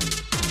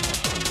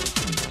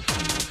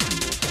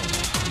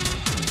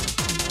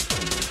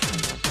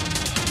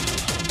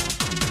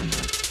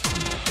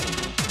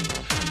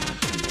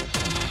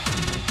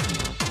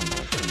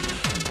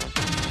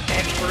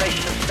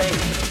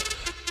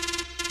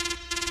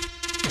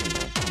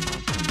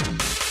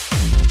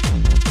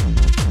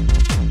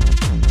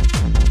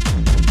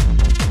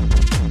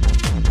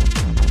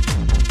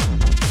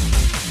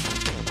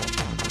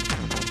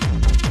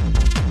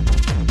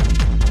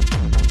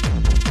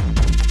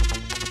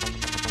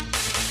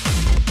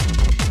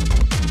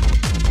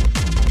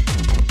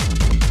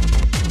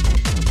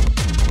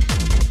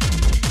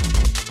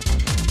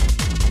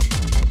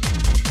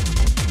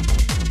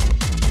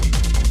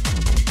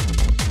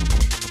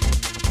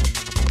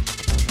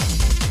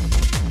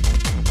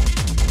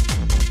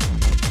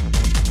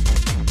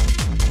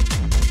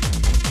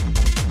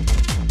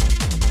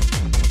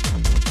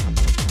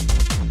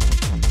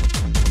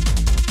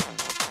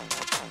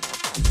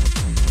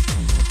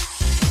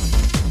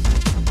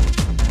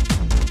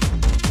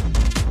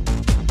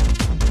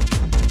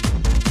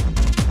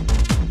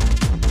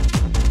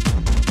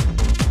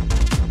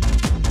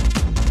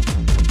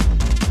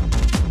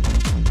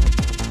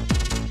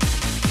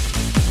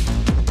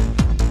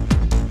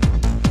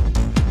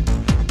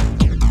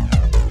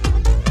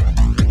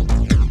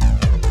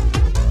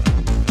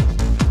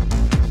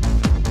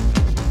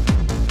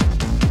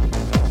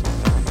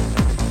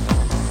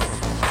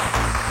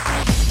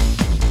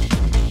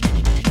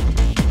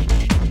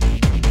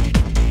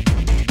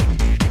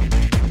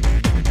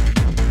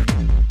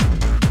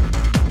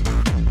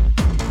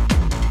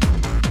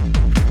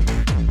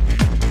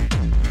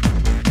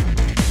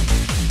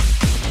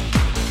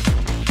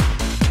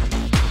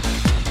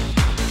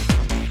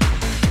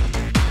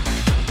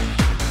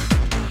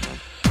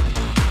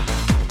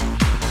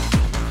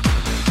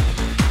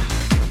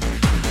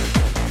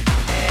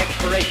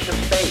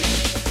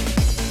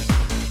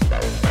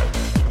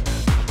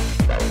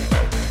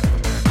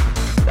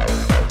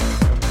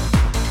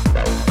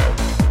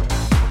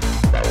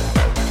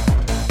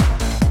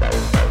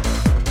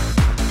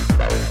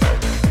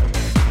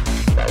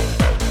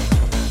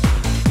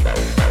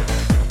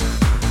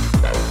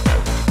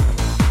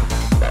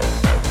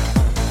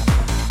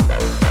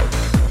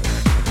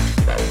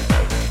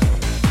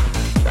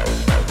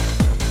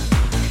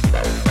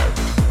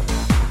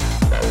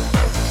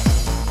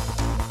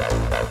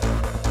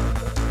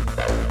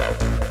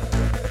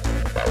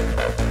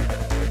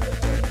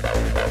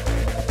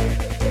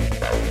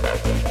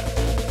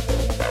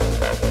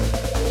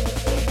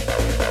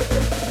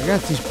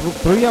 Ragazzi,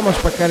 proviamo a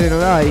spaccare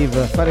la live,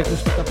 a fare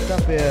questo tap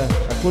tap e a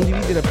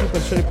condividere a più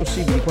persone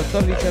possibili,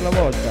 14 alla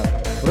volta.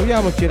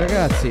 Proviamoci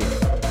ragazzi.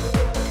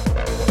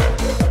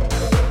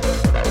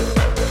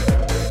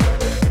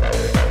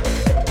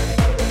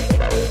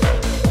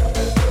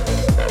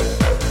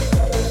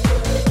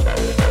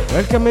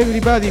 Welcome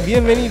everybody,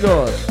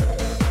 bienvenidos.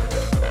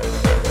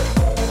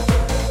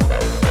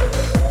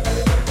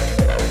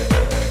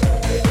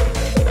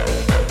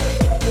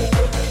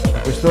 A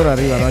quest'ora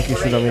arrivano anche i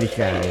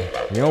sudamericani.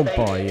 Ne ho un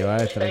po' io,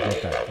 tra i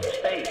contatti.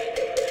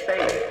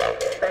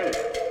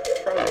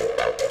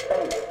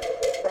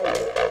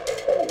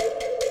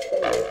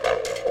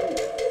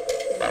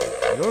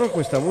 Loro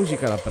questa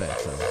musica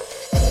l'apprezzano.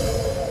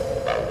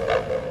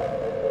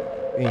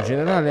 E in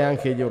generale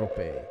anche gli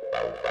europei.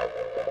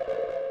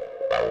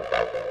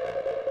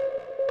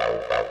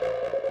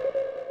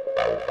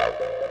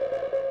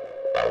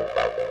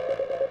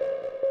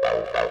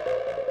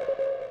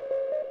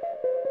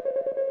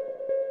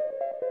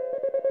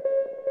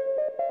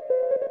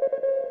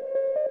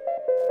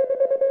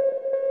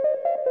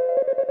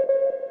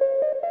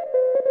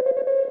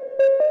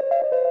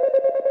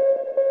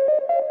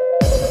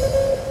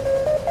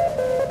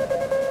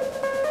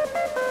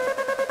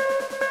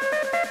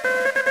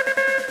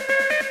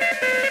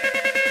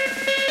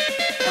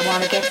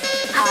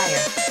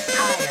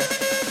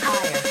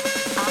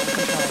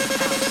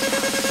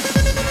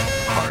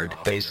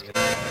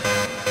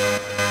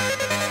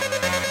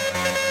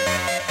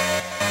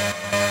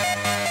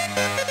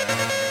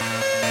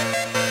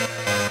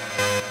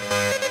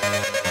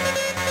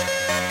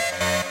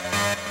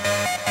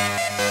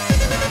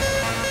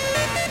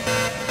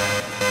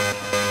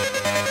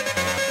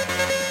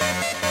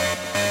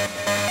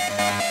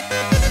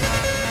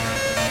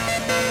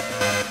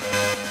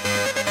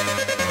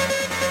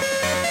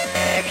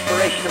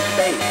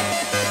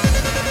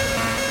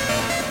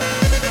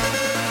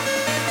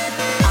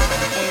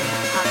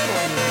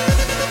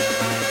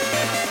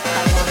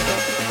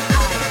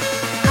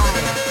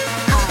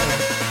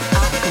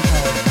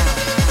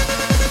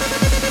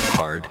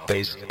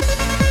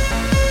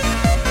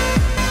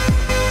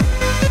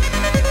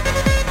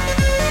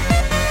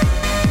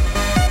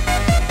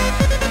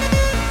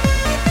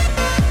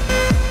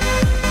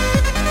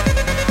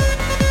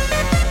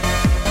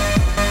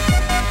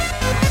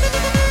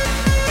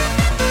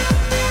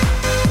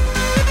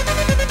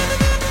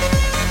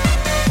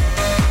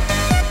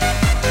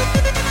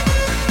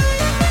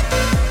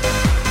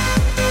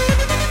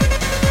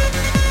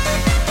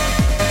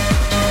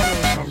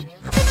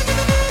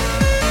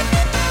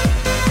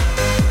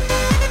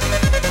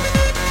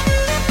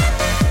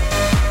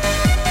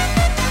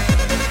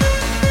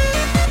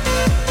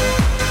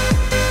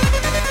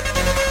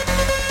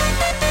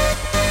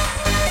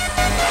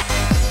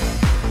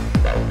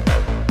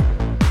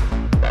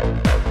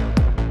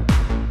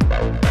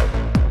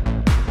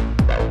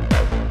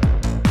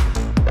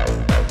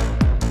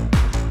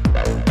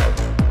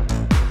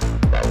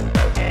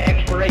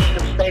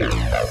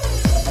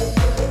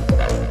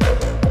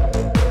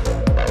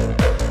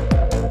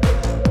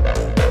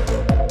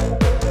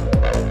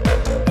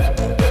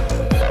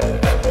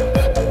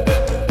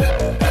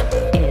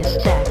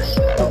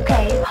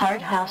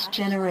 House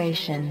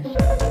Generation.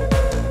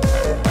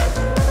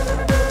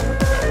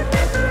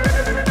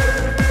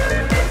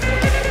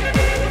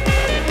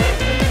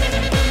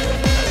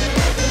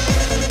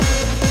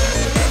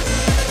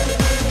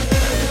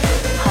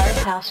 Hard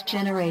House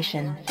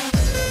Generation.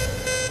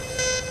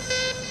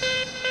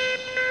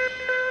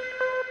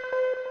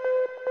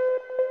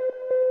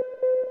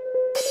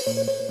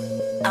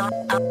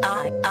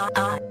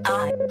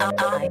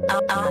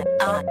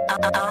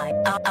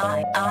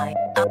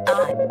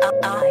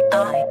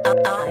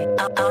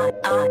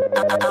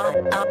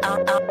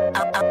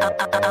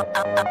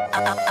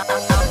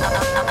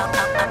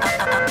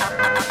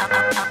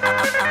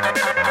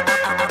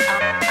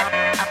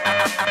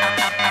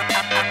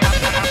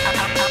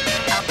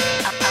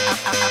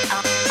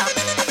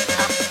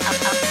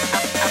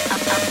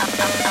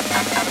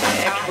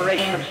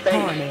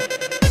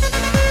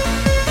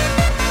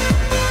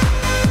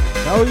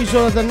 Ciao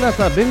Isola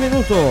Dannata,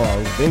 benvenuto,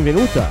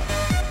 benvenuta.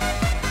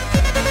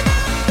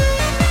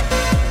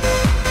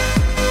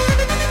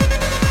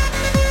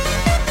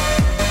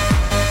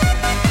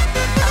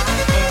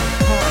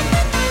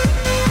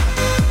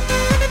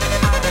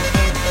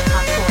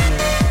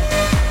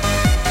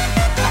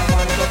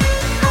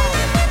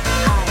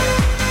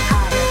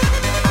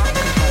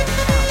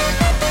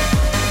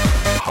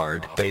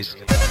 Hard bass.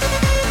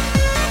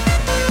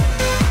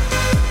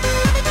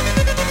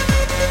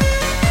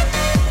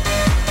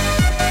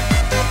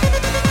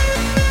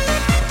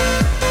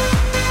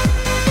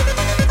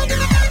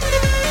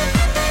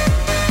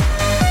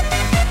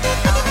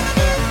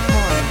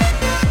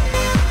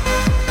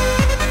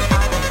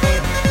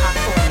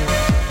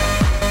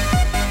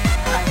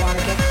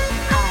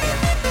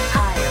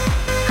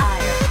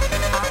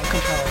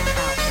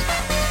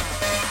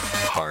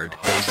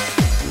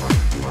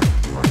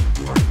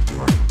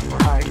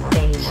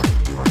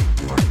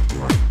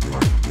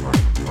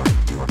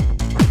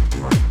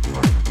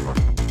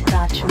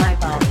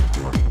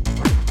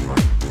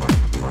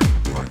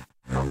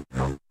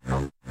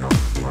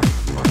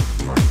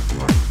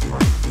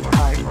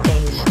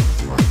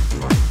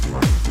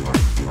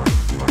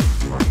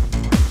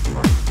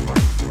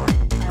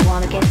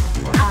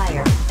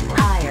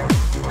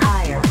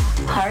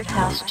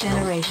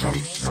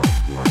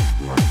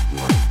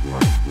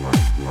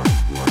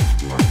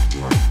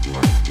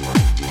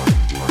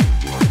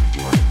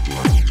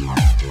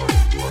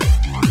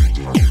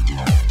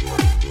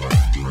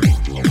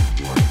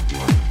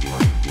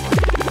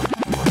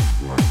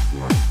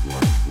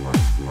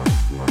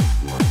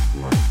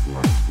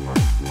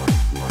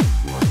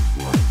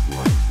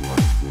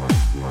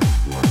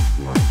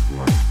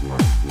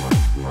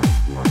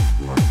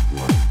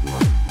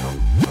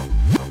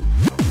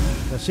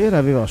 Sera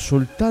aveva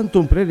soltanto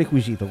un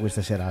prerequisito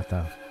questa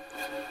serata.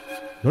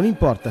 Non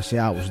importa se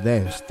house,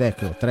 dance,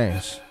 techno,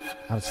 trance,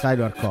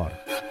 hardstyle o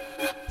hardcore.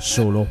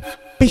 Solo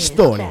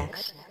pistoni.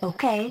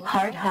 Ok,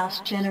 Hard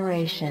House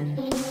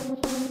Generation.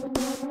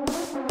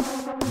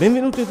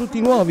 Benvenuti a tutti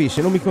i nuovi,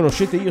 se non mi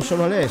conoscete io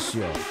sono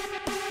Alessio.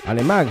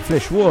 Alle Mag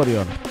Flash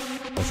Warrior.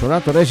 Ho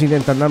suonato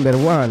Resident al Number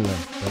One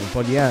per un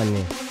po' di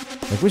anni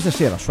e questa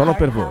sera suono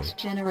per voi.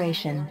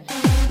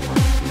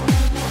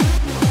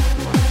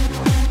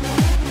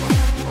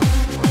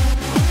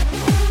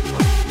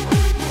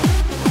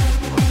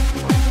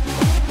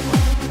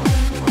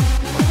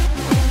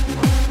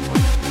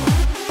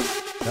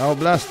 Ciao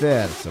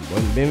Blasters,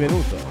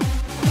 benvenuto.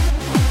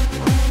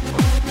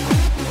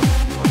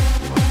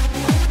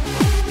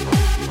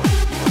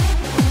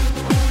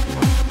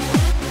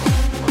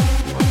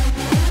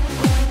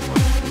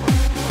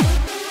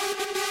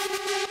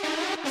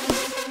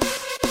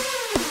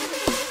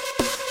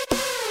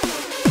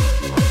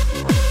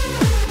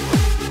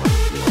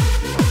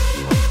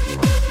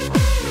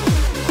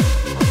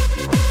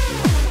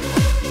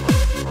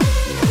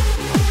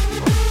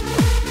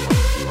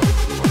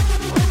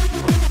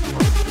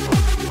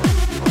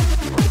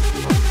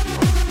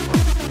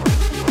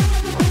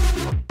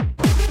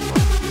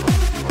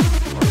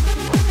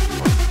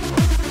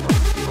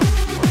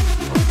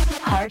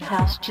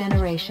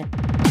 Generation.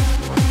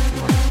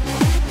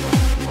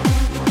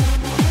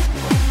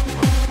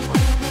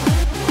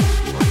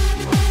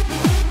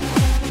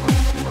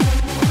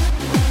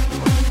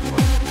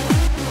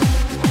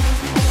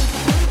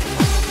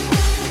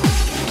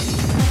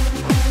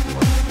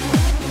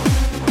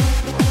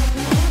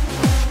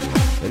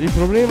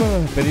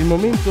 Per il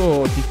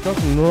momento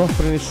TikTok non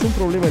offre nessun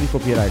problema di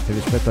copyright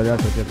rispetto alle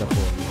altre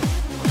piattaforme.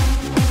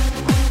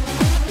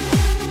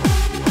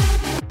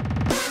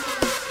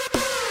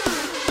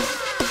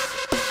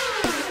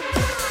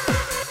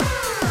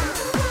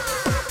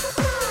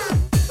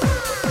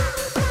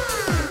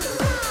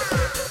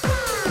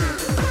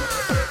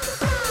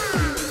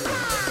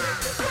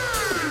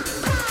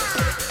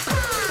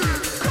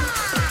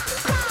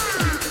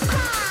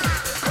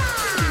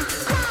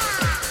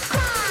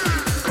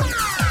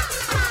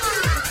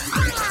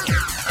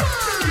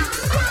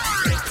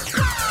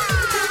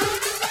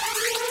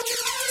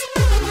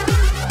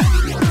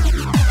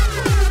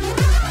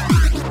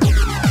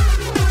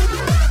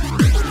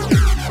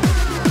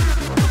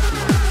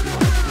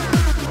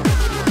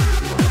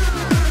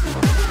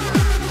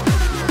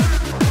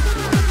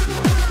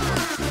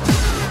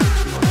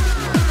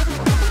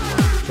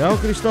 Ciao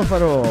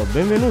Cristoforo,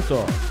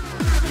 benvenuto.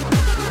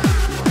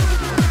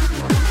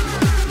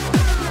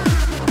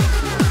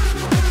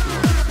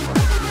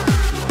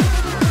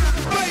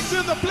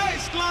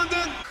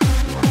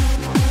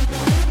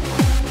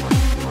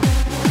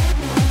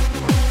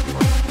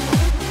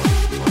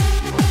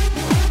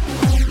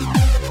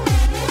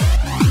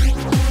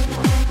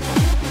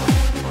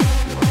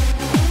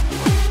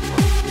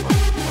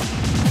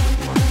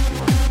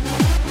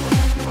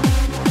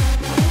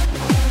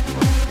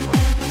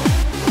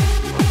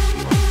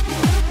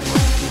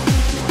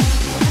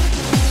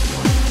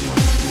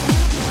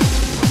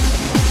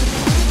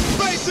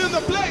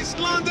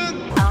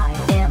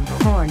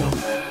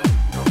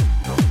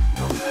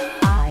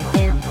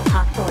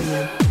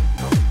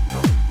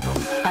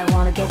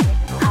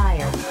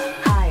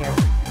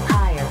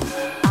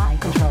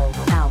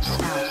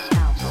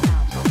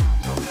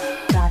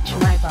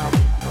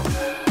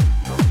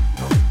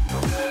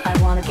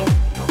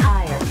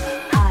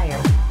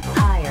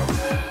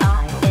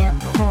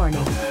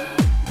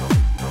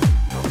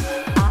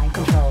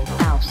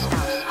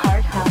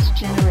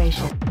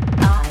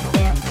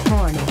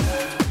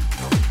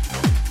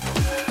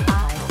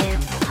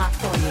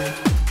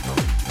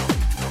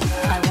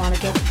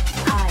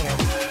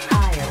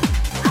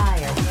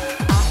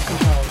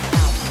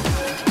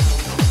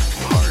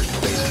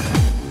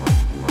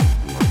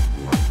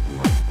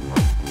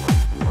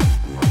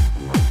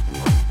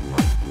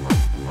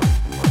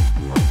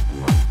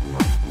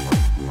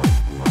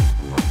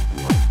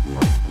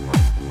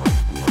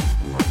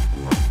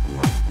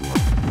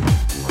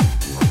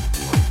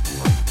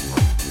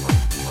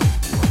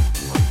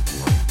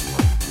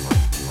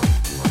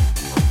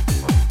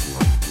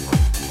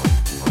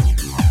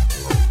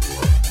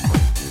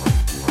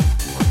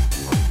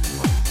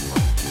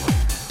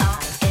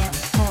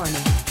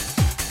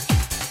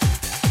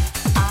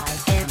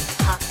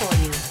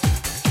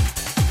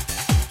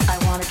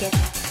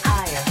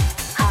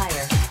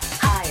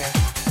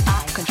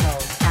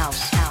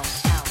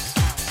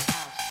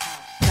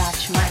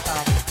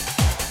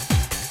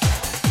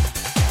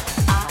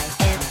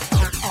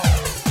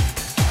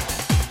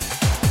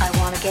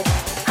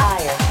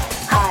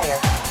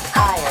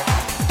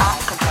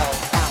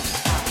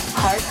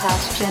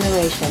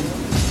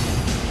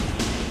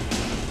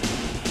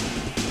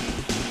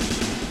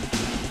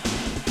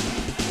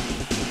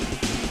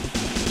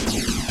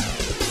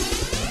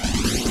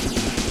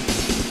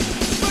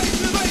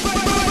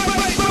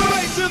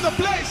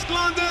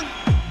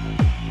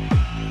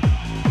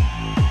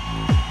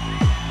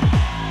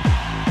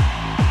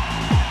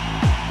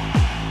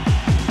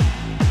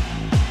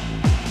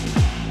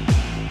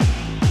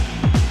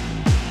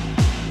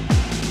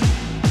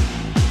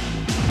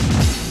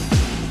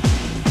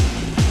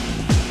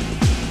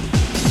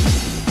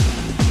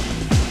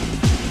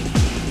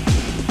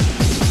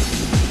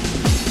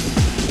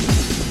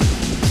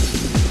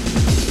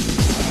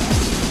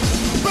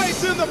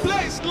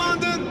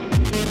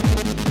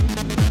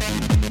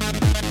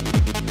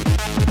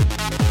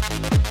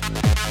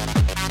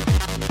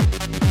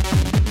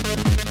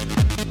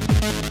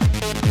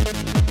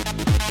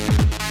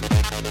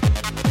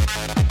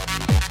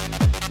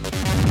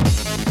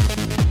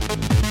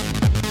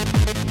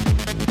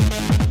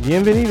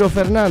 Bienvenido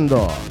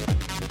Fernando.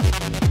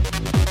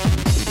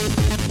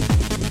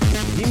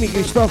 Dimmi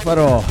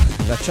Cristoforo,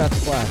 la chat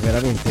qua è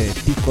veramente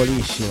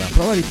piccolissima.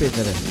 Prova a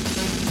ripetere.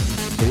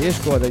 Se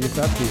riesco ad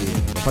aiutarti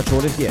lo faccio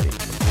volentieri.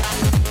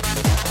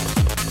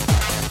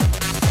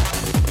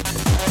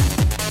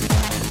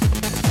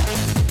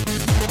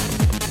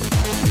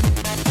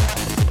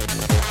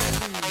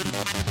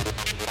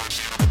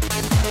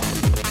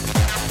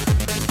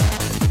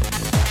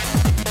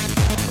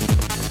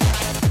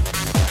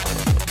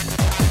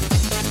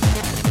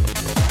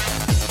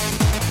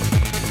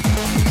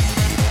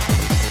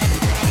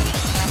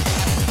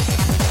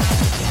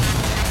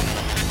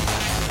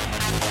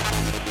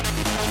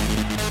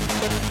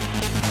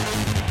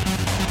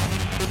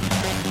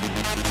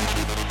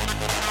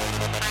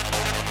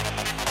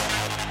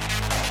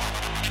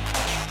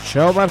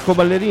 Ciao Marco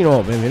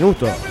Ballerino,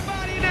 benvenuto.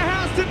 Everybody in the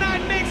house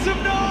tonight, make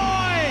some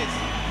noise.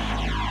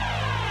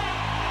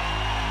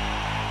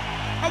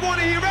 I want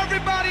to hear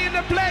everybody in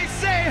the place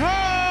say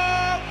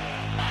ho.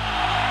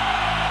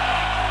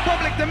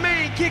 Public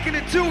domain kicking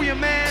it to you,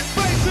 man.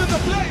 Bass in the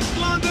place,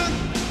 London.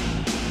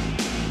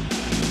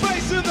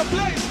 Bass in the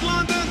place,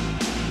 London.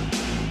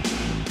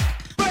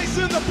 Bass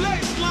in the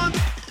place,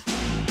 London.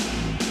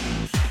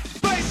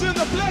 Bass in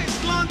the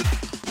place, London.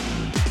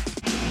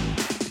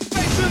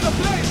 Bass in the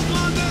place,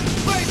 London.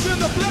 Bass in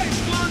the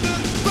place,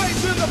 London.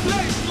 Bass in the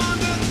place,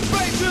 London.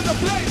 Bass in the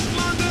place,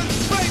 London.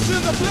 Bass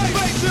in the place,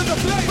 bass in the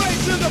place,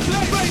 bass in the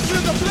place, bass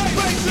in the place,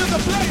 bass in the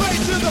place,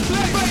 bass in the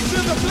place, bass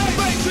in the place,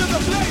 bass in the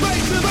place,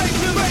 bass in bass in bass in bass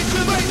in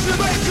bass in bass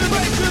in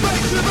bass in bass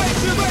in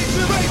bass in bass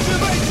in bass in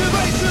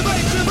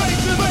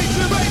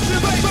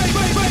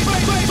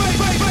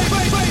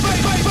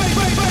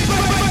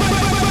bass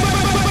in bass in bass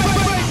in bass in bass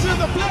in bass in bass in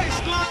the place,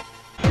 London.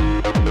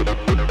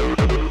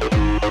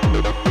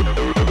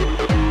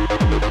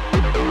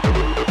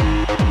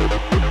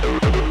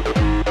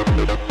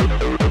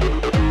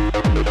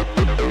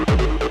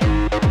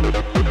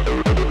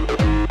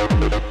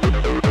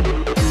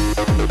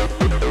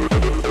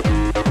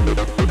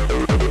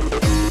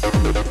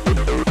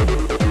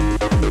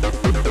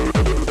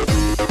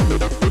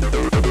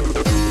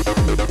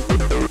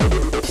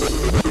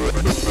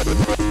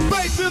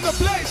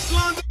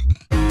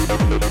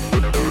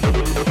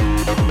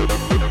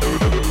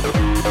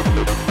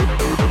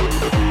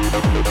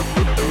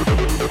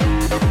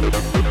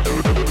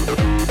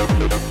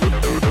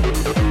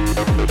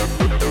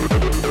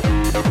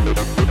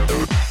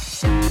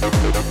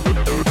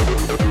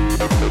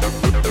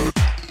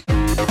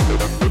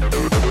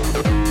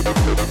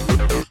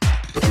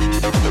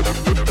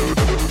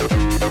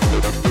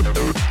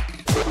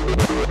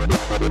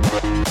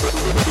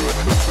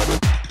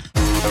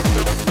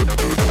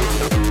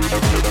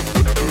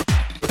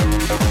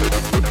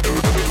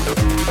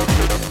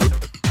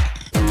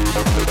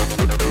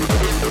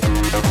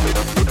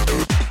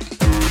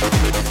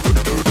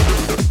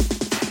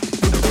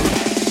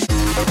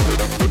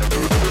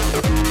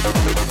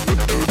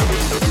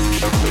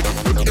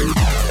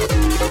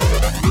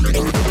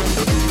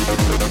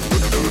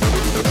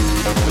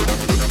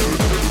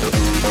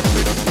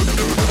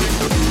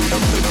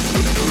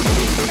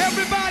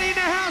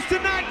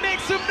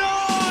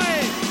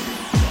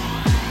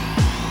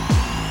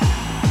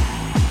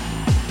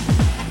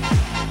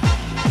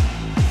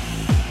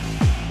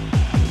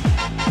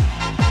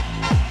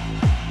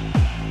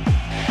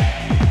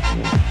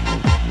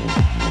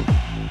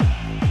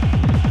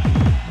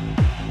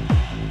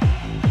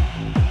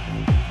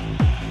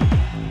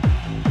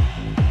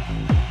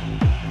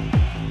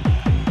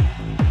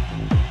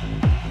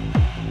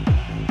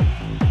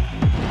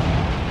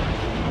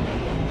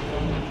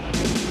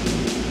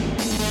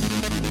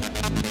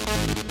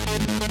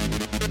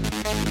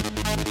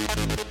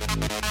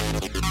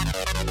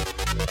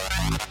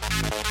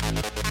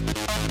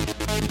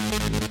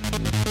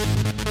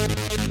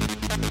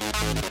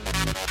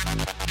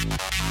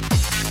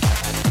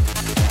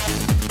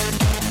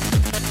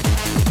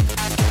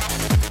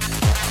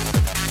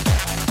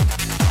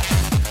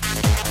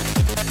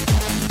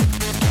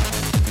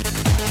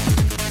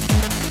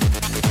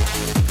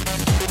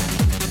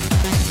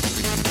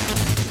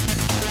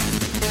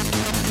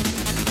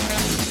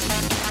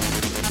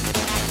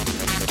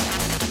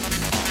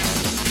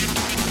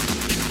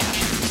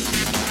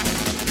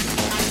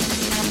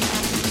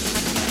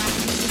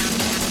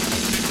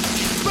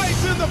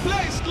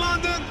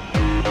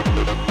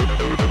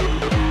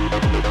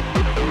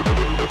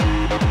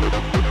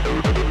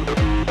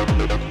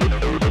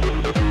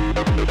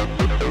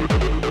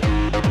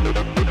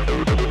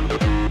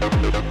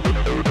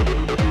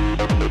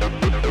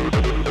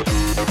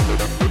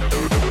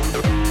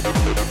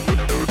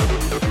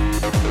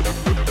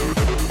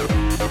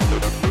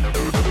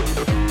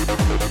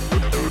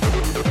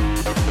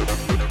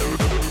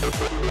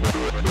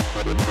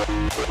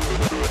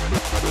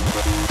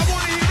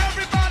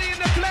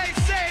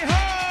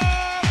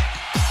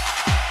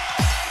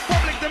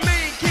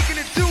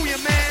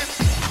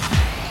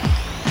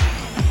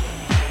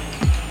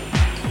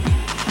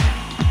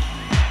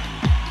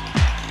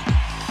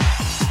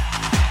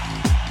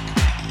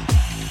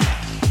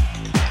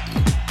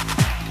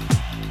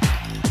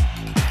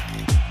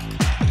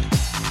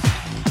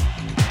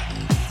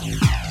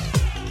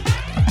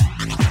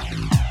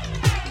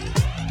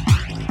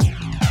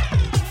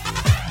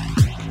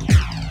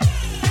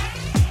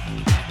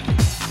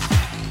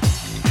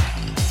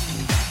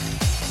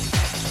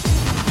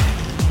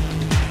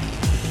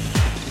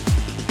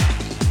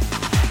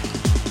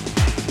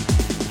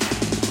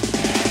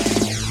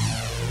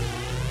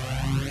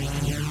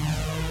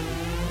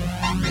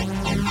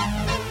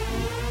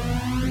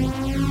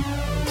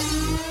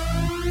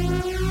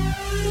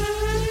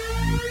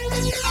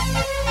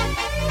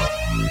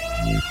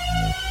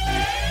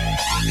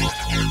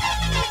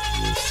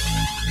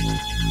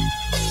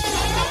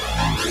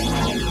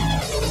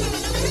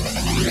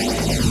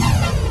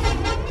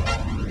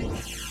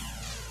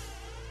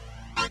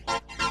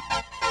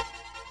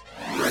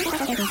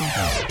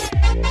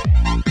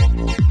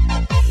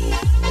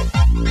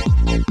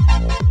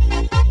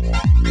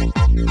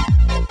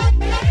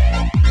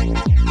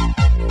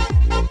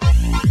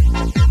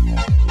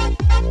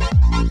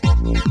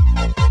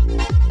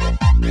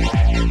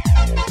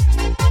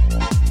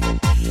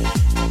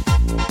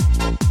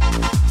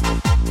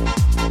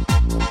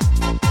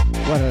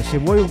 se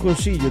vuoi un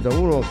consiglio da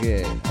uno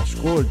che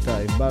ascolta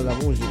e balla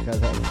musica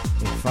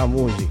e fa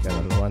musica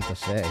dal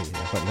 96, da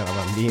quando era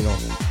bambino,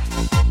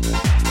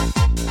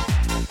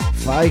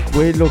 fai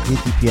quello che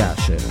ti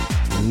piace,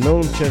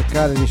 non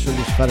cercare di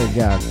soddisfare gli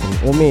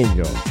altri, o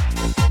meglio,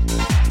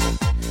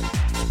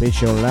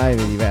 specie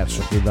online è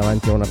diverso che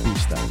davanti a una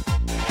pista.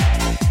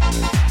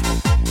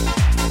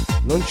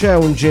 Non c'è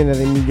un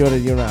genere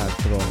migliore di un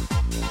altro,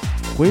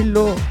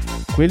 quello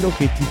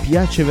che ti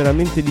piace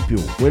veramente di più,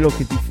 quello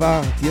che ti fa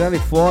tirare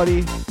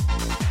fuori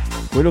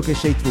quello che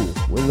sei tu,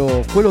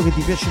 quello che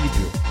ti piace di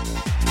più.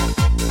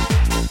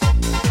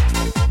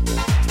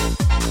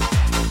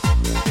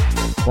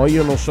 Poi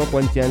io non so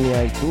quanti anni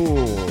hai tu,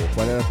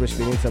 qual è la tua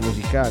esperienza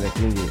musicale,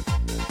 quindi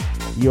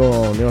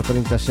io ne ho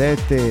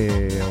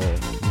 37,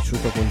 ho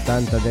vissuto con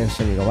tanta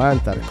dance anni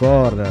 90,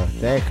 hardcore,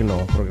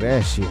 techno,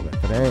 progressive,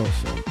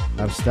 trance,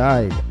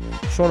 hardstyle,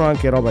 sono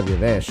anche roba di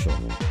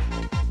adesso.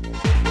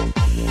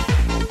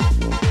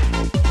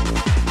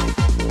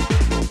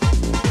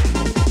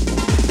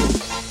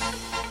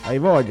 Hai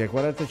voglia,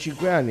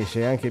 45 anni,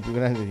 sei anche più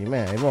grande di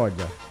me, hai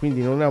voglia,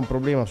 quindi non è un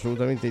problema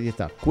assolutamente di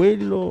età.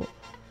 Quello,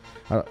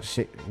 allora,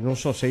 non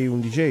so, sei un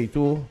DJ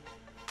tu?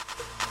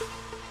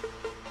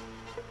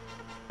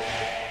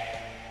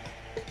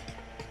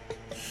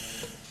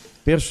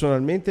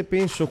 Personalmente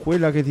penso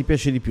quella che ti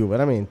piace di più,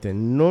 veramente,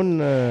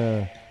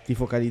 non ti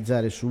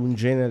focalizzare su un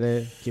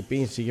genere che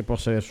pensi che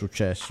possa aver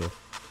successo,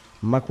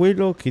 ma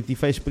quello che ti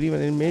fa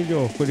esprimere il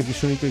meglio quelli che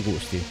sono i tuoi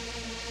gusti.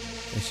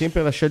 È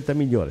sempre la scelta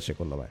migliore,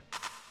 secondo me.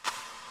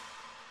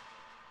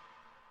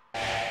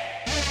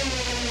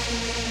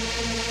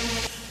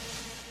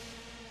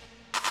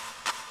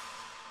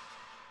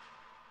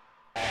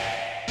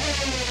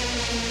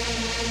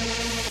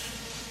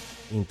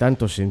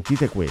 Intanto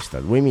sentite questa,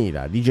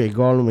 2000, DJ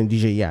Gollum e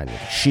DJ Yanni,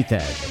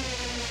 Shithead.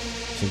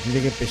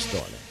 Sentite che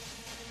pestone.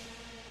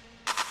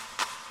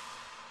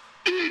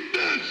 Eat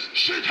this,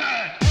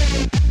 shithead!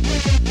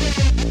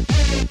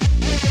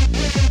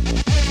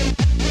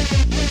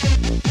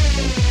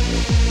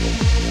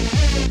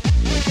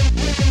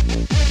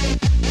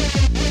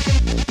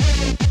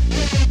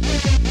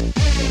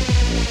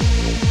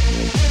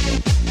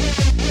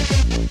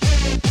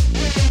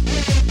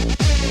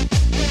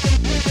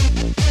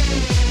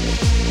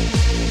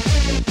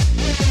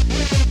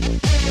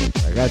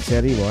 Ragazzi,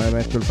 arrivo,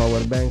 metto il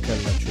power bank al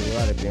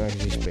cellulare prima che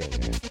si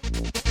spenga.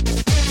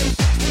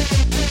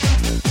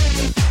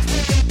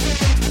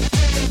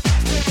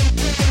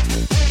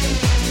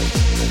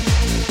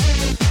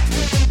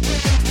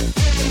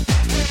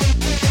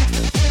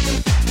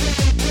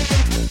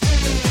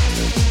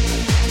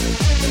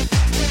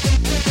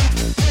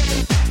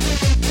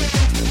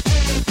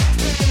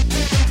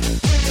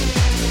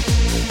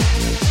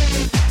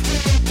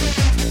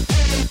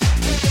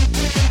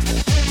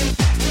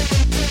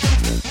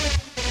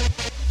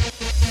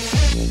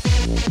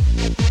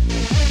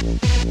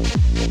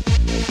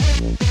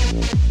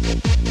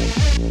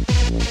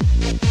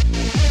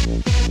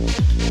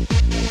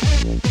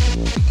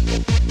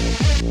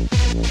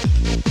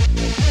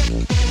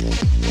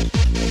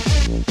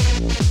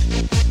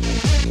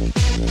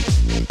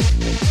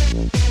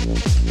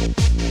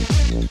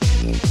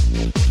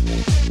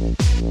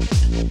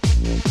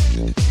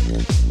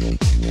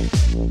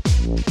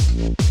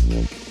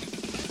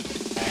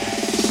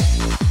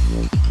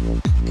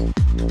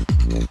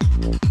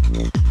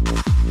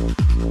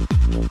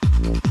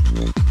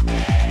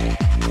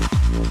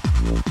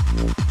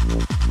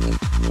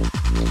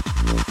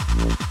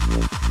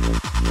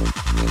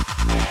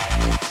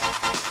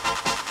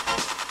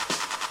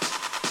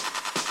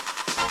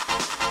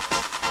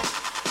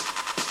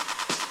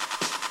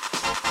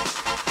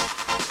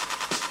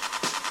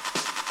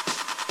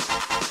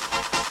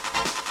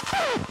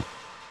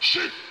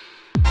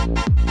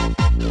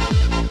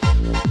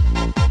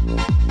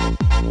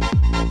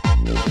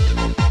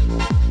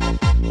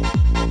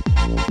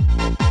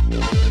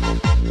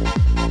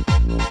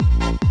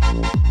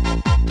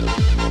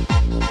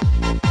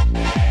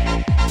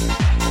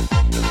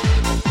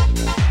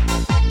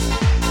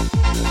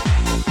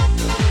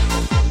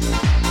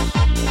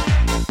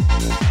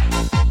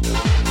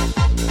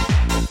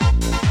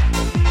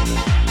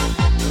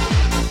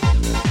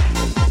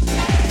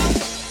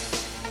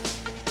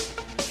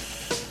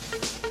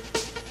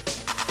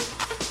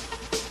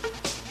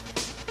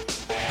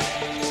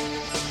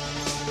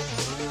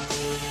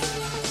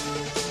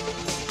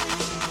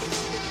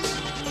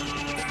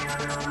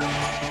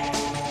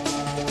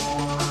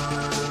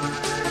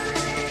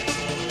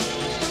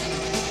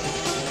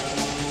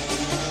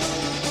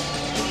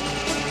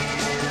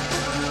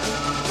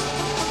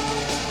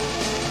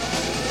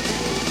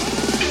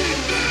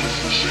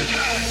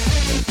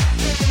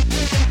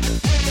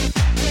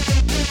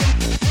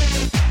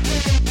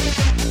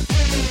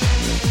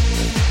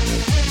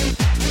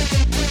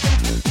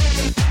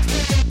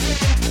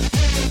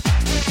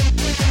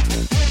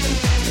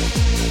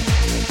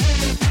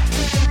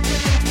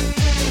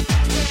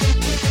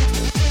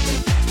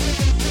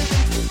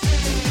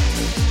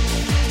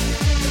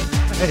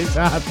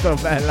 Esatto,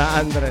 bella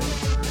Andre.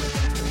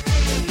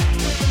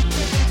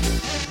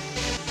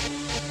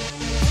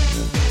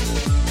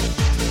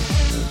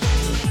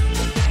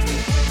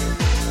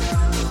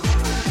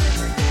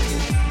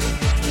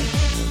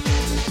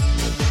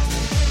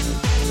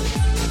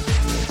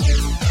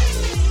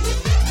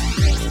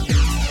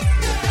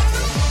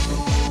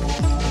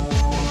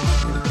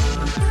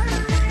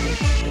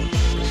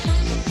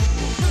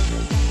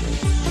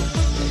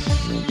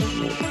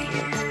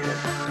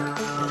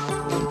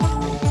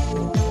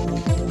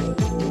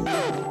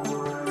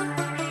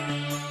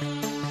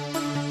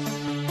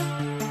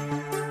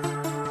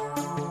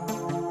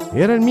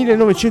 Era il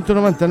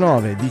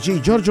 1999, DJ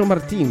Giorgio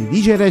Martini,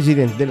 DJ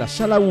resident della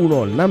Sala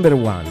 1, il number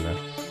one,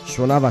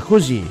 suonava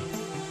così,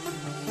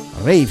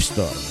 Rave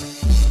Storm.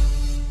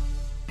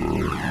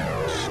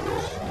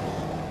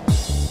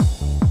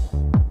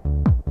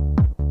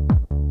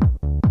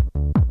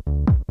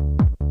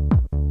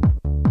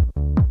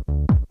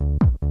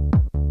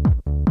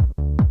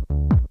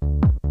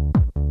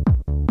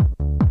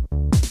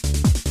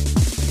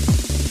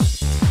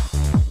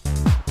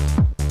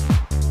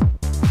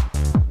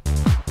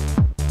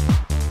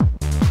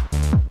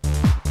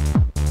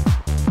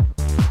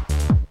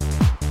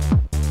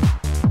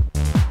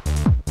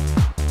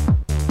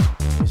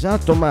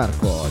 Esatto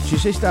Marco, ci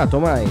sei stato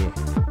mai?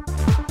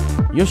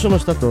 Io sono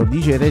stato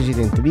DJ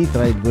resident lì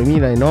tra il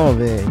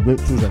 2009,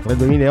 tra il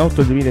 2008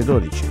 e il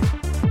 2012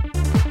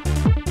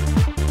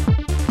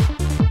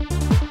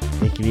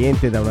 e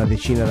cliente da una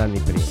decina d'anni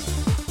prima.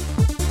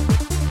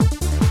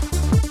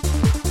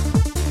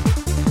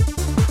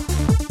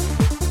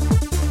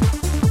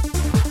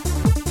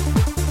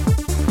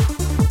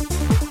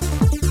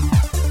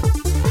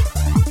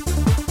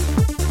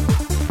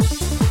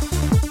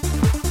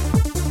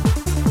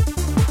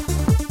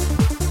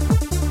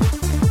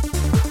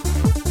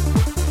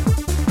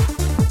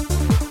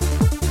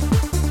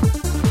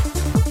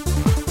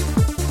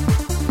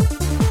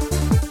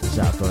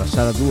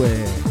 Sala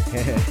 2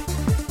 è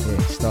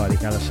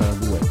storica, la Sala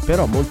 2,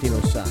 però molti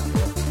non sanno,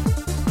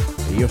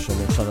 e io sono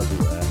in Sala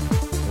 2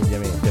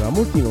 ovviamente, ma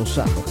molti non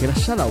sanno che la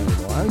Sala 1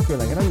 ha anche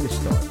una grande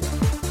storia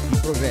di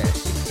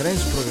progressive,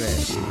 trance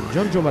progressive.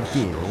 Giorgio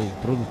Martini, il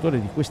produttore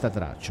di questa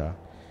traccia,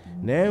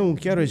 ne è un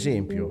chiaro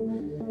esempio,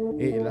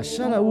 e la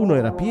Sala 1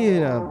 era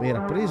piena,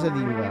 era presa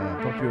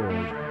proprio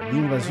di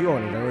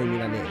invasione da noi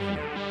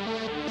milanesi.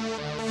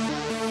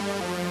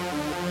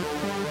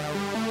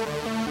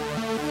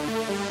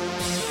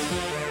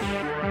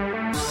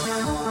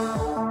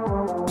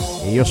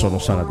 Io sono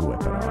Sala 2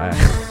 però,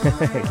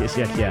 che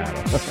sia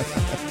chiaro.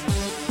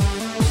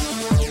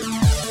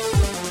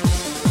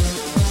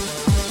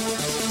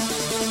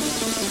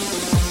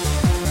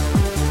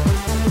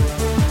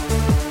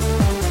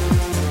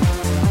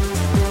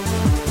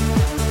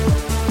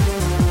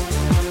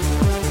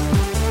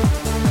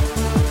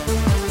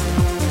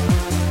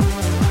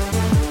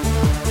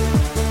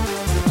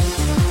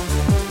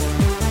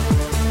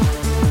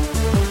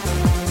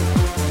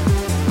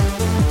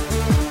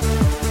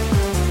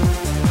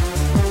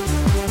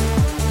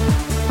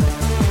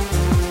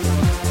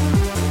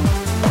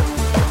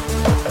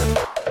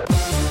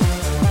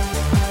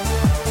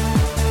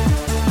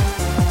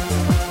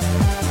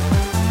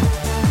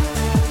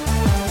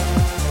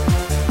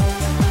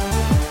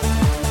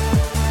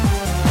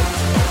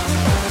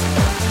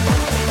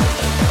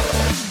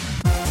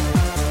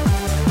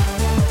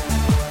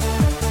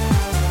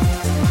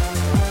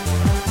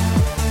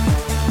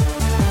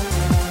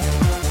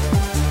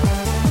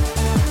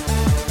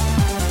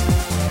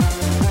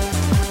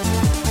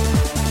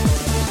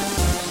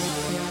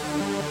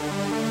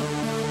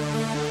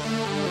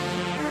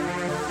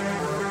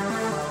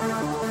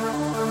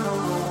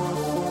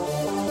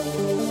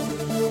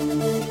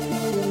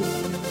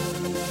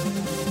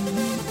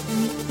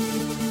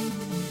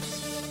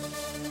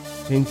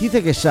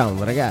 Sentite che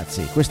sound,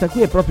 ragazzi, questa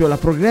qui è proprio la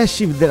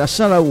progressive della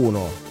Sala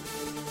 1.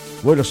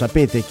 Voi lo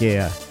sapete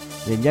che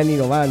negli anni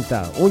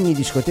 90 ogni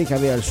discoteca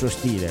aveva il suo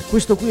stile,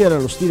 questo qui era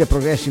lo stile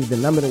progressive del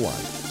number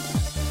one.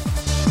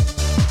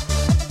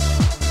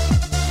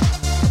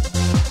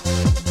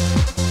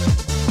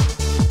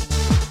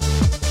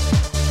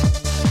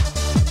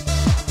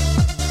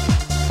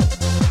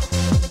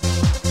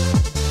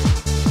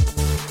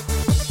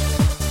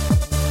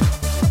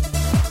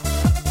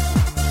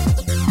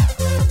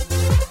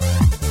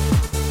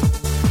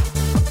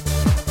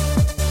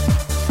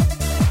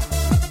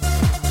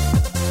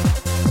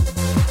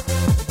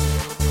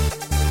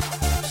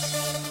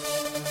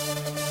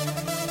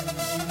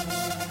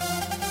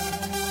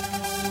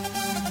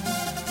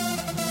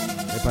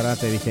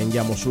 Preparatevi che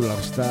andiamo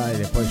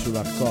sull'hardstyle e poi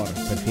sull'hardcore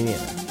per finire.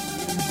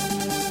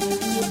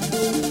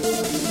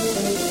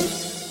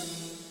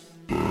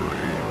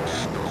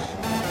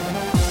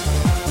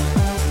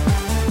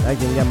 Dai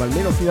che andiamo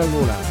almeno fino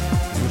all'una.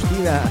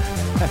 Giustina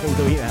ha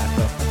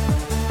indovinato.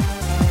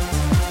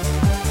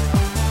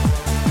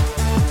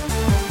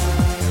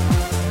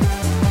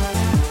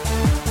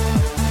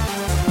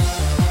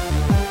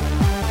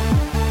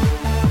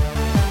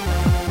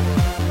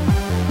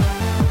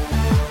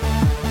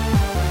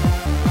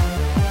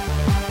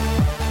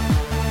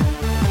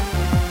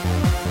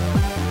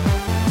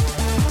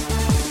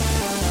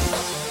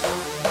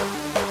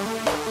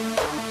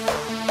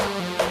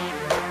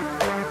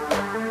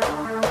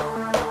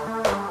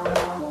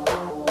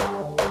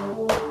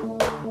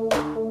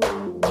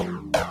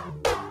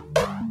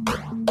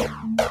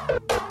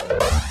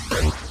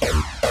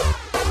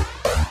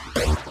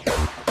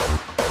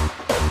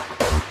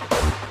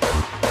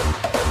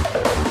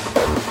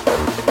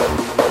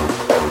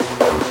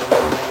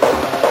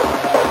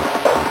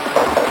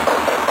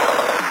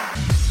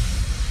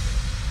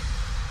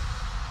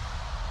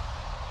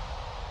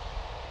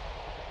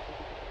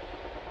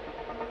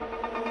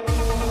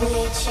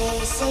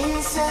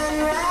 chasing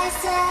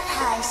sunrise at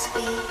high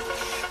speed,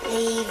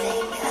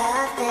 leaving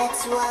Earth,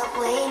 that's what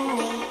we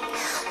need.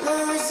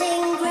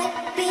 Losing grip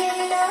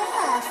below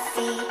our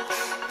feet,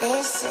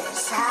 this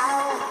is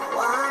how I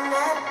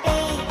wanna be.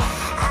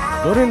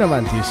 D'ora in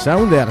avanti il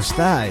sound è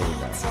hardstyle,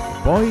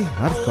 poi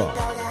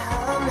hardcore.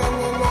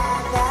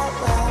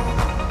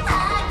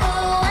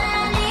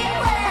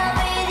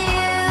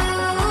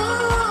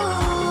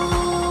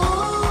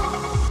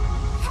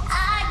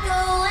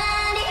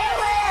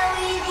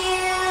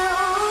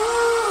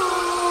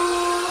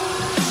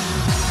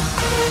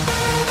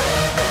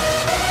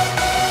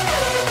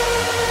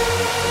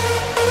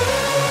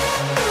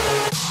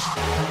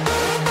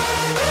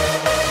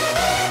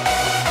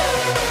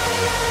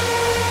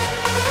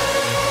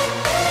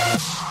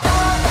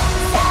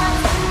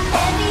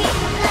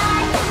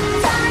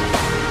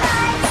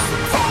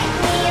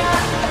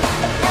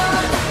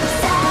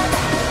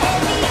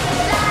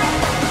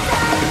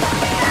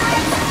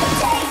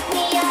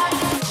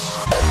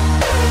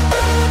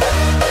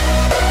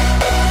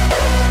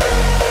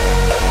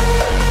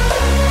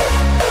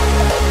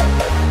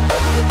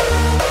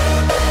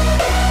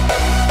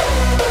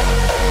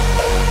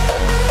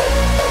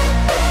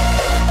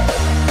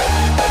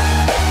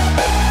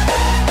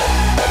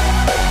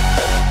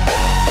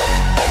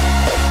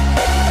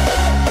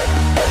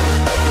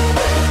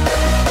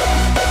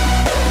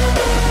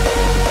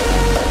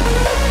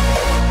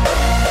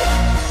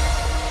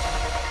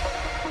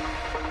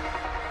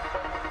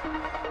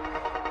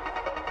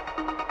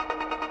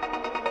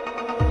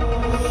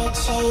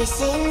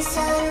 Chasing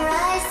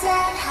sunrise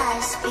at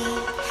high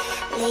speed,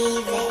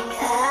 leaving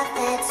Earth,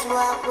 that's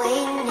what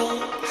we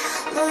need.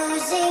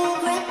 Losing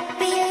grip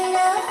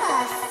below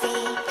our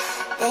feet,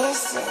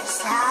 this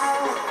is how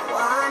I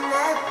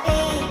wanna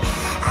be.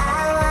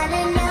 I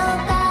wanna know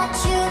about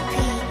you,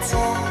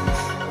 Peter.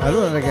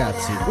 Allora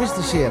ragazzi,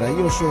 questa sera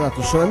io ho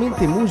suonato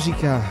solamente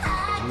musica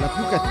la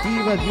più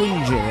cattiva di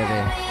ogni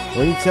genere.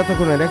 Ho iniziato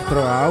con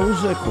Electro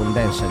House, con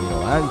Dance anni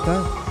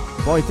 90,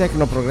 poi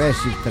Techno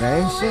Progressive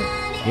Trance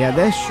e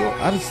adesso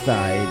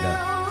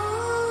hardstyle.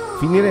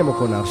 Finiremo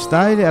con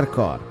hardstyle e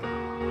hardcore.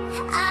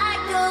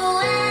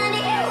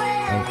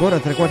 Ancora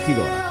 3/4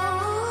 d'ora.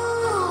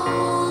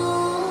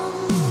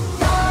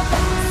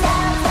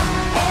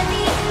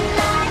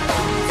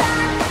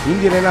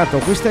 Quindi Renato,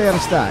 questa è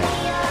hardstyle.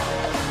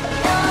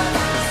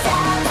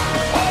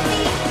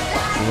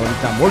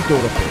 Sonorità molto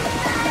europee.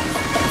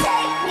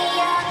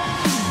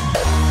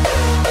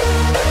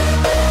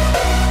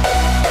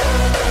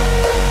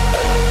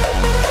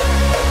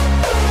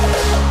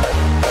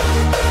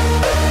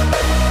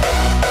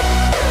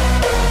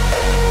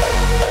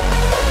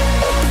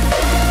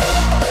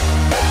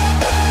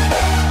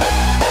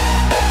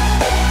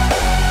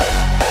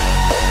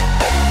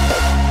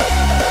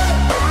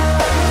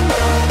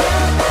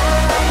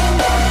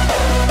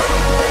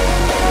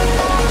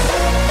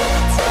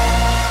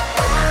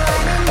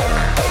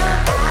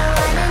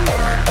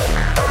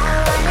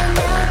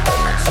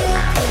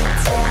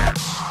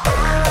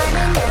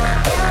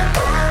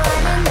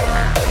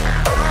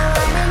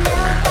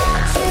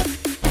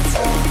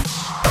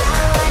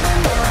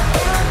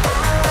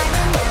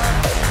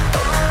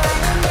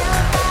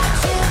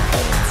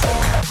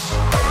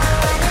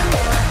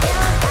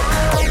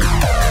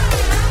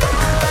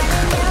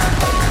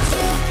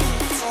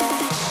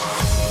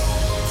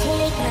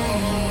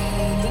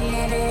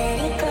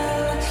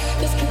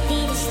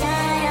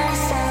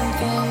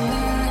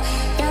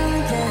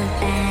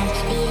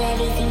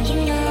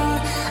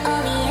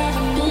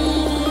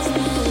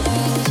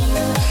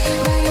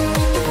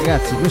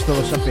 Ragazzi, questo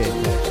lo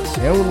sapete,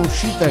 è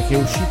un'uscita che è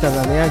uscita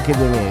da neanche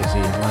 2 mesi,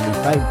 ma mi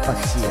fa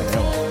impazzire,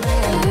 no?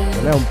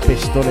 Non è un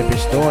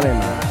pestone,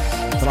 ma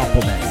troppo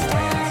bello,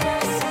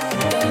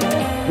 ragazzi.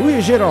 Lui è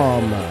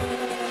Jerome,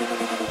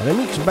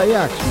 remix by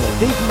Axmo,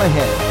 Take My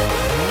Hand.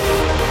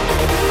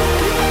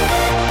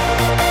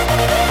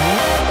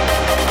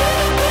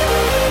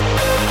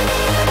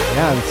 E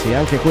anzi,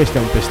 anche questo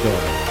è un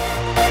pestone.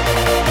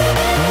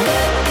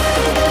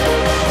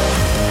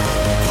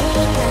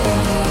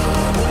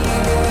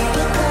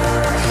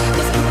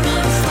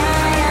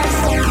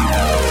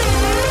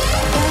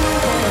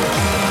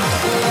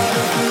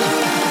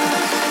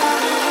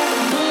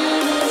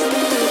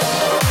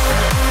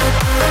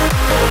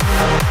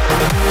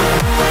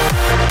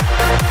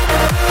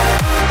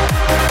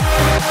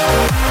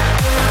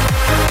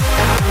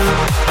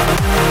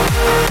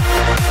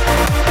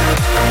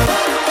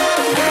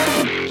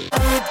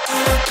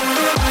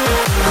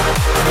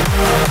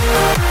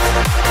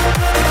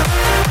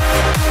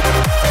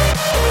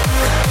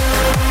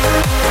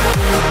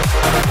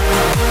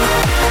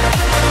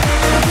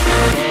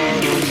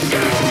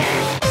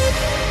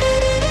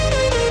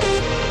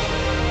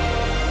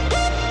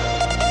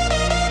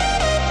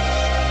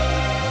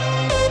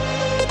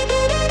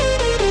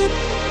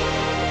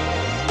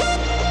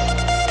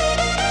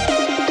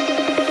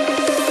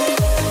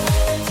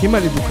 Che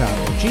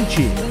maleducato, cin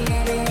cin.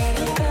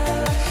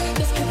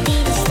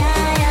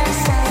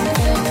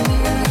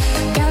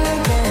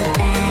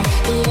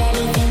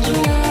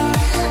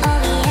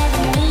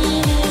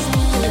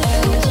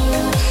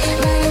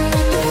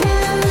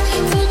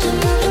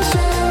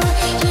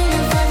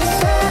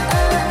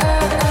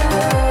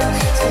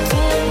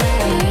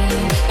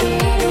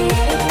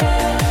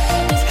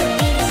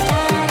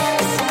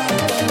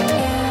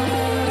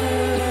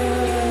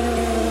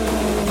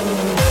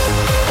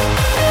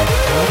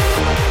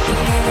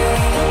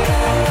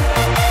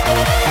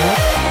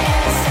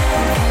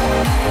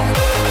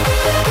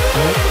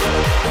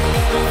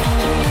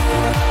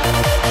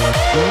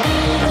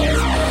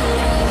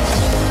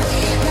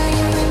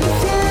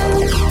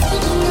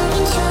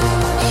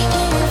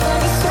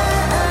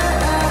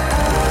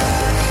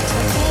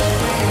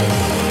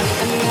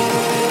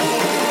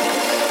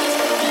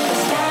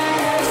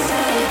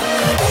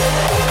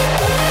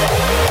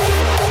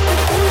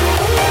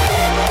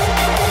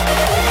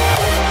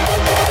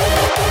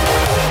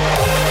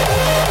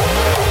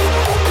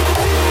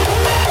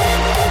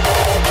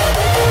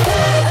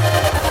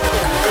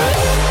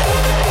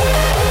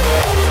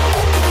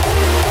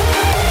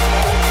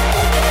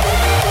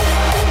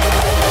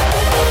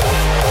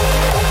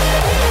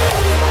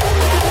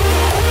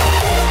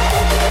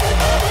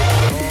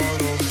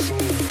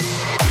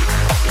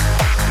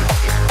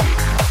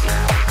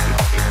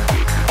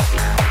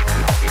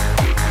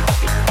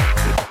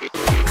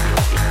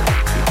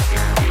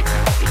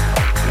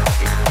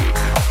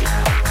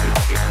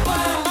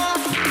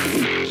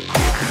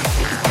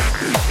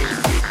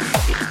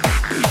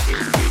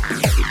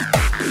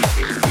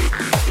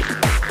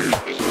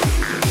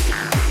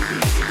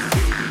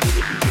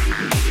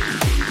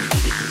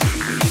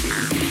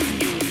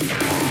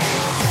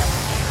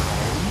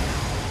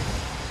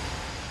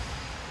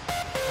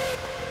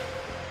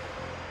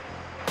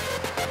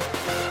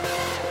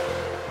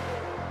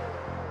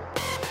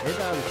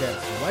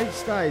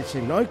 Styles e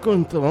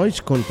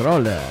Noise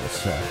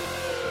Controllers,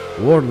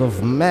 World of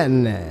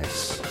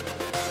Madness.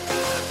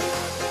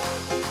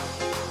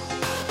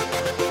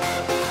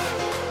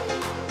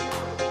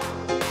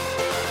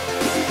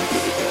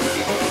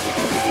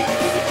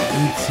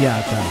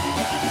 Iniziata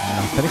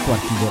la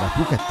 3/4 d'ora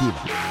più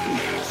cattiva.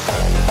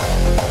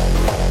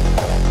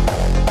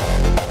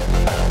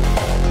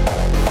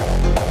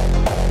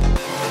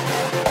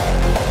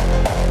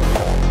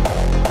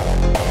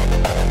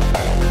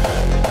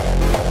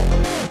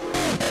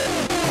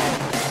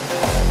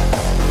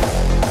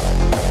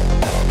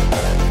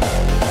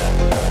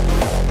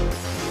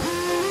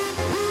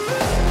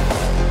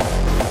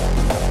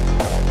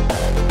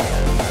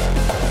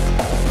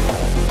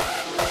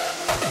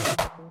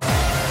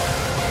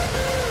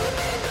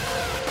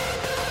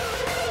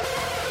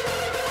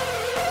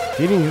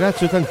 Ti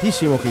ringrazio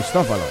tantissimo,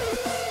 Cristofalo.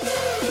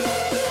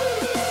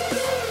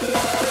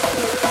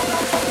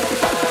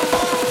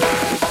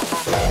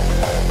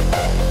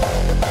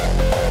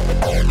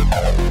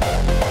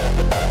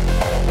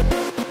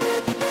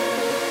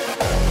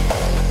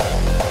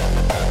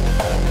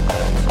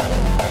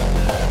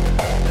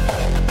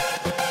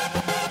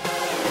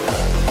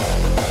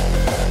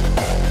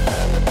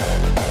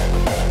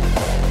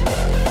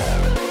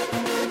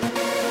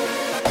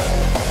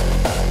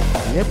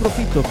 Ne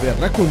approfitto per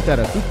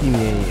raccontare a tutti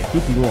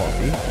i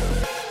nuovi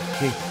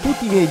che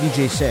tutti i miei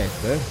DJ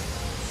set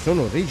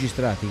sono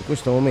registrati in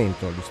questo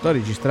momento, li sto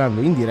registrando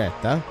in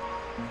diretta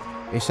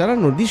e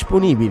saranno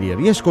disponibili,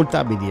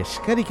 riascoltabili e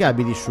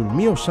scaricabili sul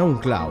mio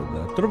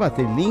SoundCloud.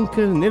 Trovate il link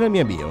nella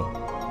mia bio.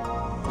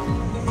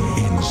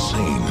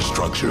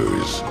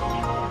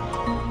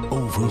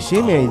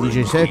 Insieme ai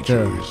DJ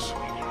set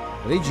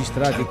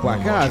registrati qua a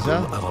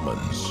casa,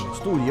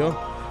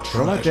 studio,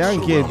 trovate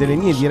anche delle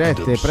mie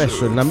dirette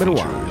presso il Number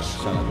One,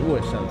 sala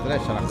 2, sala 3,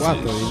 sala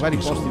 4, nei vari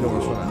posti dove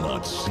ho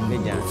suonato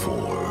negli anni.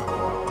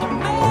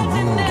 A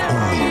world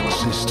only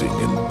existing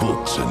in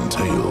books and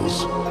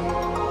tales.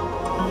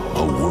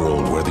 A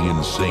world where the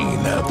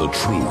insane have the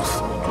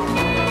truth.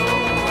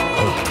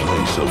 A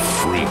place of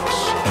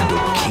freaks and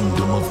a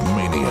kingdom of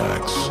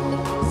maniacs.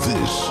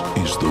 This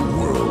is the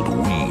world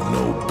we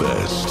know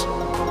best.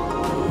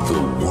 The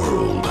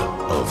world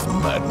of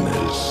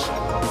madness.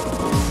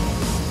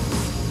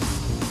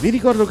 Vi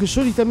ricordo che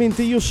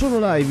solitamente io sono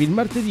live il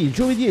martedì, il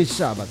giovedì e il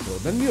sabato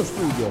dal mio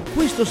studio.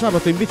 Questo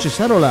sabato invece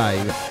sarò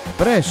live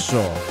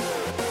presso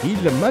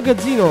il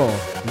magazzino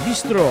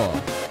Bistro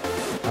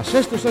a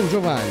Sesto San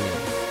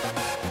Giovanni.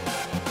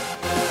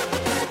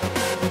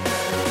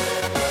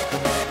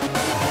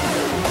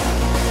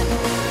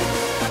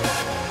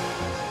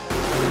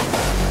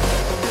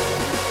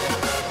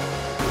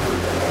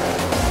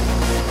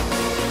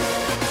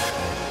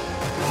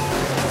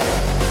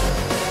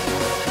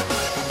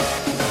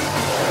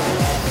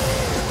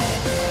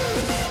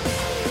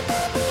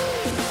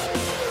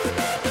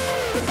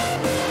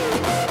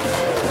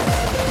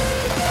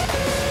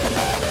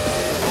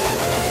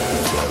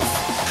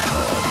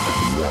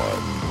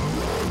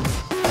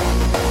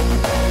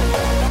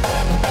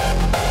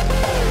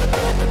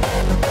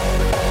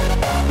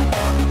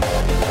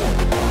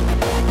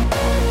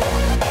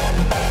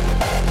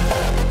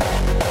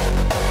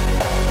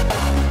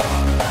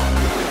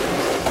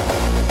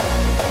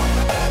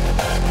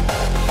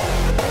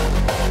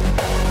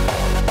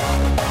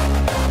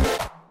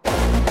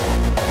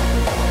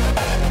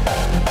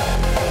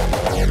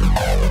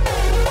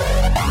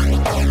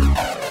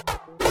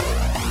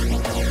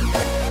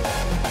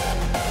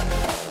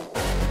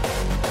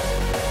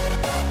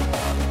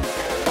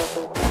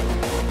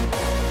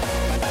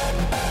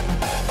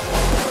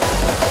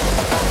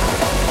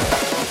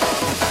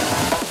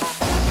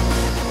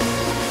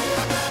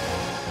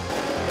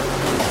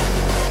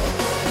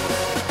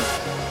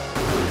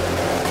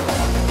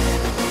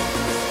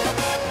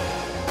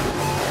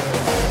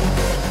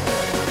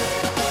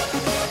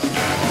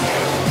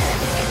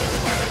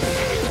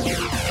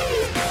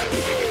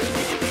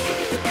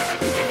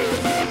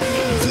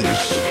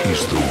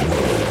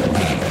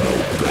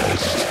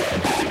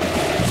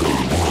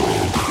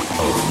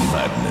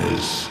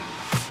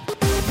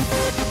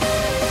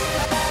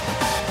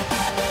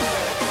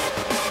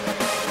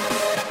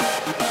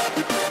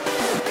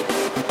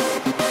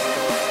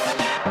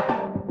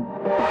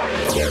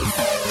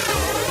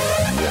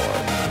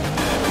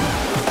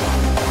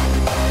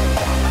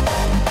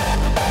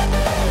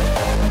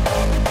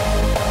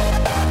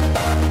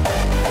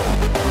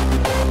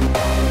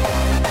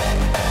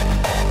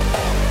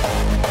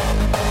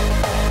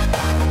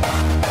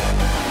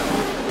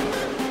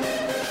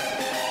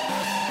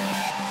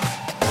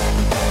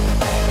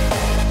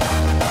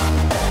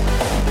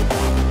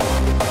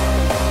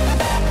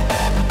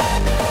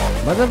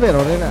 Ma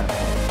davvero, Renato?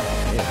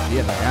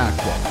 Birra e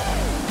acqua.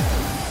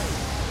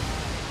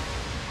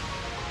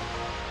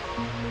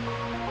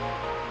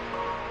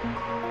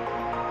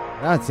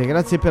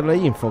 Grazie per la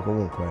info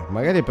comunque.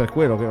 Magari è per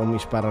quello che non mi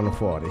sparano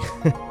fuori.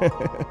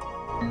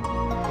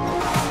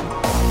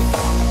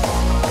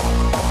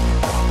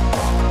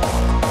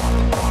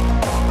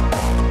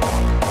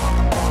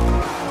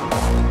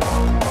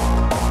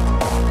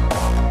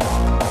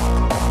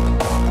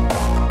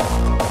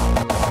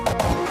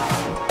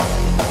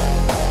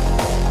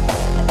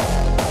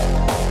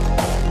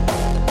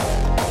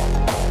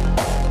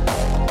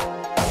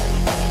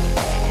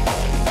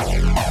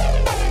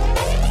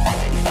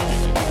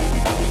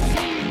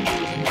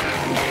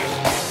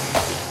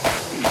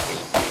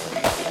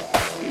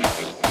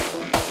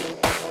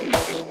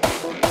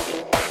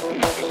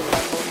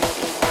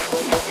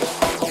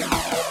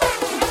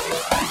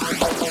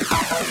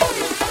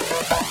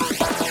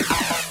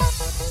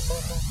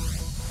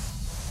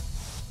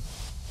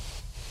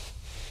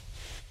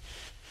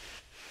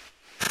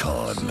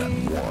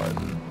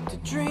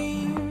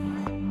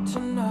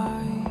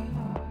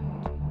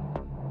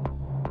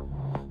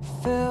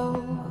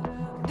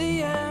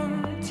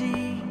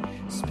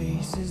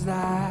 Faces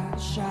that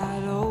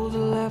shadows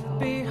left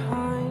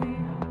behind.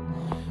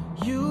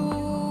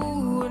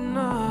 You and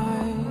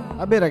I.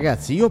 Vabbè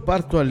ragazzi, io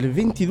parto alle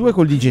 22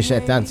 col DJ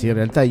set, anzi in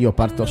realtà io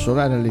parto a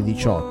suonare alle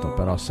 18,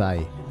 però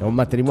sai, è un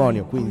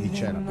matrimonio, quindi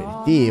c'è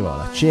l'aperitivo,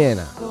 la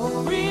cena.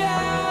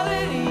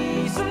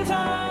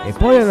 E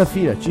poi alla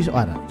fine ci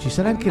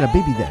sarà anche la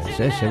baby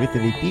dance, se avete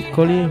dei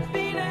piccoli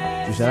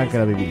ci sarà anche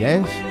la baby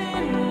dance.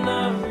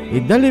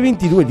 E dalle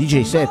 22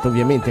 DJ set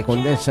ovviamente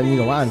con dance anni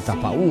 90,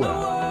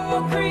 paura.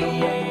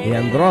 E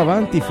andrò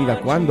avanti fino a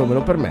quando me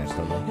lo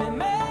permettono.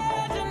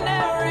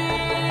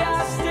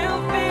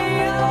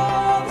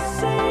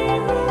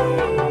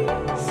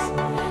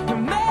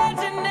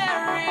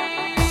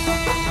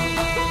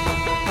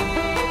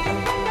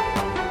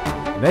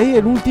 Lei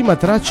è l'ultima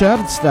traccia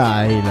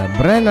hardstyle,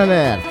 Brennan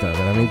Earth,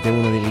 veramente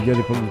uno dei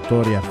migliori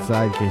produttori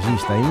hardstyle che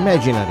esista,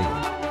 Imaginary.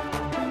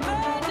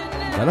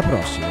 Dalla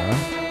prossima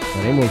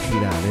faremo il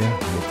finale,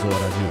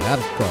 mezz'ora di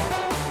hardcore.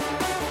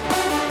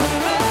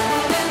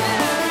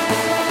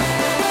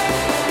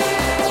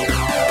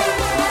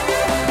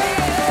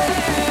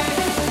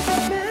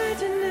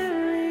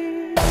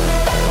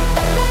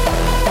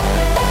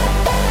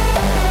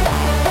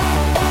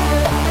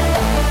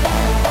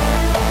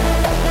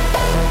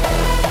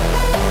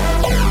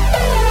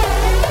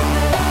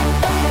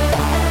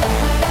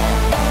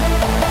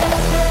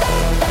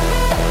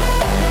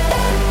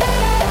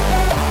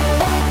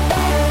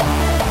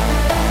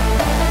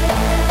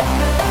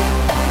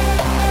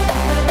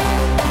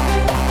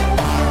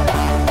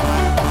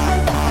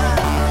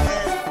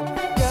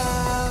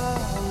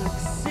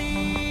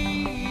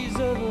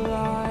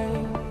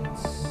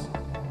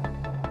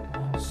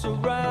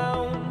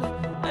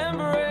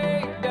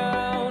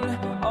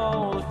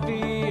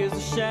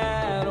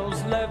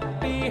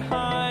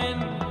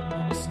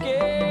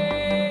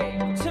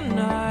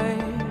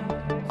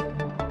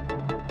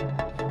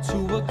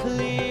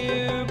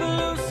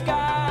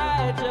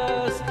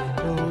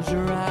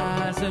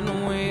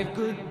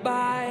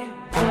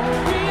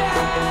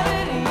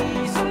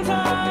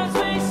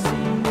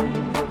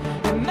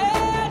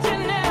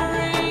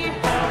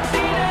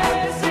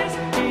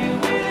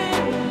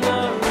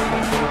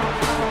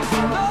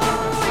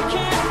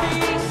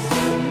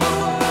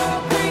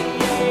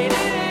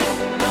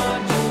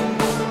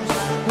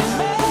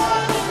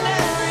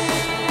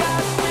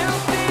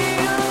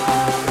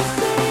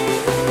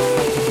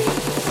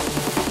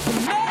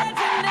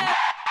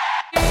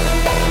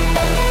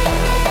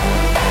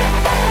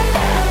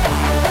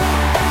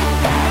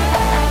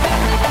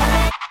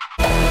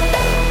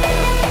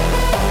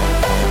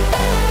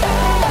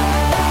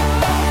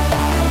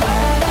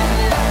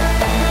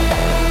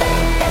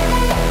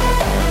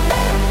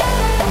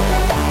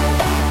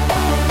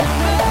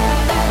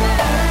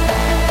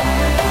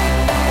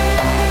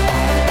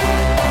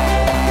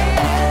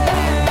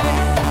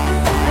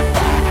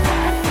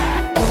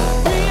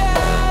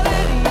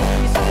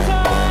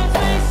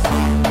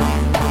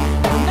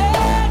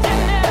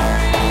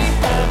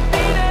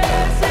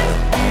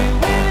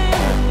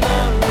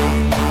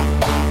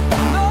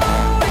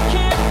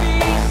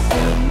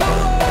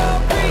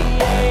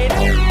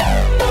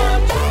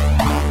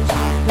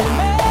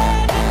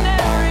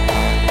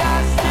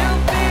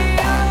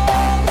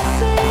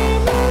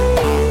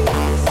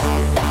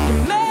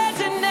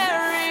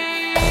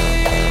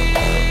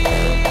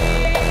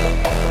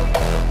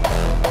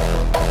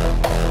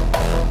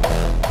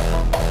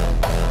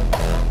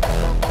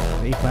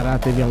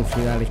 Preparatevi a un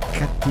finale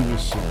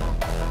cattivissimo.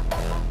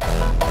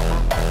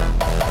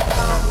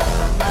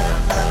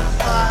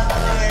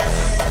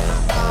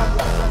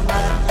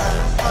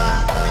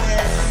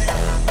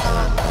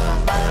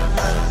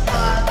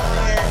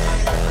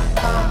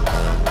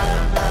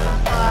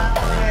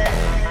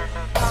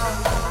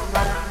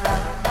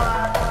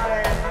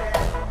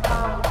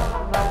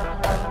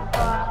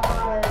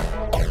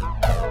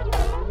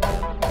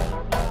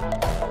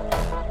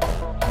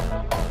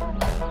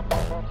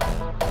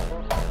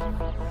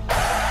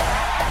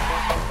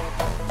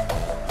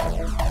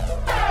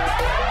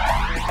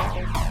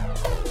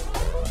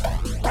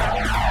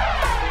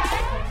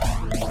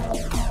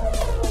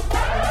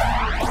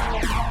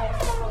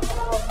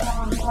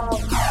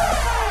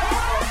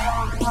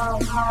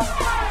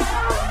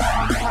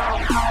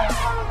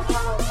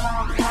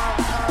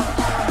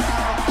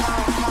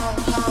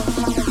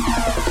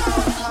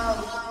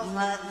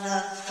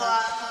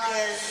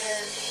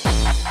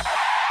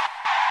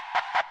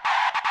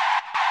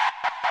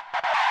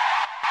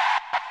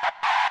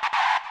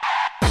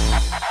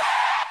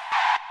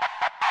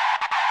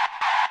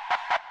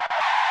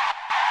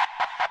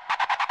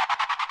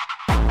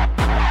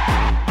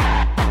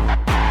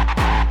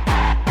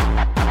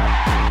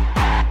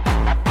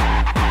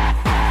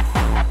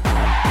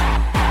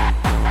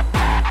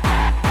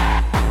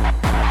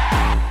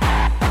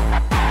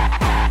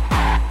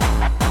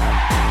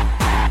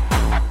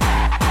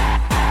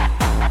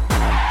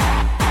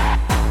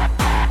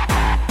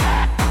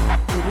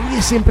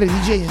 Sempre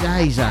DJ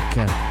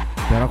Isaac,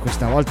 però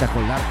questa volta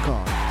con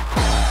l'hardcore.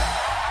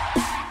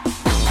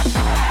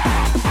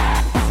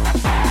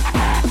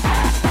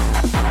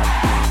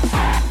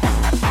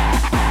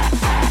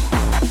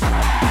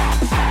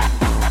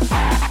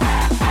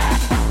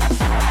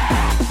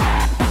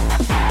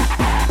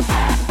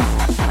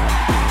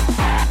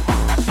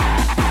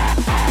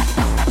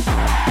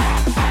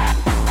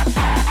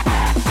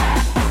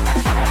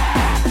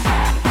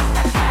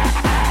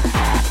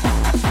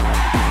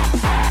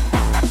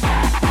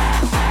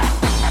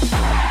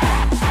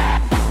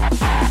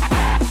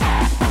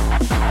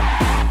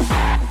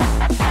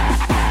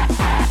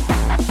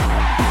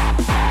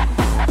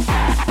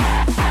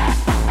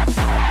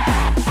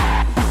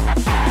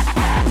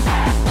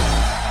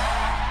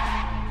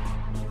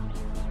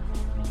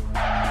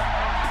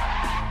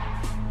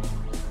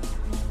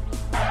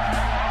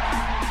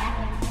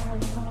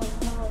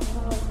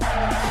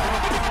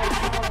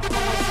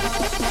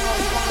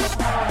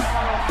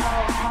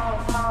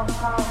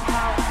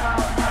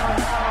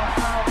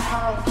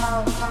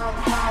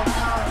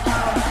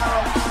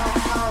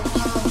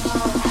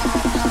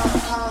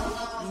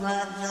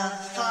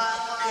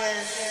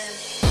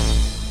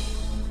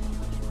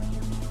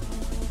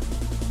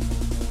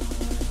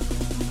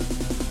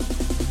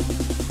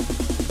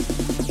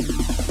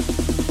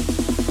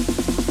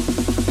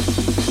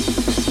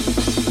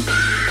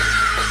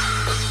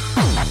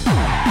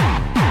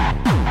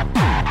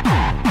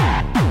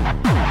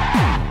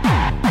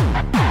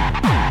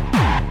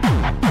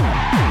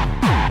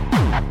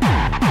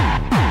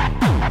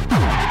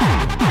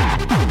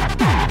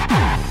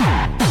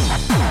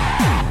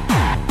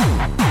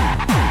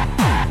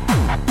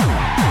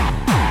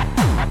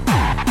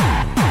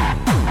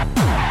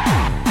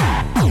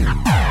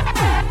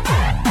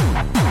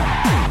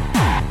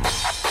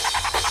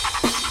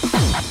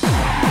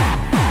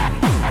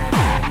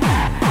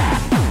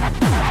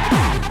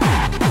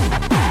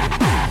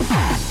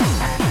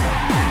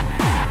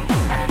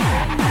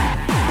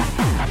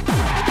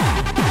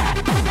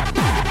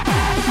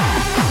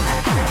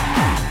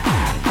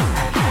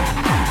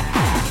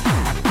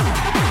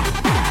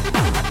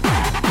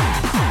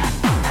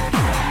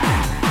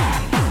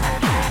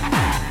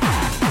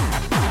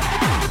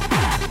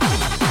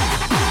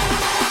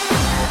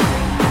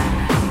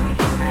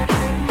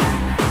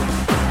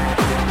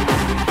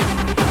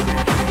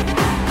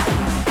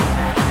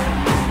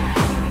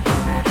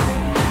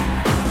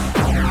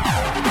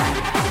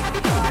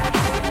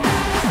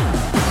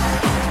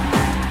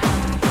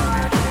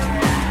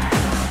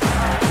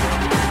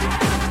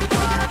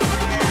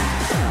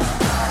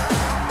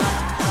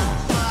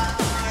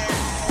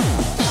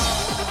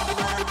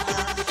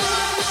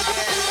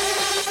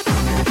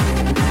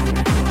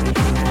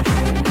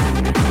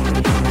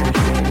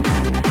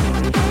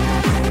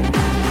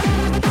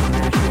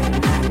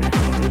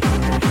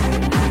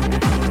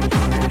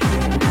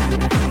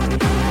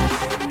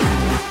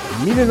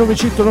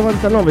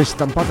 1999,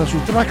 stampata su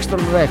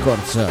Traxton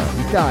Records,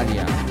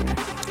 Italia.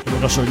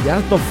 Loro sono gli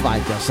Art of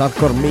Fighters,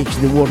 Hardcore Makes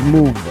the World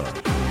Move.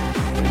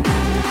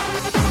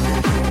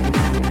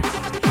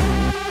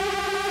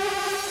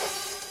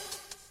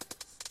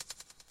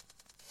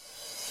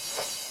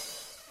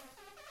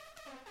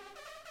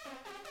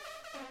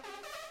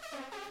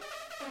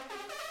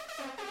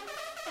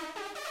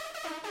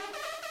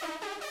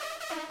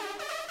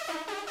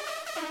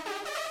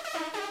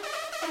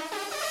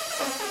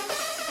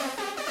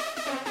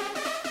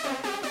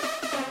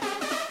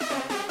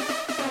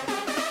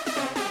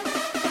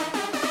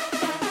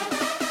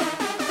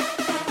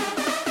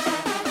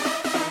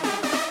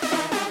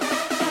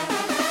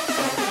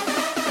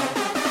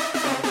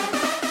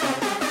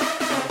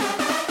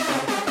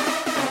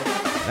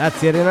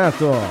 Grazie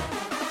Renato.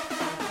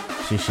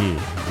 Sì,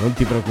 non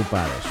ti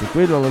preoccupare, su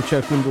quello non c'è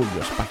alcun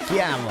dubbio,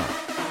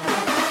 spacchiamo.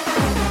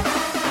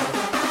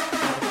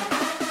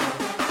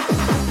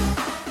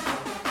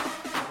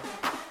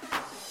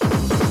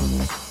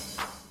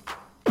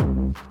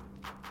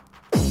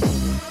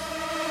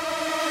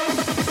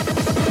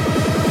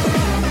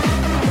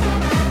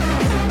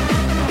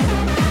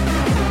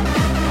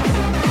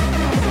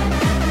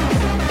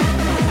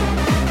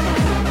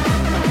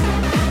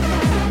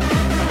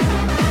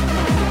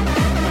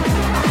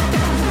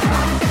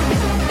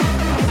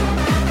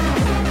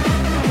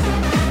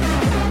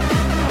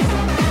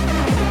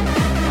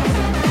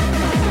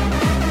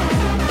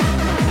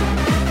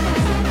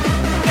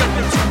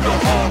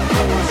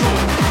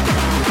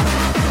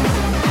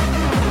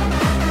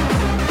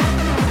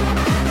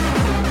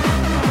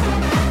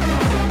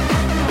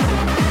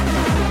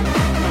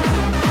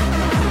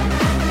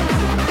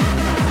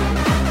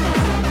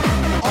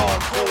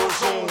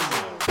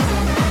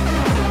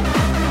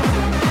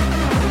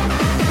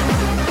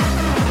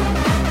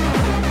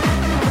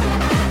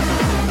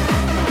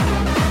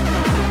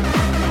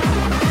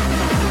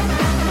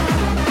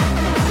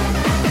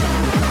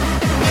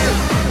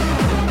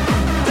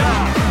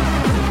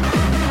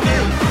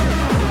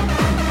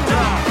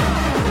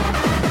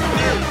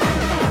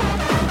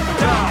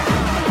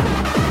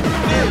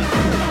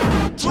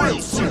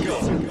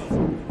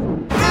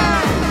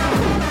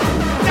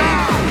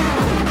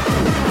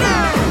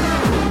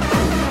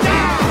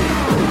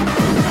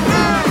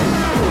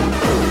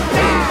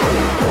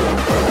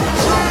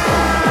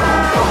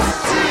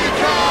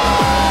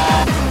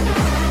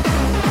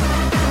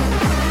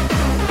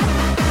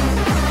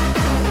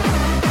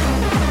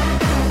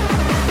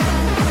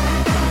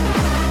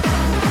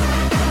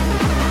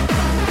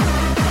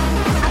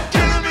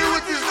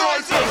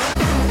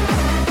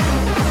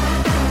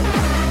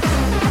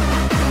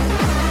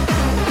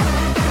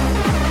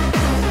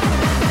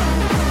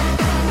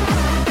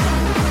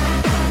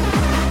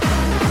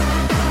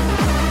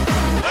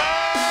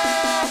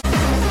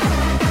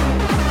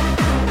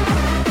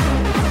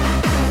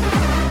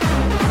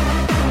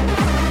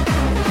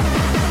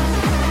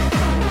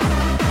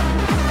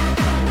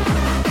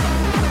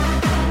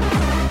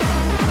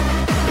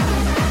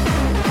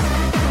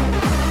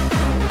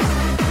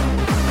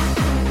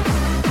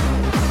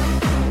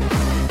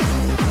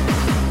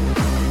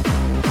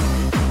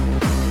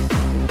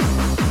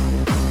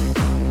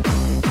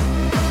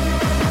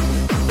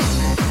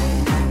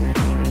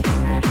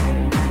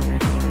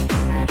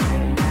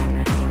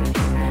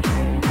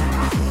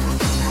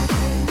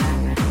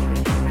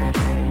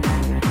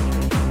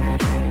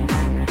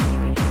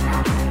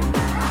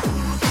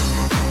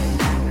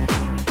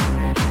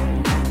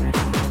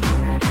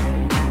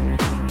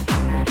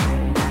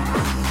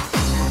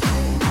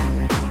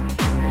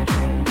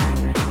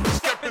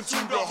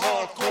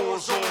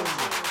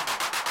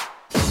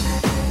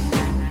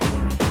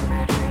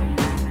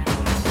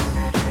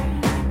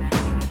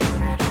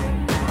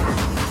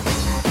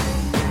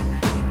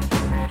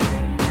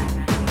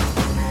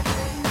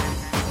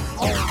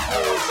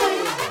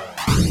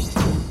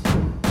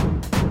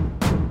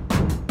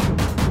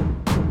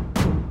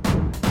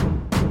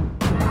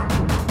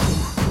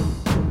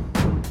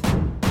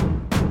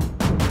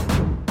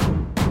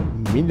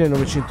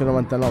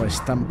 ...1999,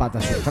 stampata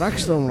su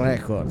Traxton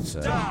Records,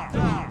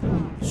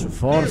 su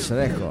Force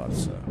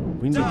Records,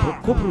 quindi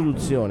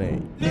coproduzione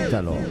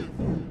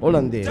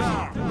italo-olandese.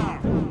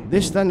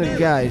 The Standard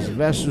Guys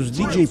vs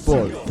DJ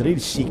Paul, Trill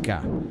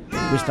Sika.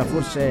 Questa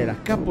forse è la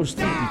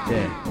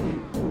capostipite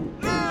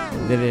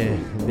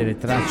delle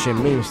tracce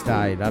main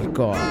style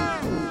hardcore.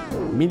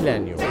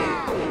 Millennium.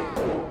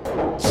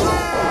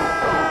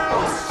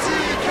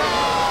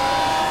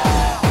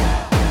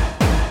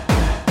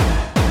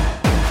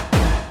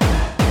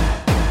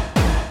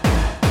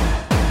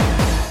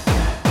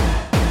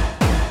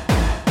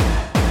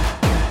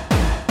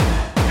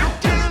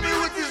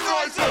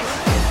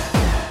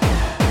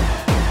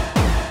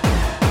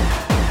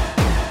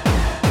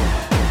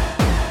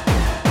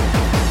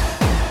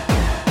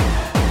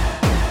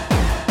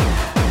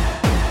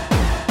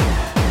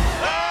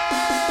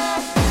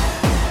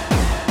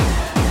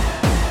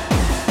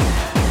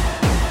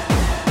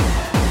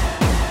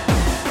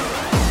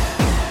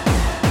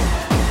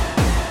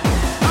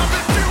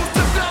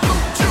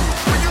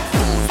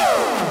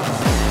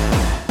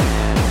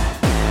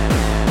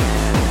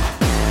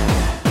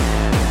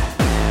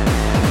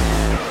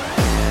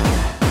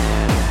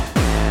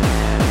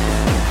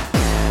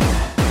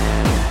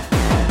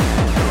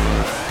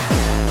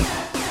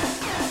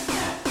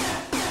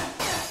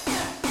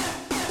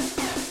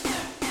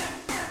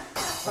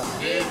 From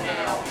here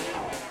now,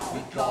 we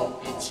go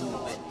into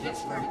a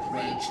different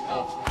range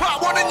of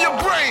Pop one in your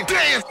brain,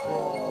 dance!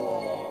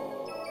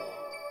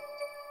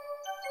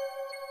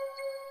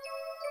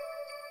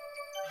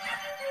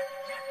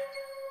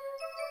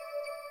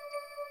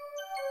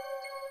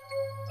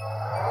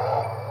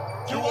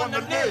 You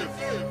wanna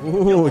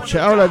live?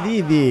 Ciao la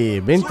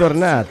Didi,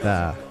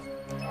 bentornata.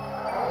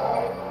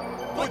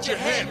 Put your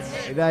hands.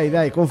 E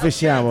dai,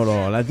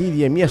 confessiamolo, la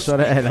Didi è mia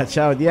sorella.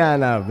 Ciao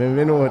Diana,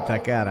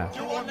 benvenuta cara.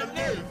 You wanna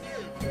live?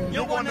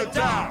 You wanna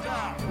die?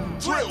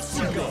 Thrill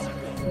seeker.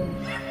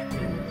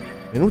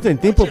 Venuta in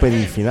tempo per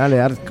il finale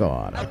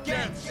hardcore.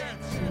 Against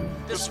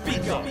the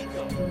speaker.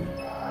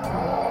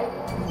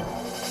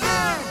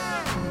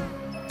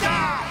 Die!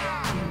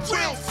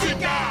 Thrill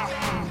seeker.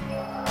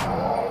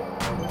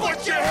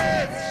 Put your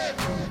hands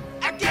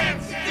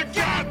against the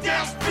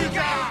goddamn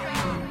speaker.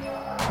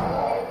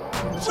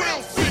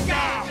 Thrill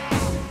seeker.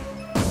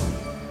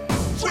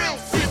 Thrill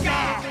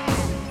seeker.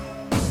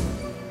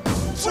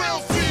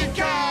 Thrill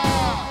seeker.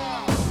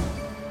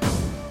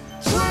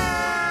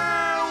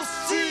 Thrill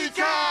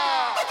seeker.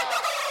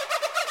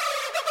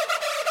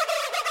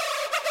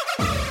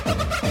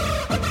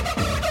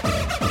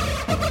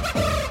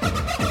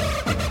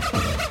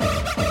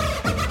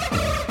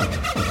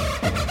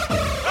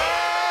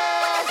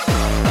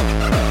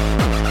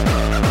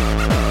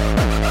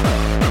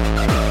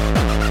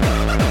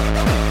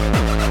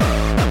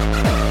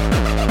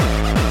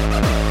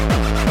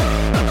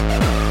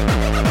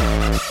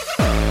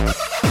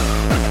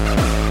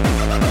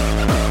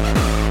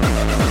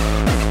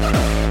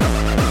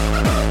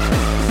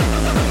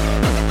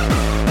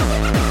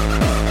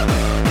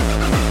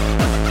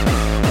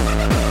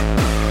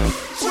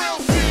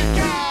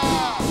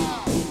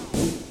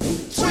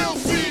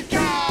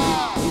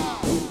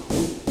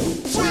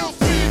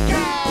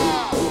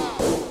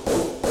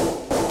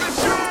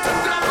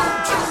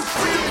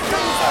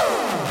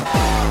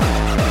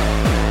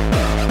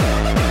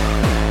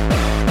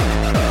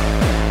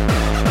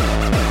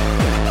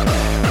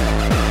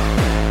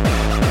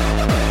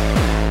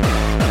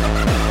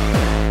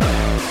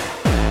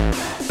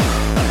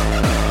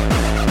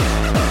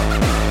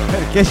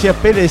 Che si è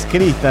appena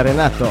iscritta,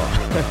 Renato.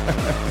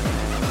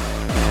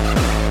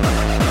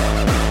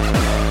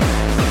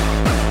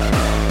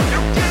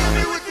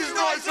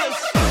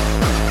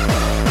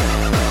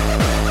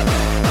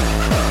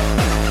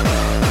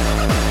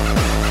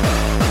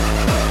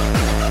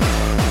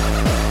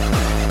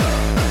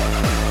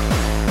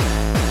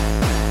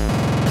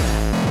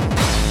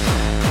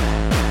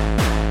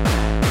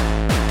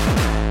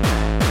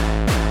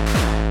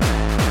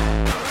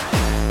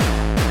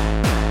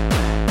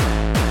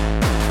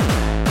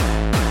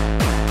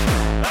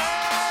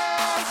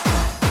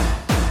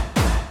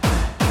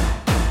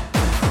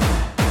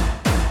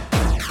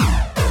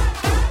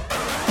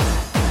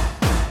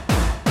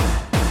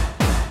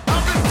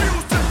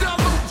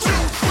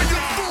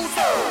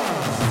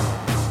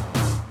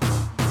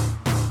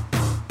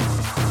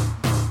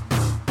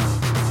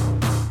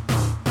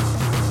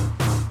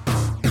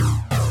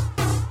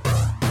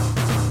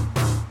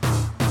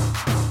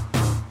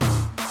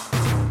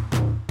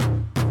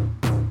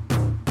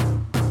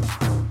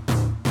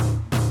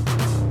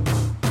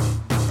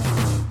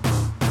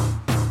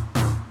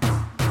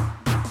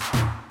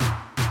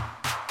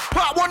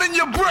 Pop one in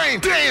your brain,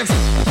 dance!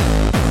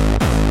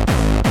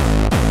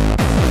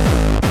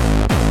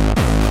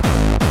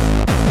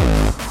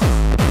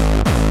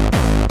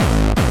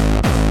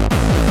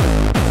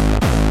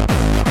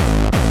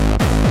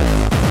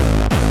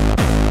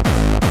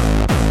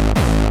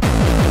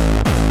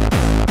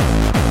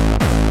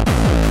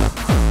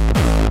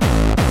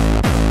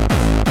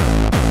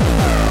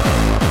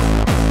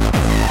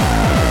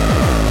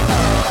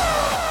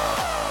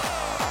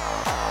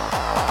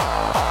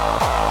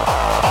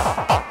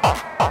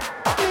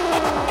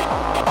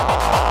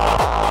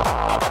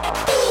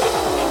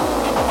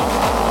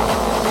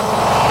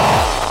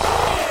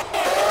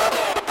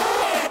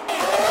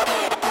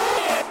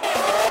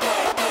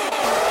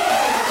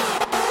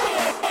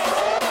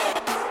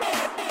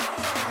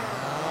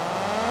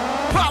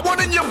 Pop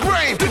one in your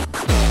brain!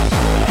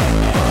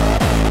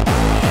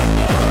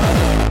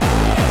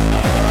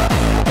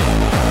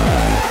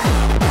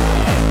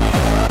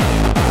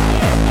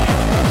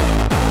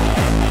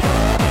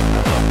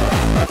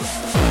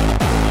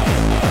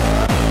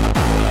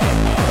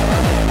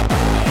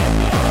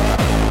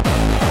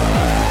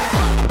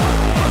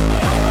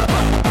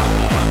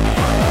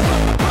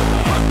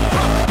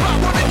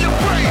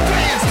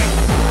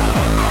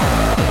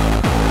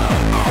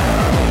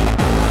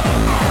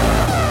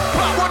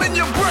 Pop one in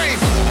your brain!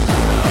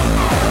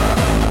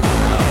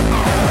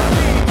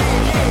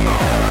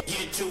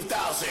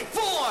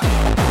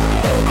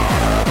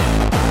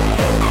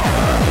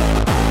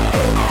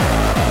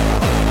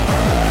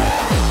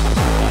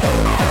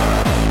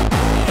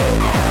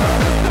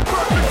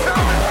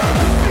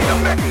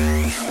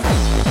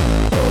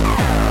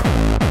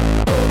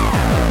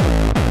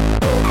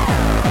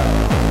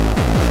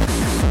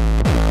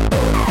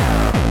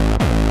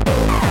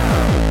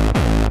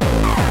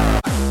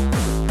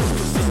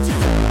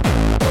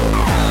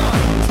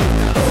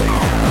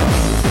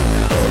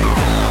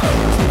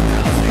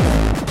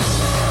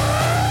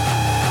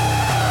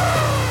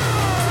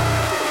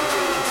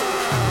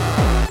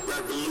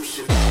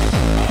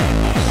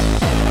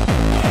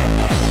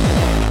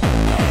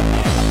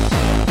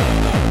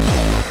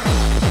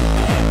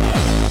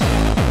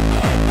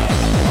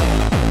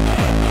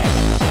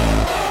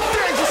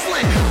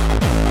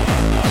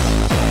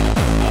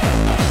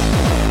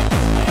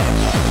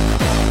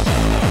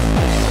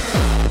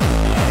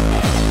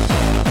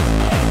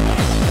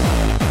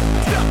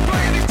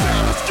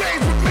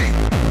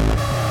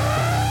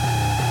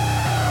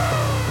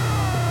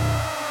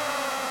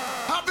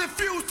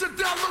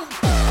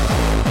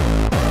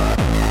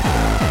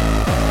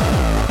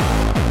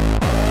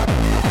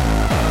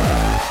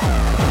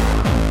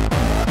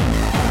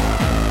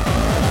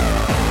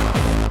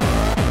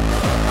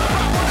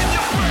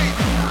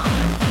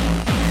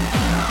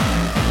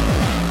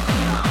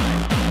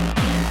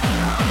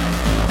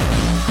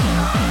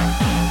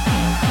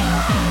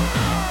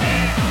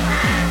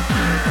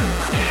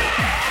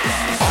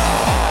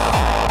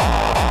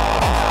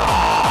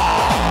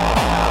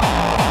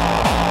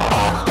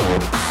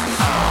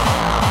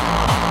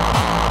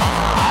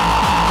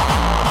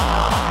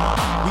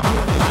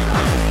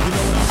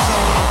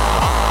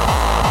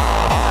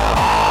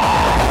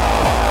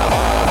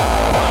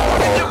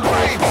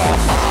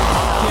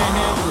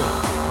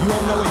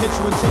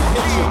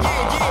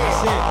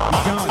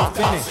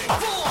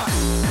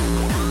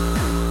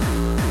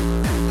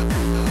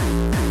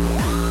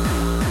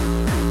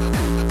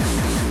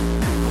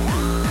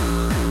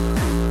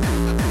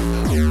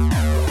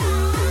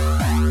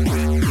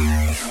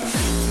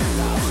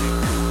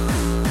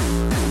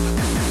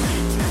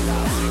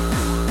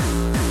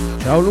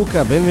 Ciao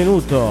Luca,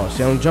 benvenuto.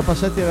 Siamo già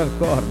passati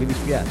all'hardcore, mi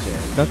dispiace.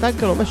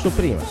 Tatanka l'ho messo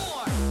prima.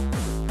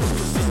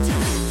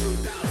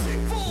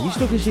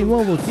 Visto che sei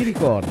nuovo, ti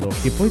ricordo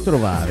che puoi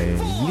trovare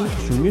il link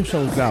sul mio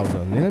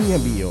SoundCloud nella mia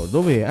bio,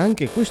 dove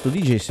anche questo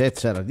DJ set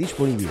sarà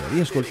disponibile,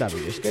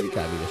 riascoltabile e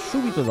scaricabile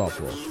subito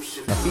dopo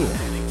la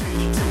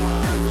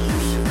fine.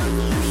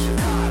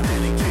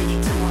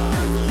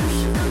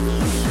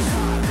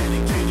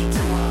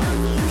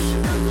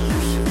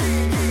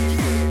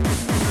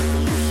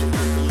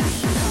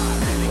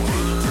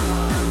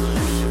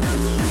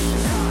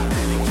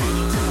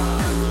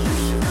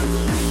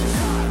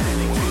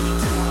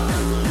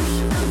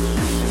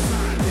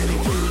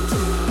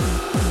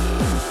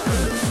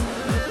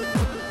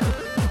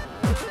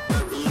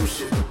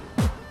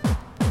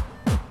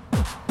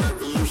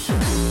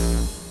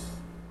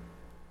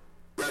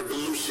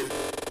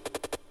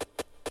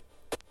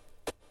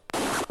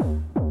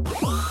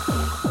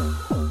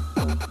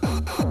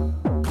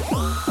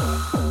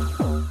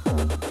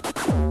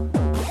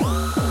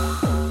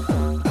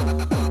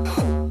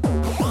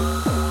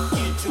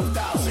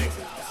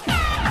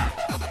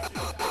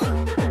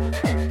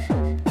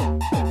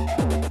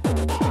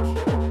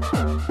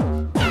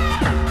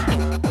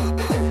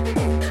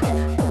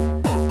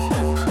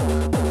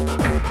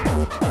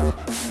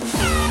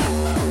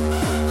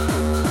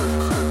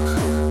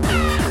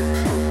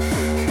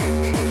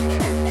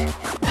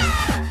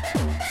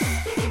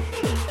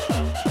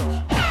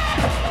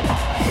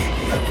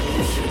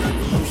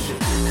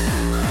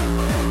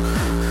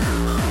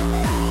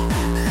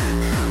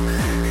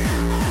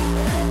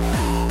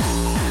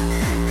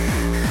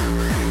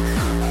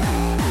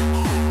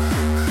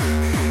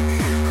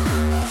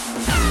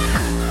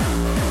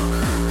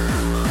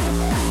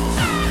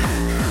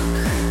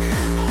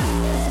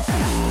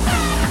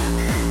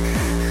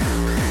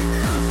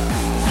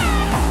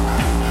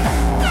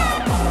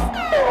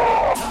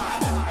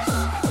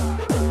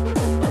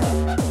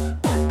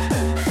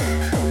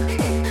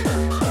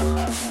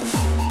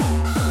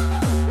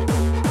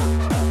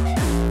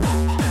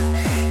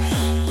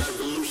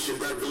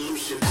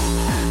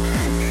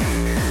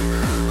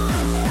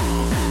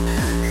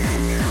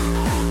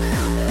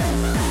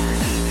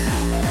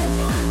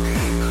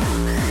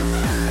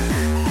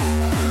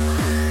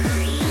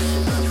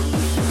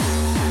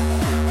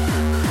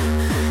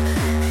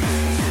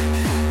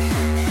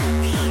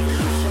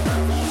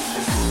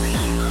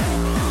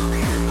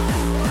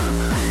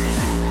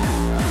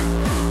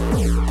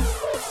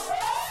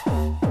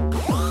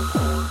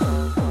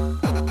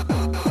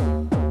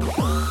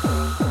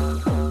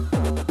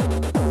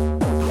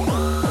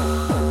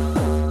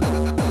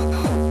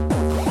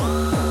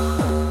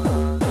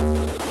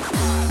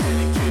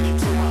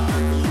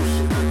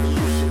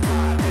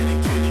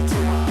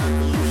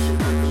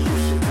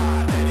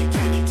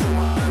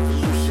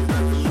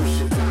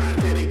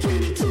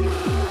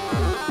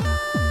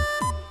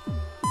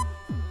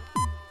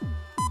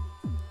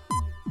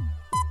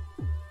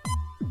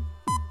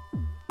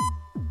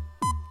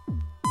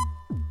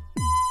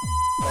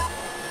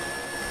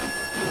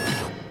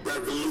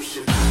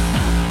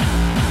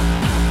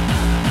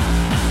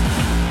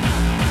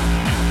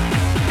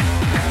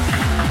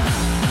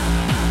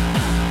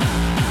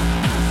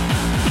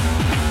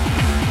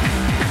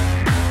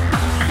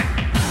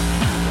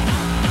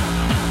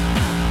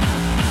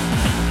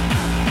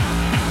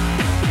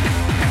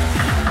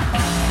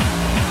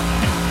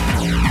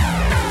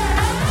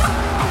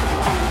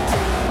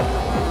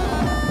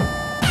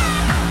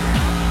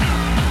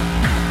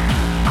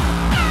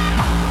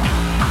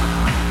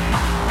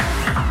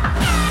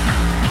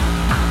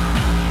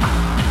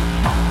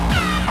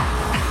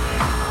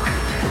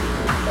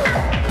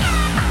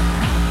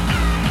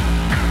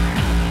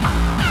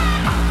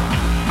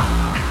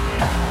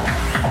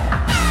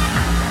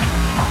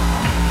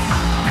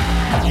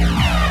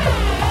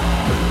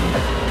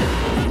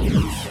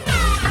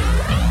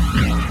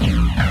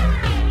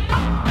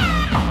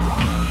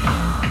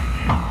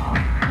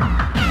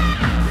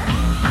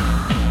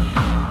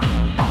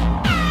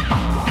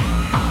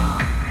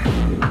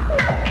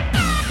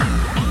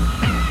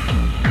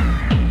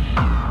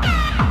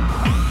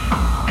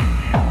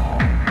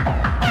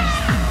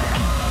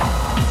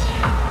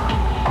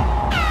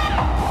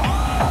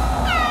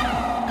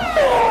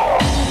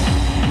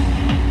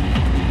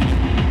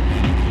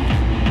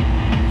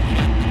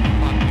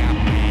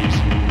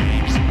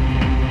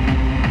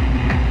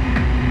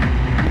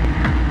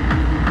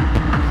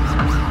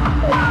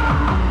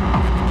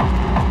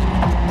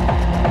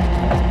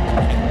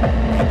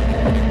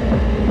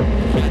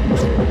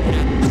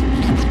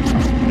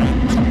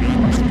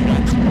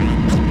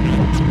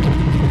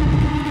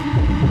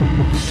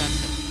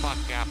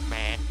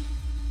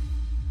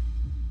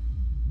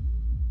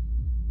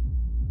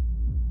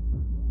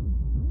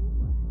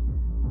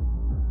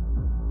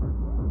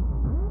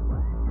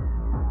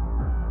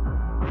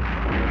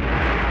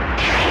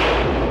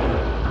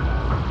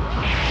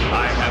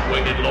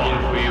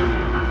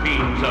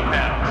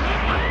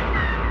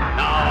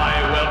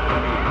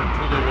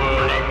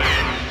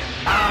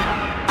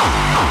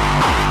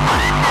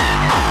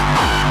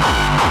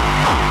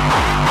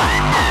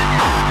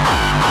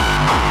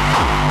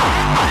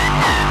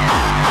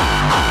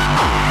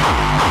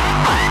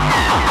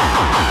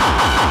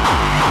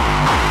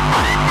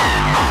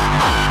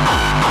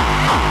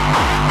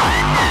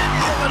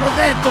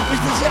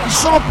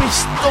 sono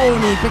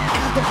Pistoni,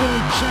 peccato che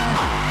non c'è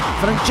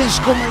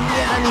Francesco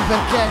Magnani,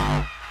 perché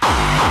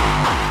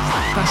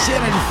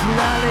stasera il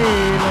finale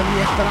è la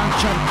mia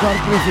traccia hardcore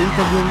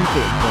preferita di ogni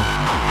tempo.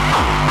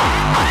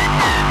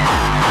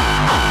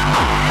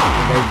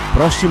 Ed è il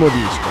prossimo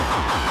disco.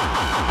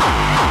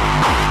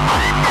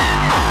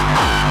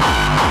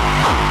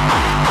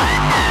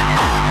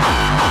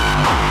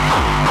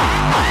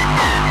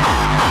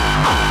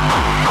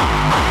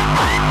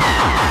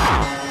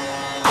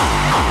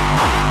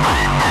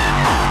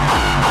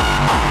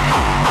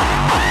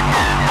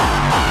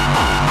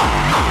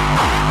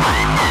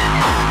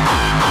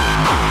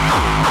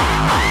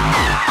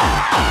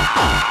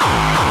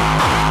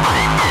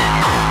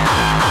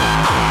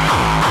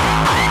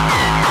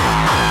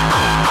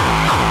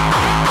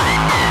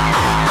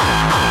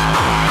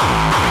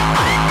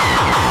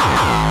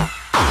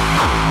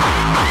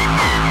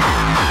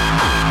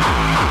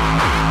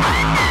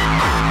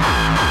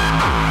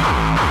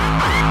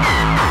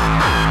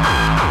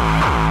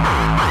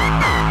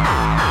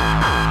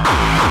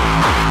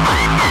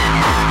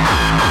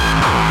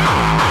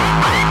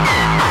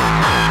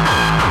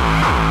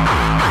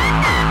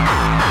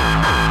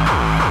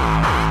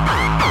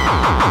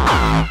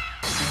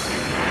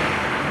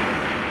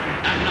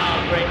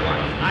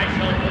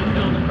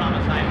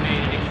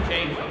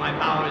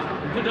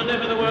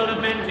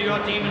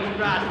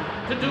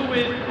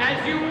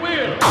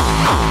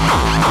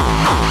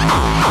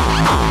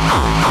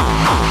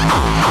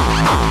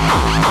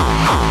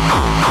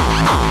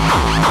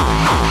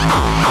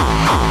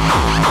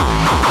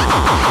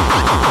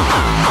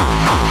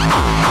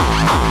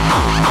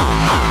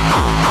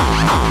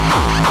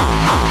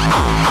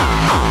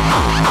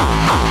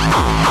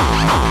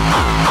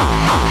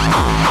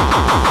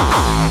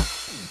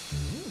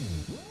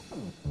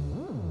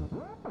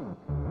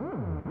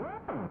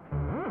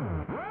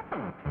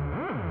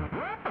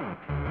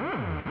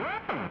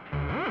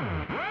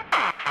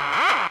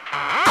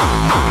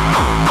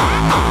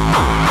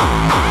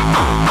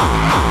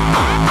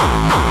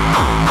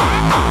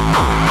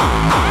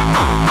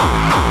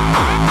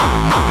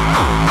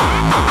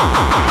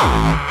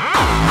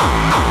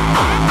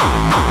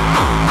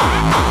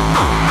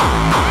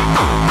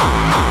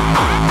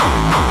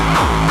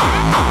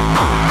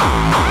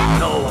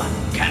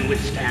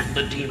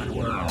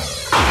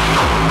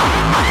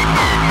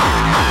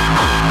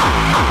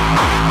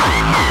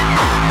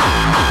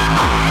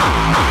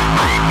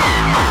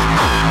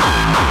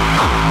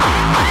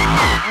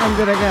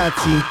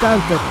 Ragazzi,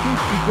 intanto a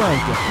tutti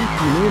quanti, a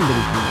tutti i membri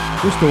che in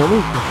questo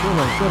momento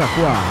sono ancora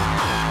qua,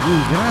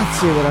 un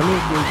grazie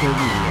veramente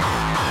incredibile.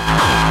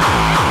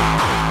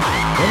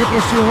 Per le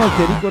prossime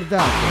volte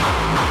ricordate,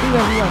 appena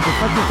arrivate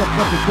fate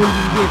tappate con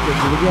l'indietro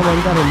che dobbiamo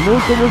andare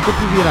molto molto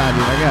più virali,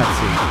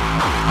 ragazzi.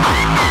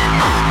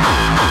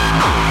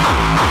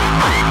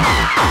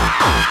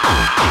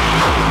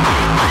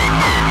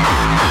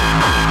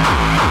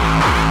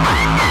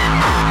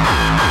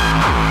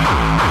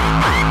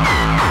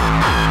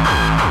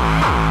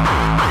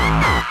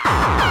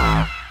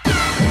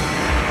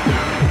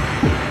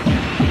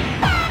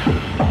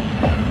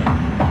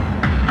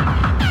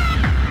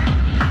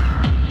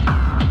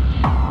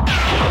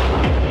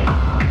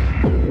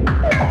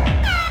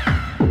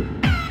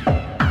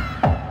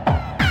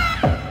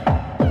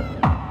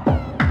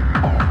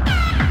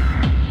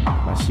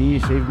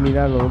 Save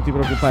Milano, non ti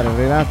preoccupare,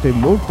 Renato è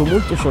molto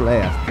molto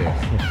solerte.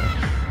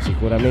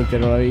 Sicuramente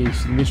non avevi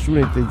nessuna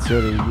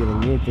intenzione di dire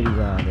niente di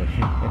male,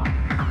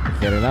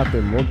 perché Renato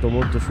è molto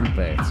molto sul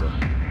pezzo.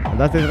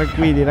 Andate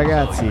tranquilli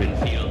ragazzi.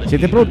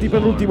 Siete pronti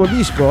per l'ultimo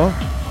disco?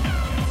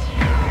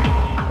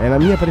 È la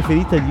mia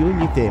preferita di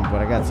ogni tempo,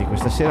 ragazzi.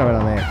 Questa sera ve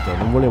la metto,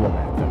 non volevo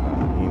metterla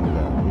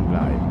in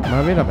live,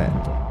 ma ve la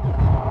metto.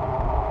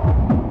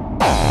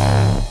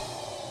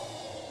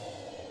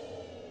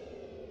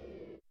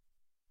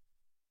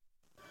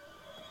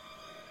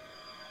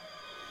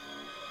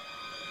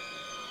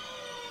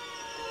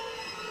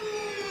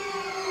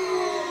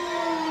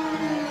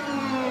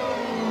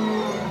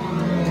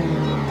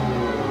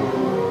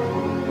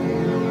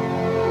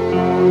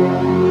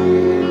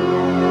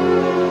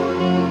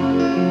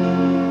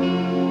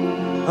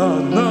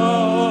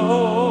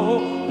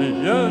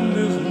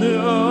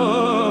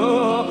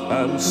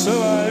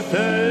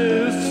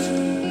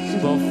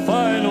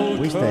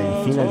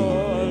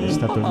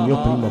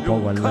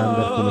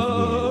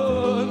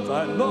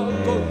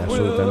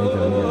 Assolutamente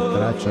la mia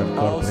traccia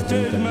hardcore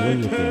preferita di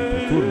ogni tempo,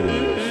 Turbo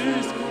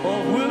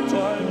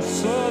Wings,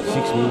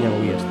 6 Million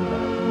Years to Die.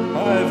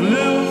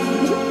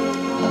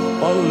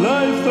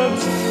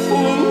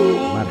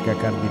 Marca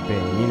Cardi B,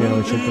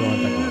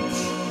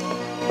 1994.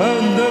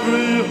 And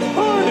every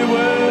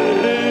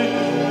highway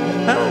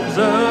has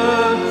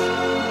that,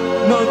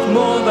 not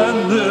more than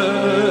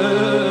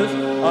this,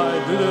 I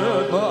did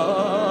it my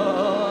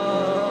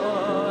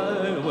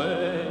way.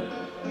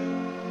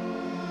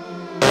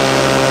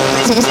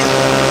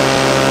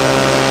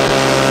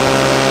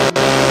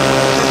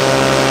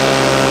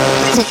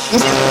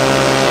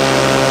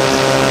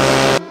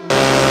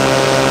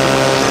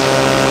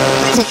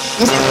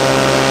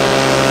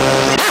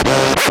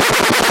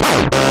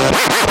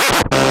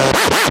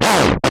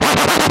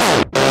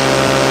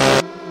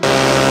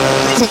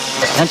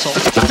 pencil.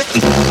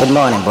 Good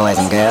morning, boys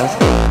and girls.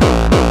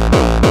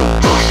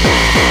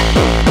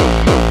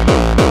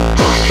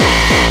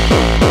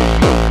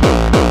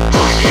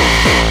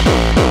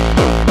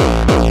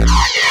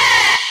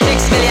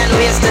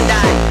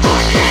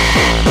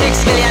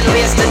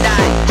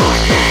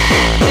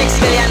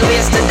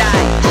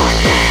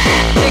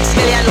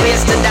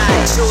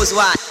 Choose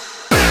one.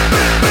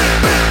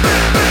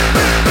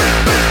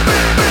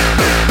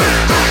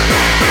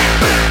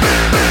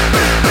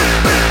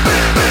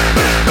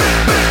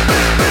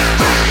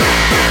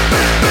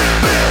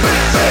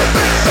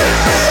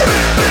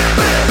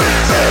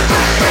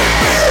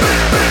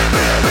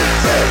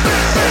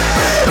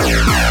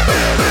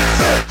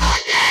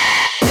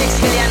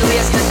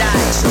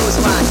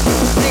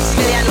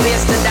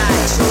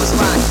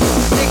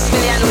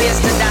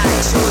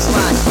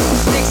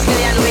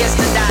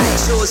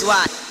 Choose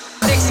one.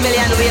 6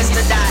 million ways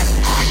to die.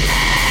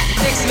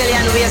 6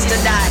 million ways to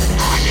die.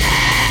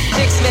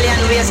 6 million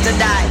ways to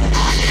die.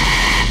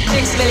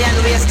 6 million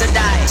ways to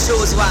die.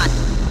 Choose one.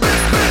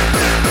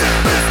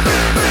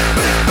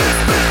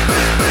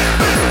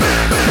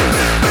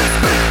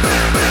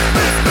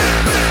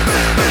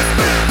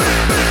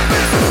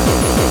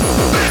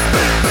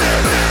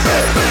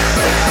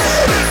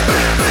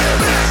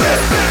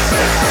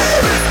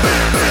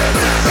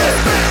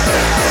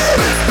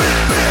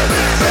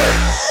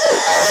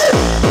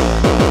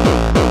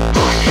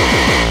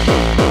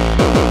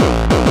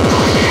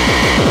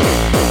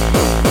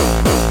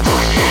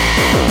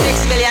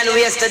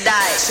 To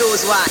die,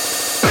 choose one.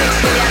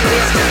 6 million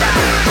ways to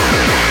die.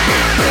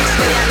 6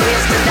 million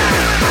ways to die.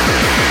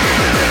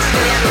 6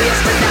 million ways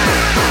to die.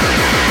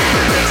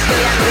 6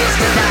 million ways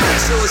to die,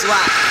 choose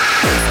one.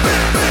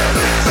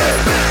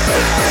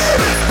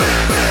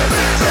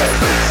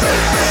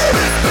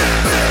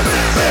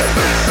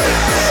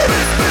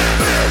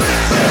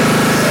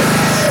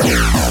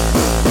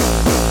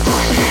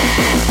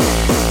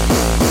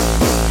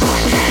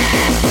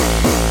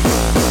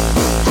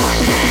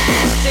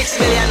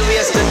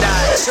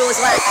 Choose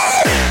one.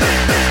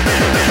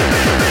 6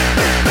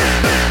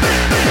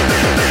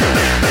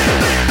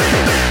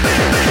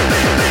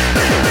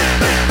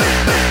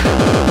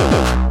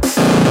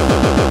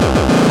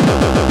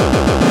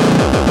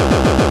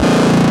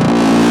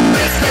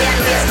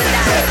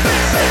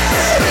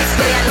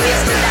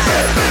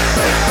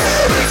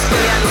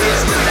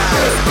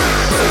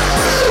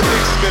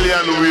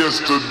 million ways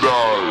to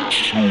die.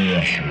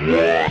 Choose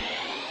one.